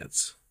with my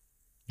kids.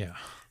 Yeah.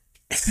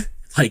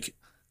 Like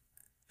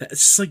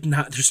it's just like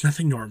not there's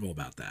nothing normal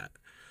about that.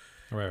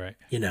 Right. Right.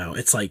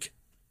 It's like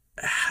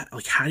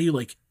how do you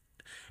like,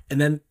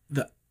 and then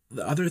the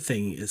other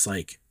thing is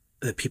like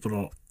that people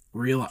don't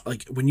real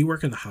like when you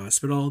work in the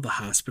hospital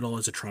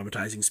is a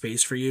traumatizing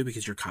space for you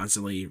because you're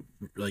constantly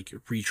like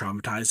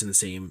re-traumatized in the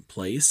same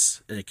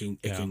place, and it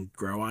Yeah. can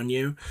grow on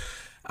you.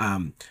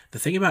 The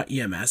thing about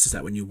EMS is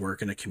that when you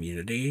work in a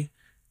community,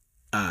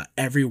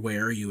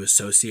 everywhere you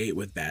associate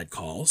with bad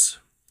calls.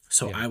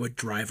 So Yeah. I would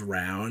drive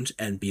around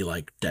and be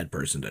like dead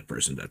person, dead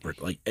person, dead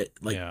person, like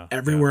like Yeah. Yeah.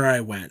 everywhere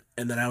I went.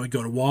 And then I would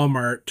go to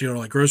Walmart to go to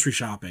like grocery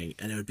shopping,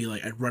 and it would be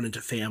like I'd run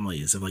into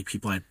families of like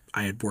people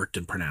I had worked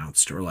and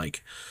pronounced, or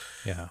like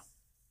Yeah.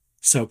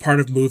 so part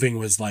of moving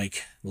was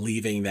like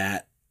leaving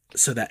that,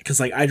 so that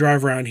because like I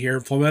drive around here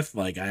in Plymouth,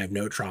 like I have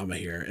no trauma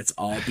here. It's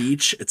all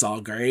beach, it's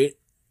all great.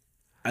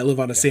 I live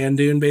on a Yeah. sand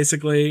dune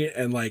basically,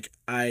 and like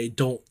I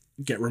don't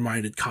get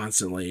reminded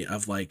constantly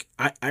of like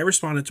I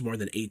responded to more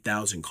than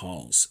 8,000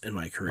 calls in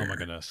my Oh my career,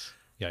 goodness.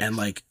 and Yikes.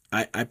 like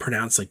I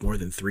pronounced like more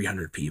than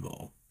 300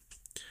 people,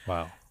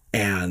 Wow.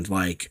 and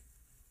like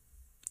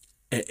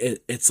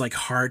it's like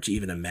hard to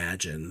even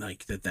imagine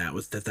like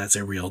that's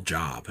a real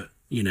job,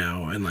 you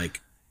know, and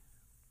like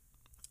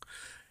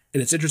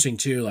and it's interesting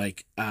too,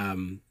 like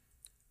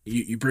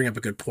you bring up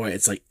a good point.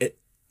 It's like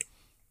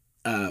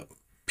uh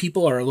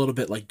people are a little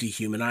bit like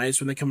dehumanized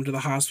when they come to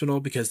the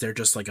hospital because they're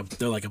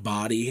like a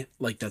body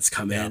like that's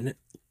come Yeah. in,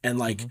 and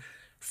like Mm-hmm.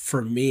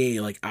 for me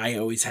like I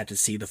always had to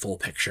see the full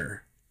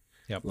picture.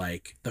 Yep.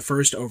 Like the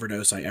first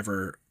overdose I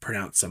ever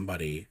pronounced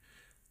somebody,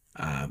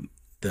 um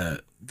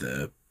the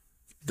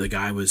the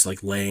guy was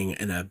like laying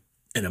in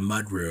a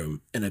mud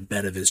room in a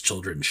bed of his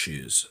children's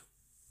shoes,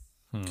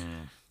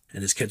 Hmm.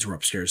 and his kids were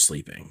upstairs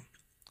sleeping.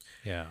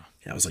 Yeah.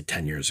 That was like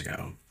 10 years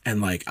ago,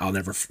 and like I'll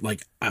never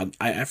like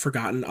I've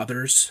forgotten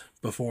others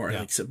before, Yeah.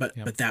 like so, Yep.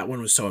 but that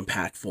one was so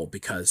impactful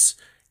because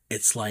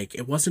it's like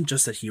it wasn't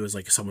just that he was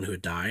like someone who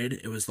had died,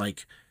 it was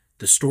like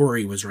the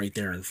story was right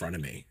there in front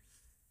of me.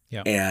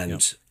 Yep. Yep.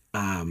 And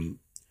um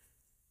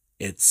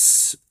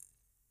it's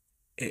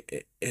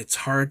it's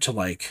hard to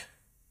like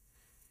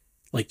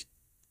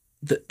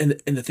and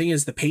the thing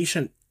is the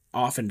patient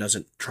often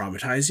doesn't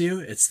traumatize you,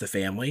 it's the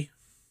family,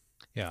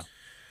 Yeah.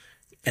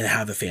 and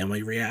how the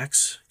family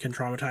reacts can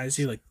traumatize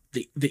you. Like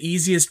the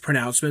easiest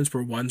pronouncements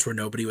were ones where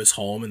nobody was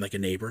home and like a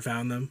neighbor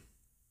found them,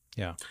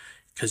 Yeah.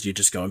 because you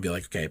just go and be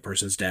like, okay,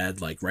 person's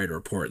dead, like write a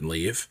report and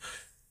leave.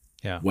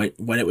 Yeah.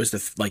 When it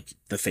was like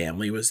the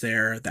family was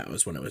there, that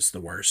was when it was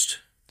the worst,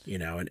 you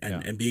know,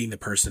 Yeah. and being the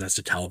person has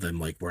to tell them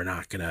like we're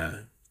not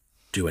gonna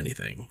do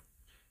anything,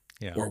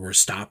 Yeah. or we're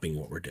stopping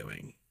what we're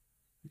doing.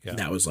 Yeah.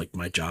 That was like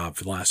my job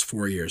for the last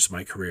 4 years of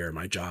my career.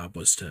 My job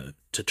was to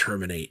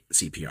terminate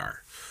CPR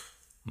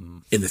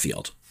Mm. in the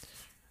field.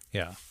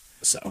 Yeah.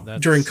 So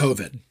during That's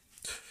COVID.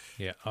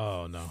 yeah.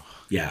 Oh no.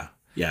 Yeah.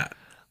 Yeah. Yeah.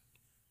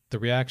 The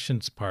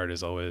reactions part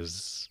is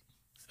always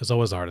the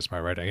hardest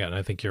part, right? Again,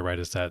 I think you're right.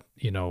 Is that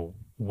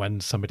when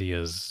somebody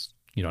is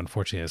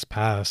unfortunately has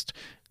passed,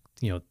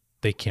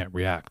 they can't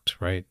react,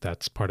 right?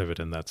 That's part of it,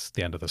 and that's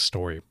the end of the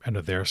story, end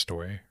of their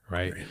story,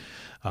 right? Right.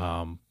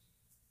 Um,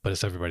 but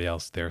it's everybody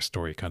else. Their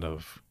story kind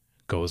of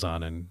goes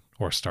on and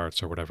or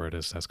starts or whatever it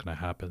is that's going to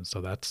happen.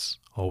 So that's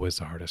always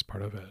the hardest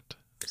part of it.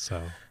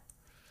 So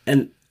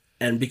And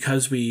and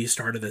because we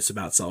started this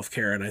about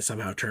self-care and I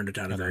somehow turned it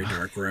down a I know, very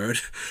dark road,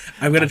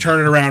 I'm going to I know.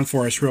 turn it around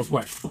for us real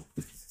quick.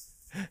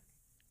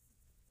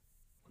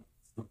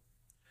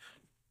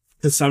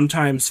 Because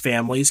sometimes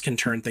families can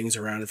turn things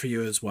around for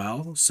you as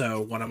well.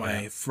 So one of Yeah,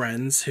 my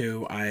friends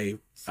who I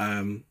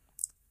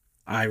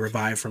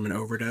revived from an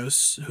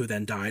overdose, who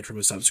then died from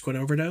a subsequent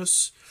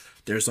overdose.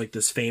 There's like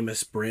this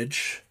famous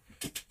bridge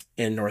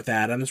in North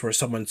Adams where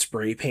someone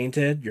spray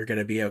painted "You're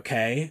gonna be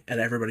okay," and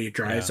everybody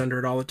drives yeah, under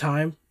it all the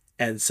time.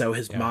 And so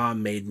his yeah.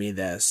 mom made me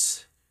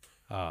this,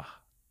 Ah,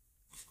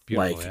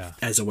 beautiful. like Yeah,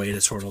 as a way to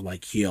sort of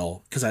like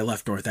heal, because I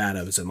left North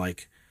Adams, and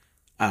like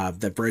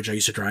the bridge I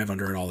used to drive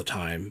under it all the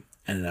time.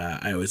 And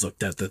I always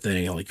looked at the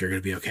thing like "You're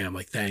gonna be okay." I'm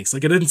like, thanks.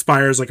 Like it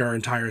inspires like our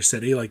entire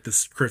city, like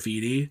this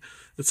graffiti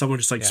that someone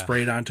just like yeah,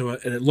 sprayed onto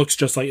it, and it looks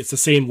just like it's the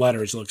same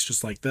letters. It looks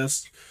just like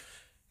this.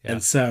 yeah,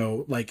 And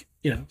so like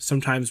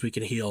sometimes we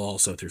can heal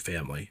also through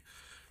family.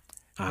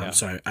 yeah,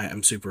 So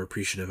I'm super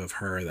appreciative of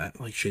her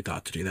that like she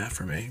thought to do that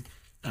for me.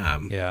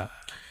 Um, yeah.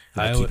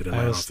 and I keep it in I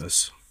my always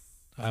office.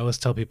 I always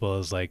tell people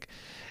is like,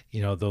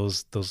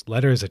 those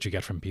letters that you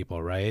get from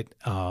people, right?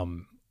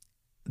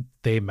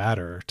 They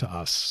matter to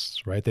us,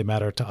 right? They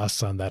matter to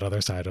us on that other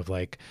side of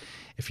like,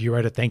 if you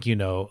write a thank you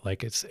note,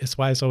 like it's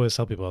why I always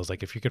tell people is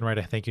like, if you can write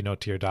a thank you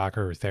note to your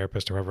doctor or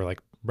therapist or whoever, like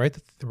write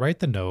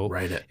the note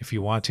Write it. if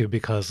you want to,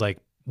 because like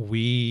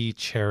we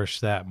cherish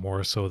that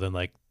more so than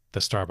like the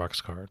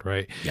Starbucks card,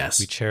 right? We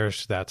Yes.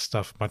 cherish that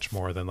stuff much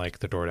more than like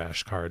the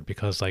DoorDash card,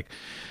 because like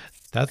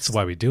that's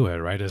why we do it,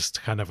 right? Is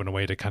kind of in a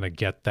way to kind of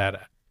get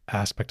that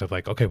aspect of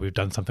like, okay, we've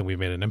done something, we've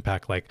made an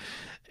impact. Like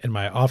in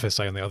my office,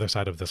 like on the other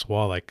side of this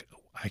wall, like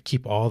I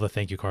keep all the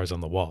thank you cards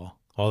on the wall.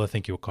 All the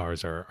thank you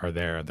cards are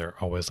there. They're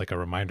always like a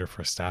reminder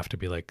for staff to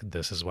be like,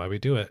 this is why we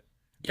do it,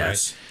 right?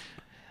 Yes.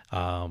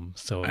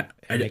 So I, it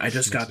I makes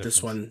just a got this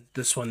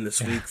difference. one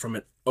this Yeah, week from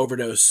an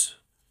overdose.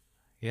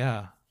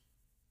 yeah,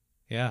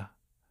 yeah.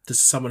 This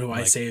is someone who And I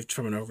like, saved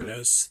from an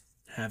overdose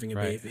having a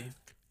right, baby.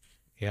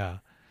 Yeah.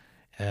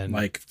 And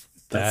Like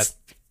that that's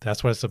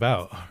that's what it's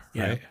about,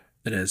 yeah, right?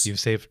 it is. You've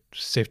saved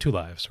two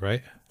lives,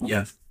 right?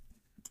 Yeah.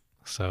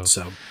 So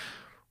So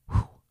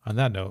on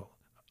that note,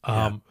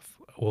 yeah.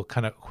 we'll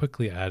kind of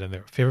quickly add in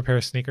there. Favorite pair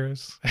of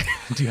sneakers?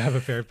 Do you have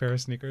a favorite pair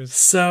of sneakers?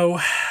 So,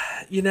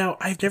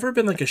 I've never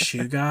been like a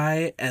shoe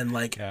guy, and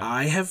like Yeah.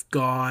 I have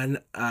gone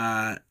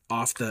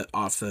off the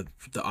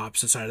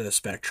opposite side of the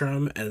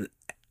spectrum, and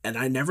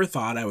I never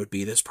thought I would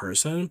be this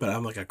person, but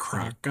I'm like a Uh-huh.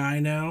 Croc guy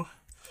now,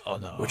 Oh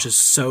no. which is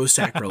so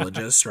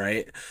sacrilegious,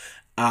 right?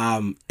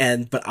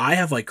 But I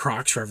have like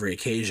Crocs for every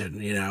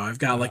occasion. I've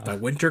got like uh, my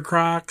winter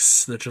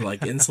Crocs, which are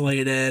like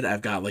insulated.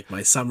 I've got like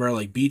my summer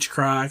like beach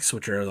Crocs,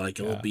 which are like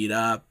a little yeah. beat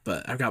up.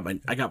 But I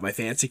got my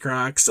fancy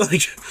Crocs.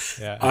 Like,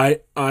 Yeah.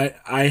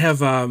 I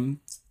have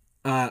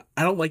I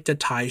don't like to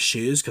tie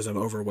shoes because I'm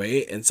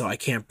overweight, and so I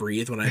can't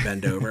breathe when I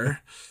bend over.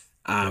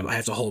 Yeah. I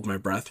have to hold my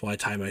breath while I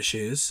tie my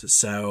shoes.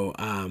 So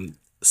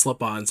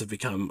slip-ons have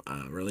become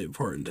really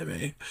important to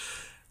me.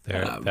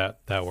 There, Um,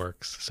 that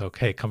works. So,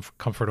 okay,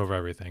 comfort over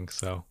everything.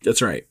 So,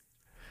 that's right.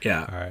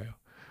 Yeah. all right.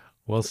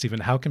 Well,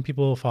 Stephen, how can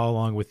people follow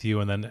along with you,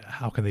 and then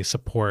how can they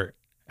support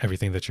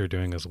everything that you're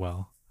doing as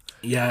well?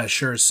 Yeah,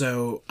 sure.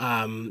 So,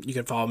 you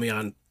can follow me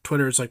on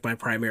Twitter. It's like my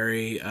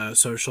primary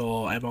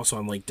social. I'm also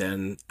on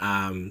LinkedIn.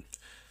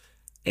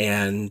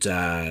 And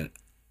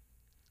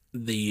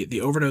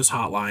the overdose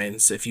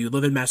hotlines. If you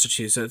live in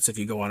Massachusetts, if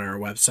you go on our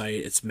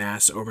website, it's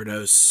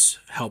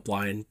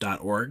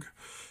massoverdosehelpline.org.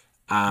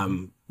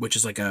 Hmm. Which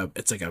is a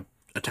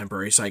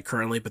temporary site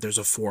currently, but there's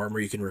a form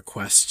where you can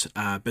request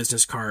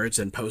business cards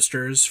and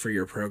posters for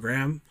your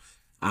program.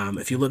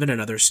 If you Okay. live in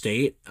another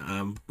state,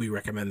 we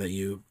recommend that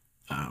you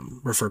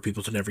refer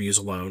people to Never Use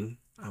Alone.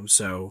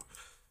 So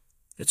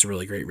it's a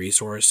really great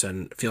resource,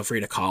 and feel free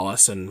to call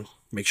us and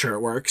make sure it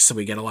works. So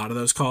we get a lot of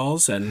those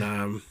calls, and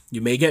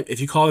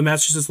if you call the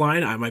Massachusetts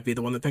line, I might be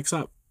the one that picks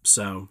up.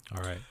 So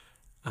All right.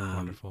 um,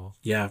 Wonderful.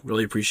 yeah,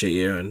 really appreciate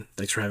you, and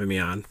thanks for having me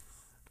on.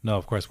 No,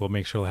 of course, we'll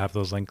make sure we'll have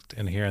those linked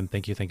in here. And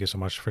thank you so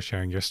much for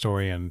sharing your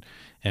story and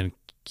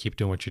keep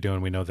doing what you're doing.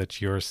 We know that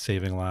you're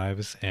saving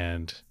lives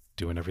and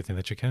doing everything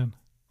that you can.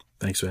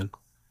 Thanks, man.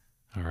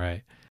 All right.